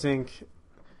time sync.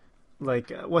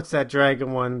 Like, what's that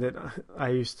dragon one that I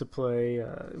used to play?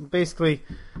 Basically,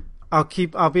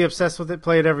 I'll be obsessed with it,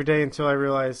 play it every day until I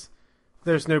realize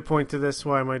there's no point to this.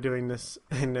 Why am I doing this?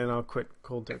 And then I'll quit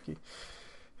cold turkey.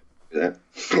 Yeah.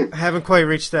 I haven't quite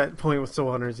reached that point with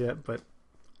Soul Hunters yet, but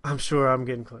I'm sure I'm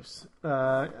getting close.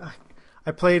 I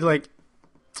played like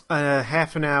a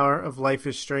half an hour of Life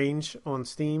is Strange on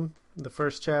Steam, the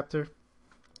first chapter.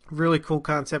 Really cool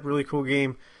concept, really cool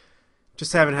game.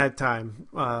 Just haven't had time.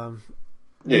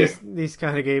 These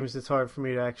kind of games, it's hard for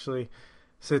me to actually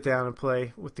sit down and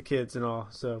play with the kids and all.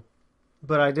 So,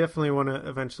 but I definitely want to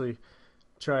eventually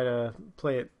try to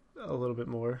play it a little bit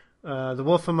more. The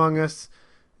Wolf Among Us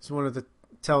is one of the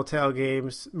Telltale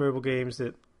games, mobile games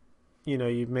that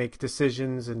you make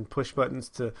decisions and push buttons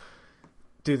to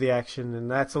do the action, and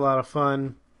that's a lot of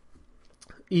fun.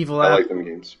 I like them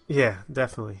games. Yeah,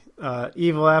 definitely.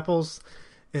 Evil Apples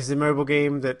is a mobile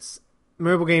game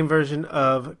version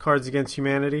of Cards Against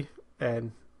Humanity,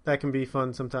 and that can be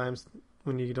fun sometimes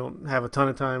when you don't have a ton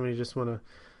of time and you just want to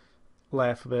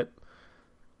laugh a bit.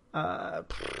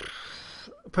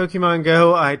 Pokemon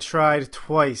Go, I tried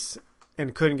twice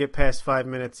and couldn't get past 5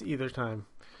 minutes either time.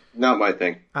 Not my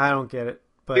thing. I don't get it.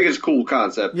 But I think it's a cool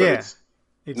concept, but it's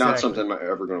exactly. Not something I'm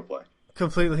ever going to play.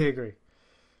 Completely agree.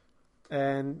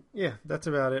 And yeah, that's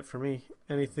about it for me.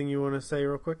 Anything you want to say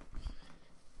real quick?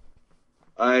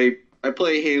 I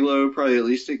play Halo probably at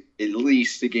least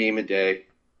a game a day,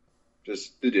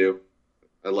 just to do.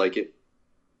 I like it,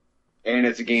 and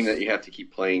it's a game that you have to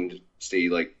keep playing to stay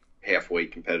like halfway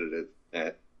competitive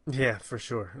at. Yeah, for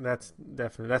sure. That's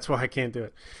why I can't do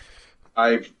it.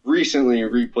 I've recently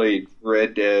replayed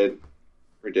Red Dead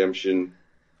Redemption.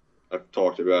 I've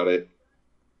talked about it.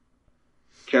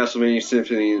 Castlevania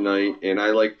Symphony of the Night, and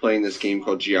I like playing this game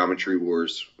called Geometry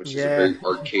Wars, which is a very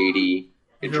arcadey,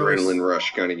 adrenaline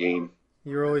rush kind of game.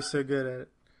 You're always so good at it.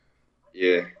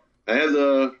 Yeah. I have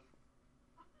the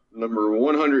number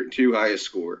 102 highest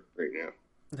score right now.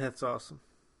 That's awesome.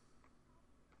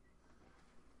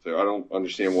 So I don't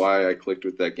understand why I clicked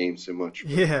with that game so much.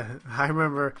 Yeah, I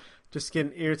remember just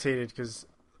getting irritated because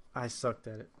I sucked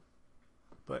at it.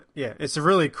 But yeah, it's a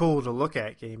really cool to look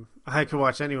at game. I could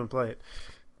watch anyone play it.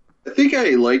 I think I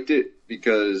liked it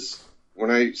because when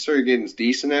I started getting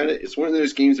decent at it, it's one of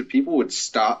those games that people would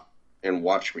stop and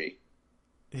watch me.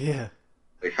 Yeah.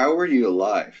 Like, how are you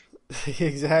alive?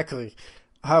 Exactly.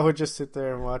 I would just sit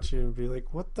there and watch you and be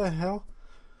like, what the hell?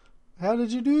 How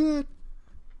did you do that?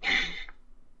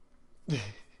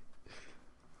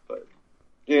 But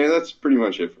yeah, that's pretty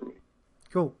much it for me.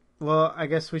 Cool. Well, I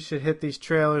guess we should hit these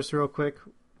trailers real quick.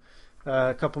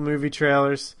 A couple movie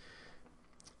trailers.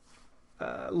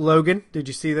 Logan, did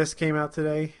you see this? Came out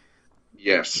today.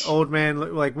 Yes. Old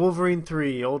Man, like Wolverine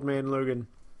 3, Old Man Logan.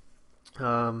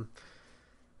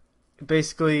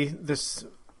 Basically, the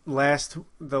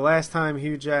last time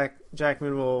Hugh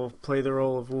Jackman will play the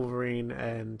role of Wolverine,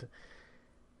 and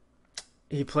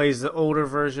he plays the older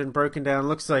version, broken down.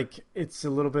 Looks like it's a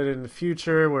little bit in the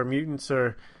future where mutants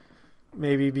are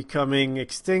maybe becoming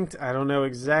extinct. I don't know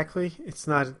exactly. It's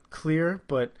not clear,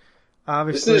 but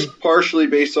Isn't this obviously, partially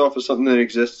based off of something that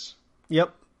exists?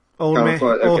 yep. Old Comic man,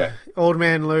 book? Okay. old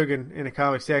man Logan in the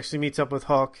comics. He actually meets up with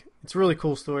Hawk. It's a really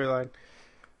cool storyline.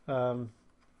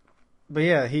 But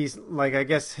yeah, he's like, I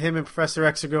guess him and Professor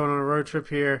X are going on a road trip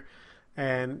here,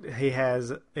 and he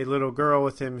has a little girl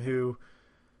with him who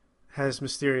has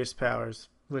mysterious powers,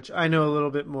 which I know a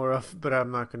little bit more of, but I'm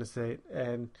not going to say it.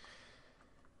 And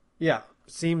yeah,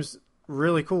 seems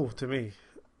really cool to me.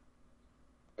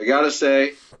 I gotta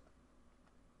say,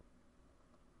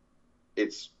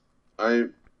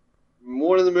 I'm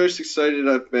one of the most excited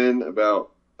I've been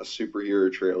about a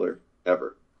superhero trailer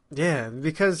ever. Yeah,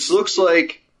 because This looks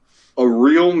like a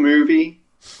real movie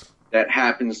that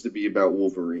happens to be about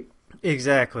Wolverine.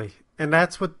 exactly, and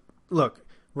that's what. Look,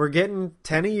 we're getting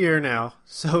 10 a year now,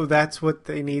 so that's what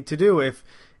they need to do. If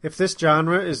this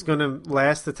genre is going to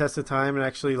last the test of time and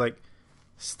actually like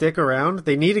stick around,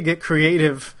 they need to get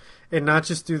creative and not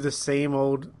just do the same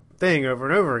old thing over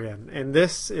and over again. And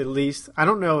this, at least, I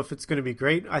don't know if it's going to be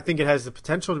great. I think it has the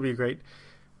potential to be great,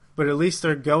 but at least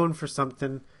they're going for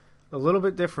something a little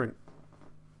bit different.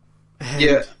 And,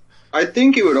 Yeah, I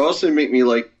think it would also make me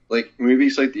like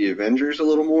movies like the Avengers a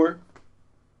little more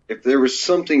if there was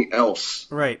something else.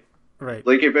 right, right,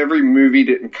 Like if every movie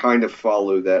didn't kind of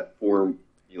follow that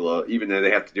formula, even though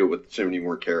they have to do it with so many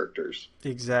more characters.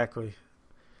 exactly.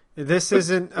 This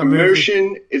isn't a movie.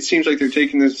 Emotion, it seems like they're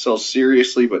taking themselves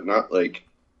seriously, but not like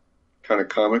kind of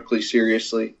comically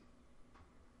seriously.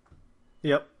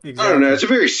 Yep, exactly. I don't know. It's a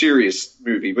very serious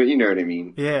movie, but you know what I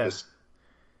mean. Yeah. It's-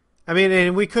 I mean,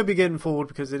 and we could be getting fooled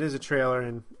because it is a trailer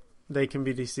and they can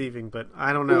be deceiving, but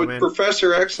I don't know, with man.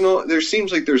 Professor X and all, there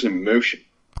seems like there's emotion,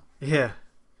 Yeah.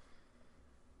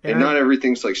 and not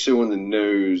everything's like so on the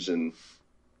nose. And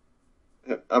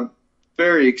I'm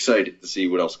very excited to see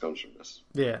what else comes from this.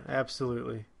 Yeah,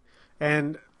 absolutely.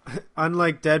 And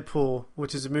unlike Deadpool,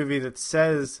 which is a movie that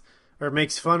says or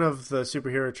makes fun of the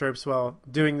superhero tropes while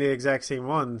doing the exact same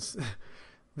ones,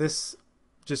 this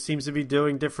just seems to be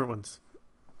doing different ones.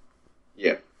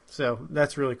 Yeah, So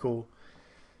that's really cool.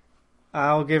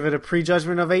 I'll give it a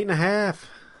prejudgment of 8.5.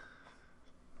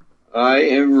 I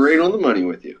am right on the money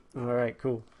with you. All right,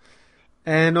 cool.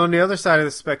 And on the other side of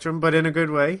the spectrum, but in a good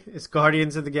way, is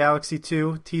Guardians of the Galaxy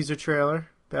 2 teaser trailer,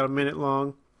 about a minute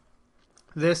long.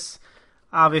 This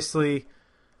obviously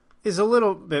is a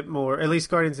little bit more, at least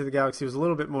Guardians of the Galaxy was a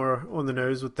little bit more on the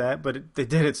nose with that, but they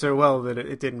did it so well that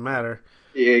it didn't matter.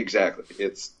 Yeah, exactly.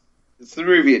 It's the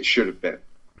movie it should have been.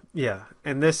 Yeah,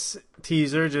 and this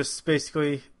teaser just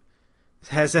basically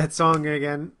has that song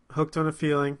again, Hooked on a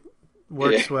Feeling,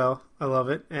 works well. I love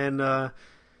it. And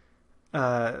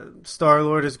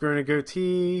Star-Lord is growing a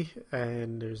goatee,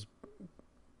 and there's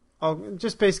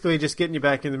just basically just getting you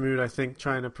back in the mood, I think,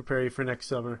 trying to prepare you for next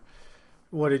summer.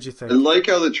 What did you I think? like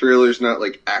how the trailer's not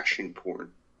like action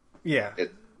porn. Yeah.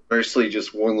 It's mostly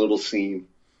just one little scene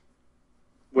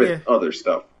with other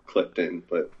stuff clipped in,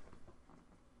 but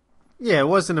Yeah, it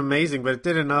wasn't amazing, but it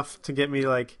did enough to get me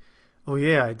like, oh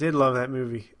yeah, I did love that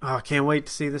movie. Oh, I can't wait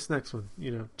to see this next one.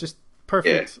 You know, just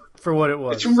perfect for what it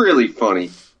was. it's really funny.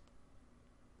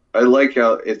 I like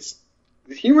how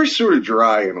the humor's sort of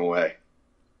dry in a way.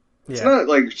 It's not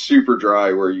like super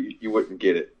dry where you wouldn't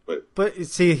get it, But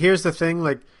see, here's the thing,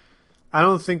 like, I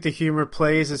don't think the humor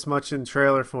plays as much in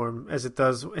trailer form as it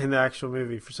does in the actual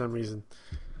movie for some reason.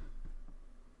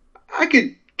 I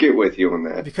could get with you on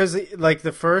that. Because, like,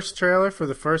 the first trailer for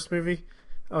the first movie,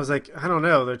 I was like, I don't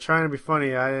know, they're trying to be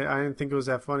funny. I didn't think it was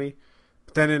that funny.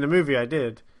 But then in the movie, I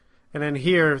did. And then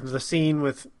here, the scene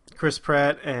with Chris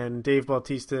Pratt and Dave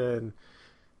Bautista and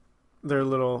their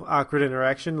little awkward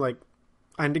interaction, like,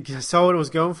 I saw what it was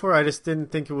going for. I just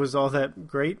didn't think it was all that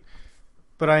great.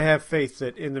 But I have faith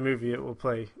that in the movie it will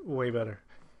play way better.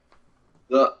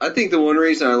 I think the one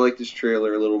reason I like this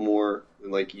trailer a little more than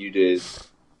like you did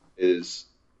is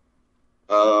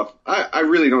I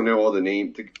really don't know all the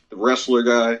name. The wrestler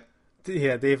guy.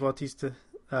 Yeah, Dave Bautista.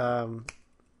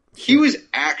 He was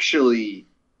actually,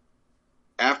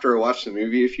 after I watched the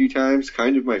movie a few times,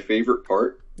 kind of my favorite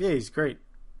part. Yeah, he's great.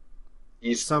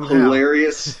 He's Somehow.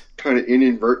 hilarious, kind of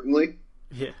inadvertently.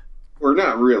 Yeah. Or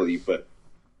not really, but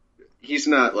he's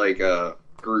not like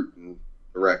Groot and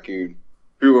the raccoon,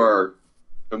 who are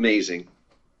amazing.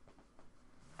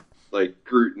 Like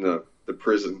Groot in the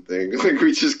prison thing. Like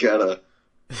we just gotta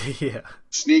Yeah.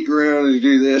 sneak around and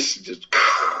do this. Just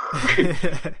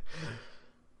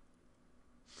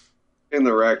and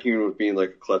the raccoon with being like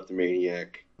a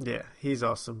kleptomaniac. Yeah, he's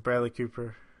awesome. Bradley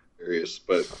Cooper. Hilarious,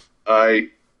 but I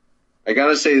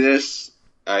gotta say this.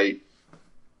 I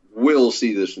will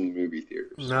see this in the movie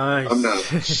theaters. Nice. I'm not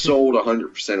sold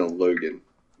 100% on Logan,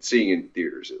 seeing it in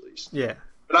theaters at least. Yeah.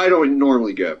 But I don't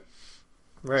normally go.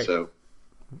 Right. So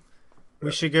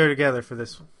we should go together for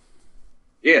this one.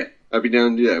 yeah, I'd be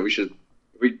down to do that. If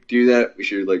we do that, we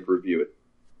should like review it.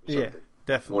 Yeah,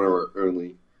 definitely. One of our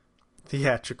only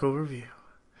theatrical review.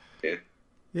 Yeah.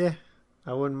 Yeah,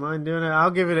 I wouldn't mind doing it.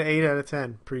 I'll give it an 8 out of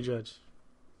 10, prejudge.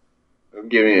 I'm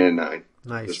giving it a 9.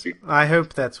 Nice. I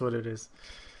hope that's what it is.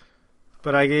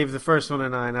 But I gave the first one a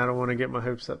 9. I don't want to get my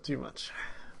hopes up too much.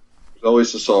 There's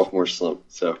always a sophomore slump,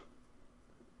 so.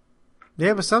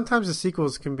 Yeah, but sometimes the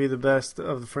sequels can be the best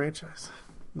of the franchise.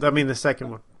 I mean, the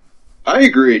second one. I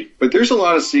agree, but there's a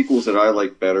lot of sequels that I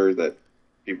like better that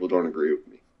people don't agree with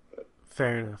me. But.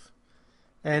 Fair enough.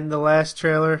 And the last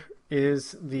trailer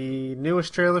is the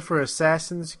newest trailer for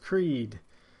Assassin's Creed,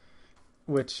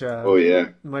 which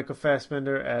Michael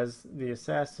Fassbender as the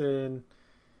assassin.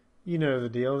 You know the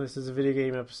deal. This is a video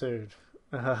game episode.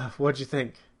 What'd you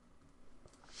think?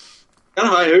 Kind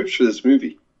of high hopes for this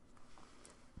movie.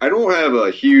 I don't have a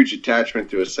huge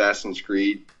attachment to Assassin's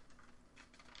Creed,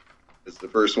 as the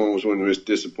first one was one of the most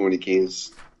disappointing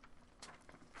games.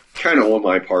 Kind of on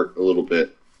my part a little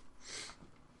bit.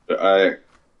 But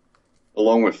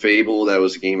along with Fable, that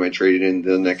was a game I traded in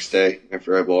the next day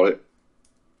after I bought it.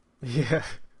 Yeah.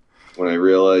 When I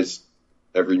realized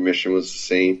every mission was the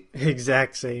same.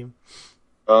 Exact same.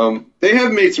 They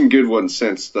have made some good ones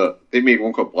since. They made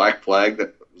one called Black Flag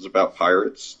that was about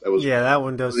pirates. That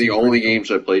one does. The only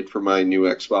games I played for my new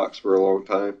Xbox for a long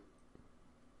time.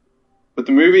 But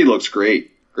the movie looks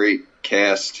great. Great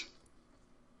cast.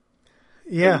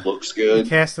 Yeah. It looks good. The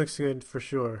cast looks good for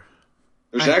sure.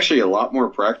 There's actually a lot more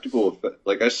practical effect.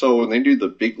 Like I saw when they do the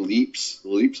big leaps, the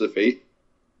leaps of faith,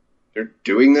 they're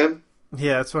doing them.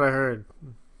 Yeah, that's what I heard.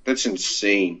 That's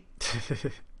insane.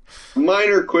 A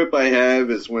minor quip I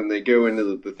have is when they go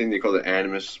into the thing they call the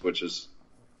Animus, which is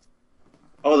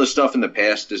all the stuff in the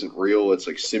past isn't real. It's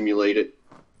like simulated.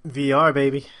 VR,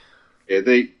 baby. Yeah,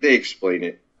 they explain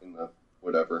it in the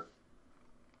whatever.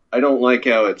 I don't like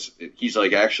how he's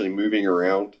like actually moving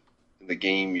around. In the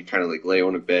game, you kind of like lay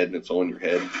on a bed and it's on your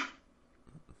head.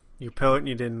 You poet and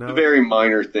you didn't know. It's a very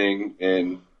minor thing,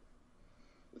 and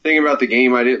the thing about the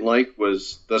game I didn't like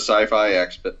was the sci-fi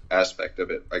aspect of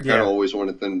it. I kind of always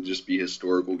wanted them to just be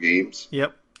historical games.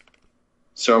 Yep.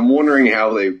 So I'm wondering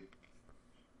how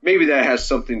maybe that has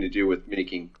something to do with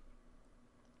making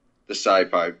the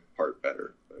sci-fi part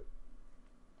better. But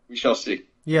we shall see.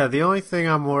 Yeah, the only thing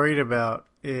I'm worried about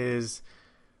is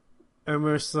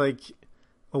almost like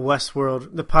a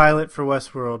Westworld, the pilot for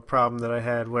Westworld problem that I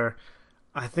had, where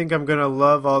I think I'm going to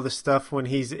love all the stuff when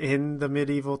he's in the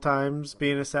medieval times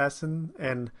being an assassin,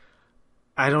 and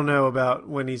I don't know about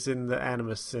when he's in the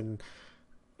Animus and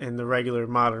in the regular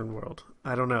modern world.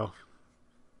 I don't know.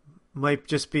 Might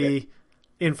just be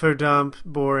info dump,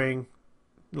 boring.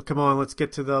 Come on, let's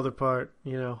get to the other part.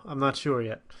 I'm not sure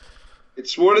yet.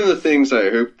 It's one of the things I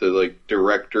hope the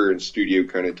director and studio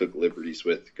kind of took liberties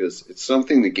with, because it's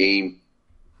something the game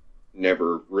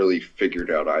never really figured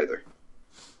out either.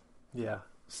 Yeah.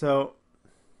 So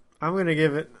I'm going to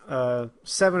give it a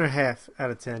 7.5 out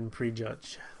of 10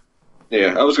 prejudge.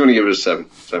 Yeah, I was going to give it a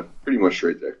 7. So pretty much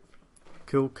right there.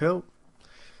 Cool.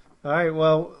 All right,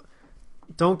 well,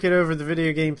 don't get over the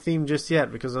video game theme just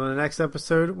yet, because on the next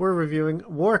episode, we're reviewing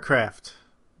Warcraft,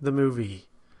 the movie.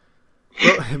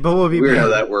 But we'll be weird back. How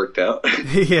that worked out.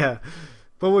 Yeah.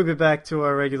 But we'll be back to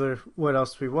our regular what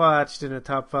else we watched in a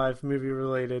top 5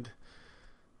 movie-related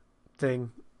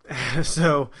thing.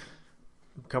 So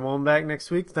come on back next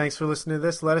week. Thanks for listening to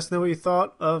this. Let us know what you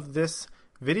thought of this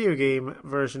video game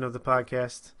version of the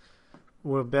podcast.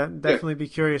 We'll definitely be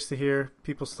curious to hear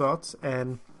people's thoughts.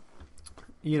 And,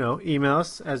 email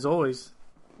us, as always,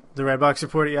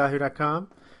 theredboxreport@yahoo.com.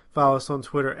 Follow us on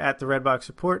Twitter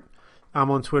 @theredboxreport.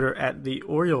 I'm on Twitter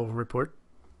 @theOrielReport.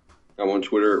 I'm on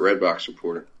Twitter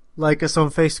 @RedboxReporter. Like us on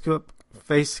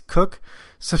Facebook.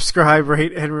 Subscribe,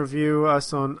 rate, and review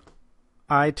us on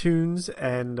iTunes.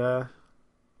 And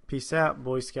peace out,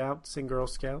 Boy Scouts and Girl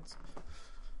Scouts.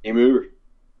 Game over.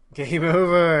 Game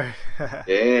over.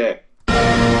 Yeah.